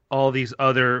all these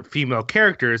other female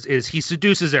characters is he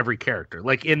seduces every character.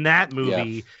 Like in that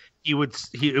movie, it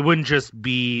wouldn't just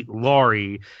be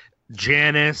Laurie.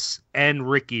 Janice and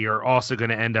Ricky are also going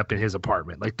to end up in his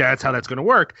apartment. Like that's how that's going to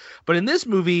work. But in this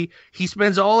movie, he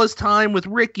spends all his time with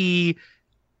Ricky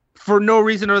for no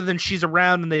reason other than she's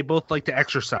around and they both like to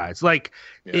exercise. Like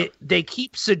they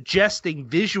keep suggesting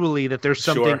visually that there's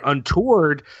something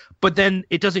untoward, but then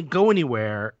it doesn't go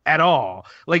anywhere at all.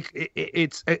 Like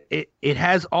it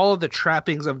has all of the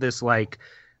trappings of this like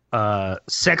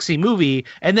sexy movie,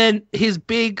 and then his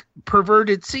big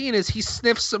perverted scene is he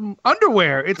sniffs some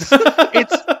underwear. It's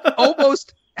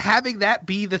almost having that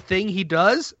be the thing he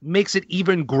does makes it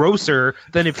even grosser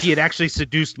than if he had actually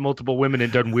seduced multiple women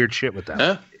and done weird shit with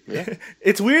them. Yeah.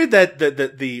 It's weird that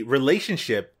the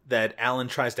relationship that Alan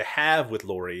tries to have with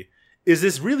Laurie is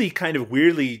this really kind of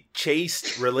weirdly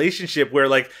chaste relationship where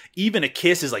like even a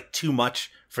kiss is like too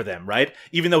much for them, right?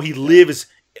 Even though he lives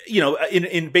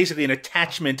in basically an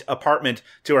attachment apartment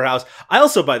to her house. I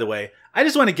also, by the way, I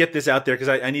just want to get this out there because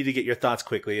I need to get your thoughts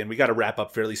quickly, and we got to wrap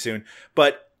up fairly soon.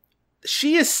 But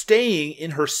she is staying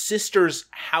in her sister's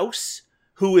house,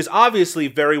 who is obviously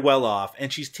very well off,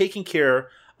 and she's taking care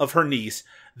of her niece.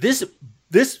 This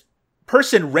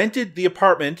person rented the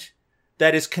apartment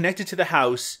that is connected to the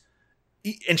house,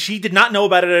 and she did not know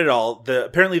about it at all.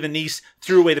 Apparently the niece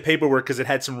threw away the paperwork because it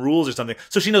had some rules or something.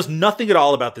 So she knows nothing at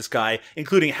all about this guy,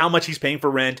 including how much he's paying for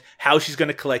rent, how she's going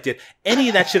to collect it, any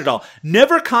of that shit at all.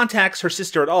 Never contacts her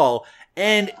sister at all.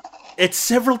 And it's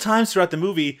several times throughout the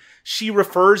movie, she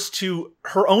refers to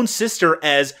her own sister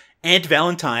as Aunt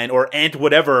Valentine or Aunt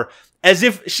whatever, as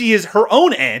if she is her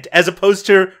own aunt as opposed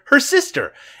to her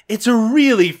sister. It's a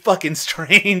really fucking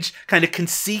strange kind of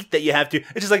conceit that you have to.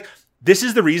 It's just like, this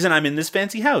is the reason I'm in this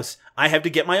fancy house. I have to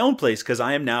get my own place because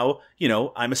I am now,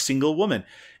 I'm a single woman.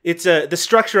 It's the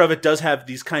structure of it does have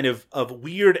these kind of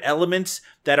weird elements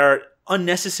that are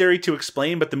unnecessary to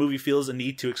explain, but the movie feels a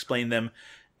need to explain them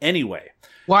anyway.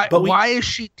 Why is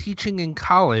she teaching in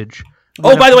college?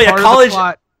 Oh, by the way, a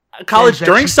college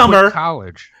during summer.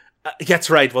 College. That's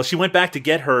right. Well, she went back to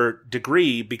get her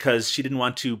degree because she didn't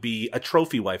want to be a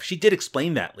trophy wife. She did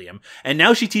explain that, Liam. And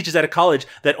now she teaches at a college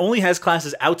that only has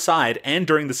classes outside and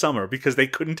during the summer because they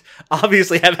couldn't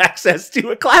obviously have access to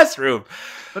a classroom.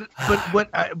 But what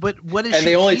is? And she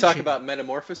they only teaching? talk about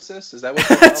metamorphosis. Is that what?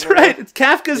 That's right. It's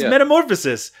Kafka's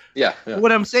Metamorphosis. Yeah.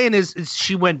 What I'm saying is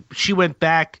she went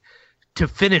back to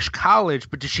finish college,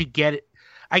 but did she get it?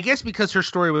 I guess because her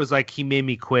story was like, he made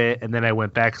me quit, and then I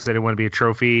went back because I didn't want to be a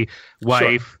trophy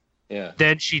wife. Sure. Yeah.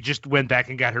 Then she just went back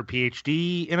and got her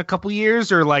PhD in a couple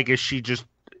years, or like, is she just,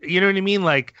 you know what I mean?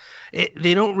 Like,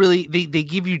 they don't really, they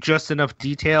give you just enough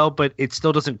detail, but it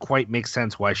still doesn't quite make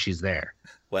sense why she's there.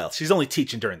 Well, she's only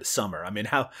teaching during the summer. I mean,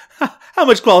 how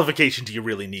much qualification do you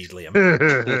really need, Liam?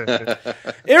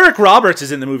 Eric Roberts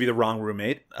is in the movie The Wrong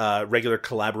Roommate, regular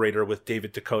collaborator with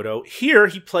David Dakota. Here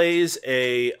he plays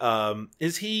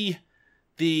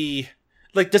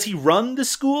does he run the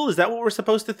school? Is that what we're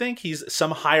supposed to think? He's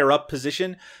some higher up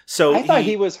position. So I thought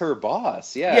he was her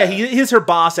boss. Yeah. Yeah, he is her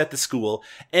boss at the school.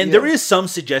 And there is some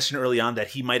suggestion early on that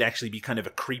he might actually be kind of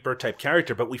a creeper type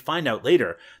character, but we find out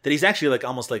later that he's actually like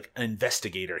almost like an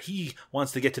investigator. He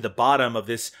wants to get to the bottom of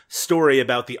this story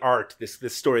about the art,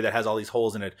 this story that has all these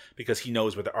holes in it because he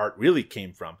knows where the art really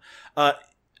came from.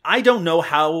 I don't know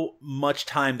how much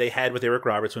time they had with Eric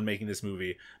Roberts when making this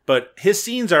movie, but his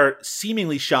scenes are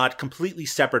seemingly shot completely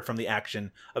separate from the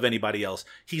action of anybody else.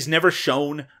 He's never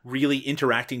shown really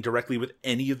interacting directly with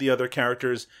any of the other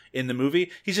characters in the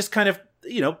movie. He's just kind of,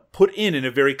 put in a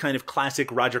very kind of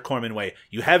classic Roger Corman way.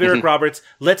 You have Eric Roberts,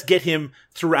 let's get him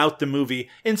throughout the movie.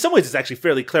 In some ways, it's actually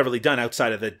fairly cleverly done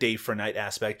outside of the day for night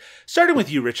aspect. Starting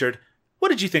with you, Richard, what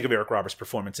did you think of Eric Roberts'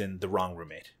 performance in The Wrong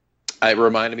Roommate? It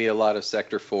reminded me a lot of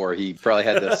Sector 4. He probably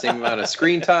had the same amount of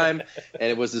screen time,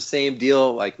 and it was the same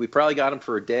deal. Like, we probably got him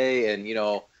for a day, and,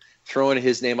 throwing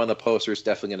his name on the poster is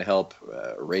definitely going to help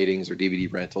ratings or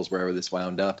DVD rentals, wherever this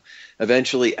wound up.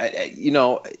 Eventually,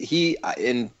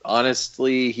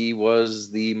 honestly, he was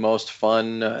the most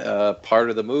fun part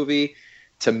of the movie.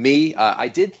 To me, I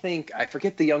did think, I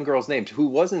forget the young girl's name, who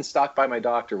wasn't Stalked by My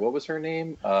Doctor. What was her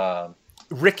name?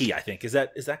 Ricky, I think. Is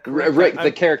that correct?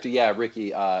 The character, yeah,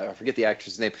 Ricky. I forget the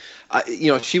actress's name.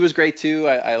 She was great too.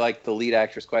 I liked the lead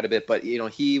actress quite a bit, but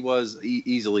he was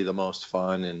easily the most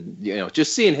fun, and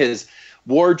just seeing his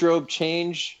wardrobe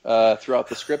change throughout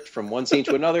the script from one scene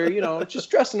to another.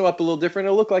 Just dressing him up a little different.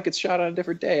 It'll look like it's shot on a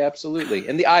different day. Absolutely,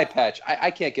 and the eye patch.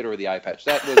 I can't get over the eye patch.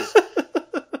 That was.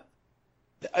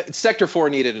 Sector 4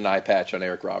 needed an eye patch on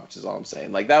Eric Roberts is all I'm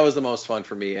saying. Like, that was the most fun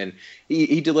for me, and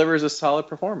he delivers a solid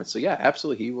performance. So yeah,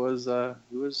 absolutely, he was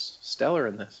stellar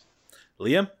in this.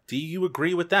 Liam, do you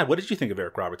agree with that? What did you think of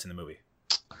Eric Roberts in the movie?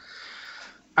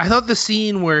 I thought the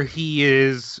scene where he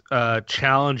is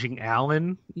challenging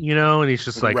Alan, and he's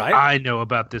just like, right. I know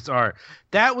about this art.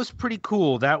 That was pretty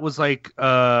cool. That was like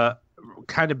kind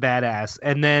of badass.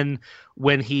 And then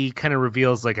when he kind of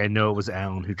reveals, like, I know it was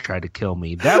Alan who tried to kill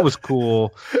me. That was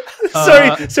cool.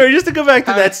 Sorry, just to go back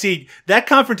to that scene, that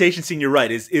confrontation scene, you're right,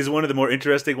 is one of the more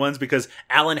interesting ones because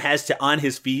Alan has to, on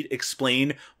his feet,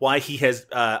 explain why he has,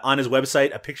 on his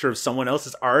website, a picture of someone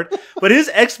else's art. But his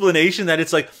explanation that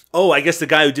it's like, oh, I guess the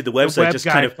guy who did the website just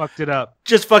kind of fucked it up.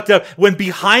 Just fucked up. When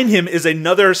behind him is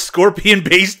another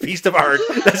Scorpion-based piece of art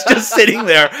that's just sitting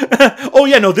there. Oh,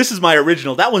 yeah, no, this is my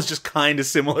original. That one's just kind of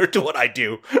similar to what I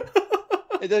do.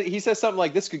 He says something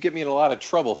like, this could get me in a lot of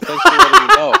trouble. Thanks for letting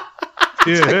me know.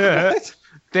 Yeah.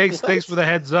 Thanks for the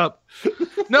heads up.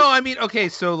 No, I mean, okay,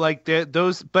 so like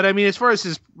those, but I mean, as far as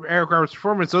his Eric Roberts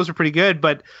performance, those are pretty good.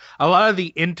 But a lot of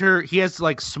he has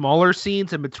like smaller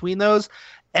scenes in between those,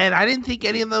 and I didn't think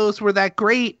any of those were that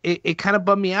great. It kind of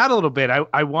bummed me out a little bit.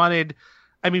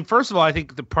 I mean, first of all, I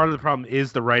think the part of the problem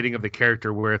is the writing of the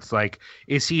character, where it's like,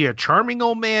 is he a charming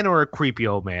old man or a creepy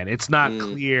old man? It's not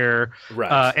clear,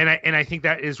 right? And I think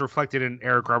that is reflected in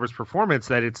Eric Roberts' performance,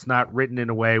 that it's not written in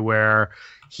a way where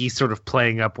he's sort of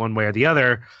playing up one way or the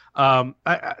other.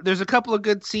 There's a couple of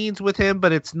good scenes with him,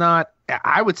 but it's not.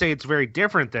 I would say it's very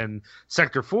different than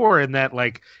Sector 4 in that,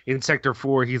 like, in Sector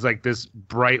 4, he's like this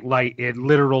bright light in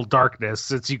literal darkness,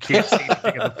 since you can't see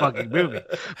anything in the fucking movie.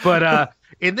 But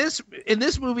in this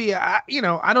movie, I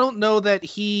don't know that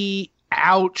he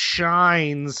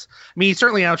outshines. I mean, he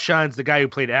certainly outshines the guy who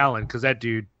played Alan, because that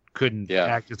dude couldn't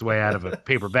act his way out of a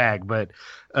paper bag. But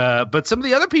some of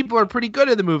the other people are pretty good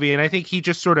in the movie, and I think he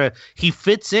just sort of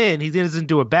fits in. He doesn't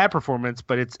do a bad performance,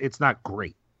 but it's not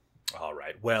great. All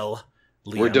right, well,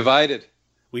 Liam, we're divided.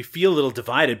 We feel a little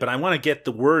divided, but I want to get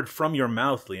the word from your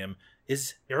mouth, Liam.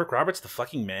 Is Eric Roberts the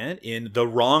fucking man in The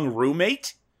Wrong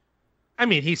Roommate? I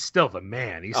mean, he's still the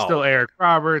man. He's still Eric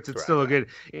Roberts. It's right. still a good.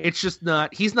 It's just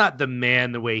not. He's not the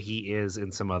man the way he is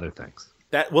in some other things.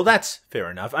 That's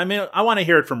fair enough. I mean, I want to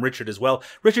hear it from Richard as well.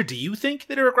 Richard, do you think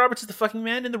that Eric Roberts is the fucking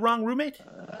man in The Wrong Roommate?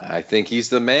 I think he's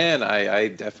the man. I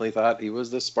definitely thought he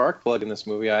was the spark plug in this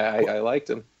movie. I liked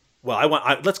him. Well,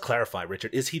 let's clarify,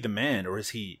 Richard. Is he the man or is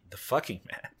he the fucking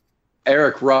man?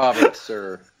 Eric Roberts,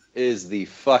 sir, is the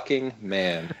fucking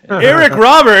man. Eric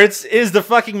Roberts is the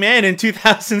fucking man in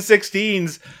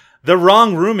 2016's The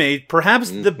Wrong Roommate,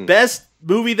 perhaps the best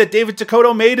movie that David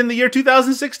Tocotto made in the year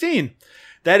 2016.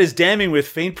 That is damning with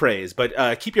faint praise,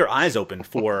 but keep your eyes open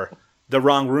for The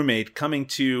Wrong Roommate coming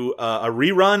to a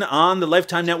rerun on the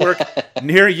Lifetime Network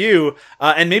near you.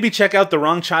 And maybe check out The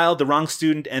Wrong Child, The Wrong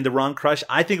Student, and The Wrong Crush.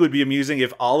 I think it would be amusing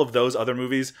if all of those other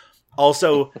movies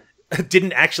also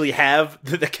didn't actually have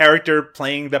the character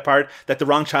playing that part, that The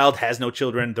Wrong Child has no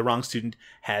children, The Wrong Student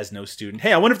has no student.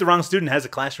 Hey, I wonder if The Wrong Student has a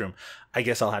classroom. I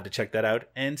guess I'll have to check that out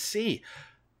and see.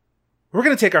 We're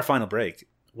going to take our final break.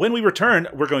 When we return,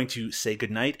 we're going to say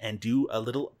goodnight and do a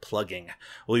little plugging.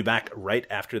 We'll be back right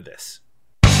after this.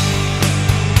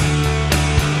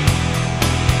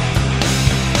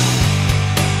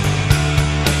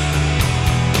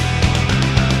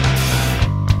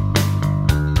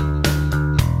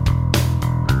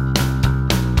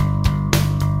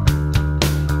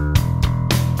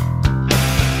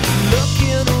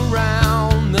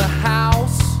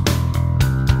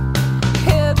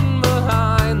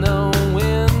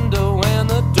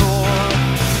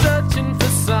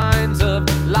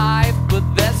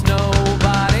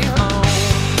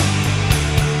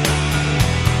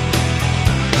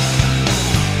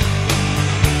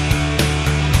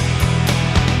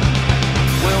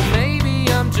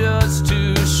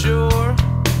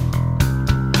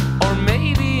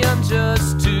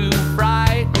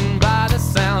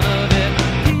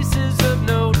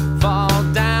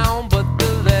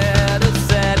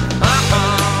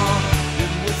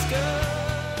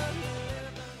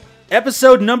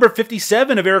 Episode number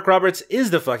 57 of Eric Roberts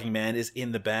is the Fucking Man is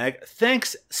in the bag.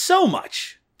 Thanks so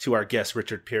much to our guest,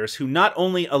 Richard Pierce, who not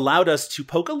only allowed us to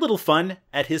poke a little fun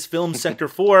at his film Sector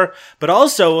 4, but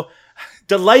also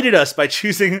delighted us by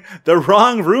choosing The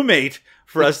Wrong Roommate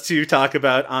for us to talk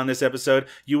about on this episode.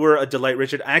 You were a delight,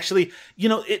 Richard. Actually,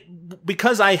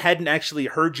 because I hadn't actually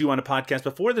heard you on a podcast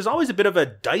before, there's always a bit of a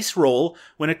dice roll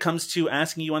when it comes to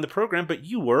asking you on the program, but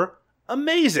you were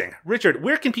amazing. Richard,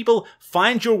 where can people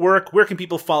find your work? Where can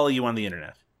people follow you on the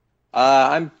internet?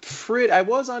 I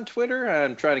was on Twitter.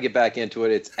 I'm trying to get back into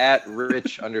it. It's at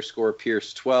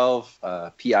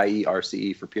Rich_Pierce12,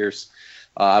 Pierce for Pierce.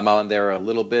 I'm on there a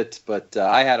little bit, but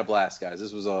I had a blast, guys.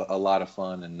 This was a lot of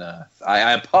fun, and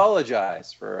I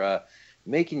apologize for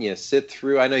making you sit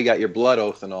through. I know you got your blood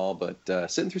oath and all,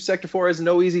 but sitting through Sector 4 is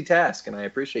no easy task, and I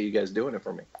appreciate you guys doing it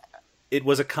for me. It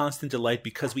was a constant delight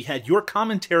because we had your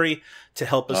commentary to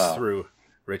help us through,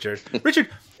 Richard. Richard,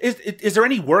 is there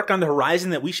any work on the horizon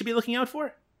that we should be looking out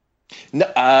for?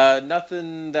 No,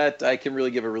 nothing that I can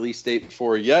really give a release date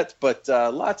for yet, but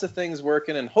lots of things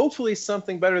working, and hopefully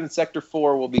something better than Sector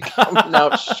 4 will be coming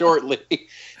out shortly.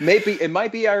 Maybe it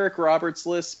might be Eric Roberts'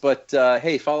 list, but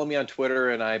hey, follow me on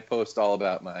Twitter, and I post all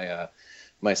about my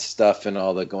stuff and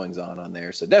all the goings on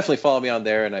there. So definitely follow me on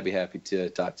there, and I'd be happy to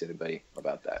talk to anybody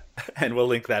about that. And we'll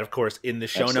link that, of course, in the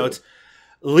show notes.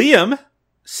 Liam,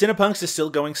 Cinepunks is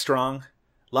still going strong.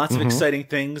 Lots of exciting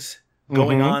things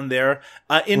going on there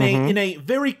in a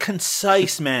very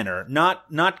concise manner,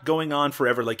 not going on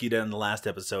forever like you did in the last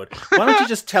episode. Why don't you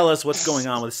just tell us what's going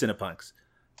on with Cinepunks?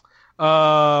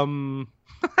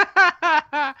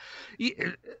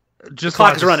 Just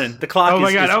clock's running. The clock. Oh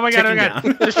my god!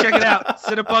 down. Just check it out.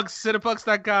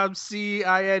 Cinepunks.com.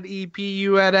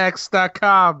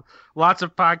 CINEPUNX.com. Lots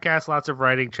of podcasts, lots of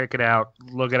writing. Check it out.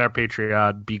 Look at our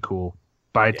Patreon. Be cool.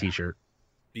 Buy a T-shirt.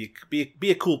 Be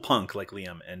a cool punk like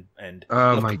Liam and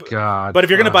oh my god. But if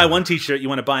you're going to buy one T-shirt, you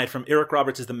want to buy it from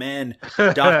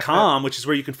EricRobertsIsTheMan.com, which is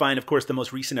where you can find, of course, the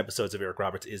most recent episodes of Eric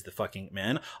Roberts is the Fucking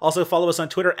Man. Also follow us on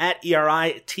Twitter at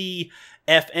ERITFM,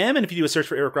 and if you do a search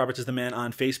for Eric Roberts is the Man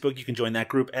on Facebook, you can join that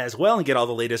group as well and get all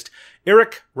the latest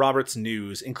Eric Roberts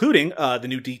news, including the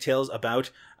new details about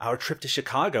our trip to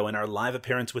Chicago and our live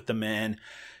appearance with the man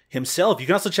himself. You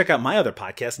can also check out my other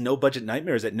podcast, No Budget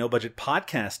Nightmares, at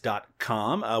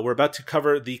nobudgetpodcast.com. We're about to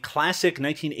cover the classic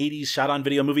 1980s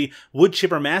shot-on-video movie Wood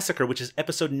Chipper Massacre, which is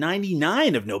episode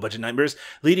 99 of No Budget Nightmares,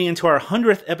 leading into our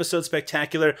 100th episode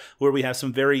spectacular, where we have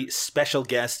some very special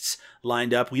guests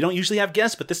lined up. We don't usually have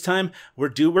guests, but this time we're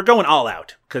going all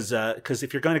out, because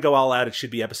if you're going to go all out, it should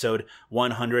be episode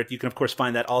 100. You can, of course,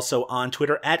 find that also on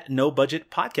Twitter at No Budget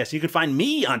Podcast. You can find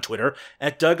me on Twitter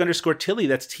at Doug_Tilley.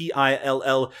 That's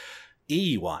TILLEY.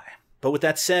 But with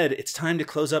that said, it's time to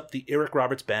close up the Eric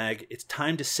Roberts bag. It's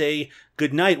time to say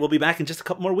goodnight. We'll be back in just a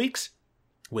couple more weeks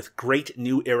with great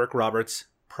new Eric Roberts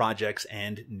projects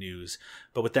and news.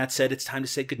 But with that said, it's time to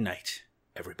say goodnight,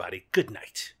 everybody. Good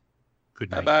night. Good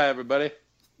night. Bye, everybody.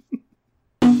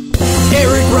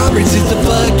 Eric Roberts is the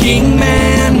fucking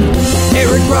man.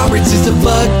 Eric Roberts is the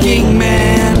fucking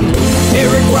man.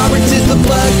 Eric Roberts is the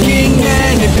fucking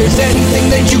man. If there's anything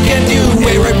that you can do,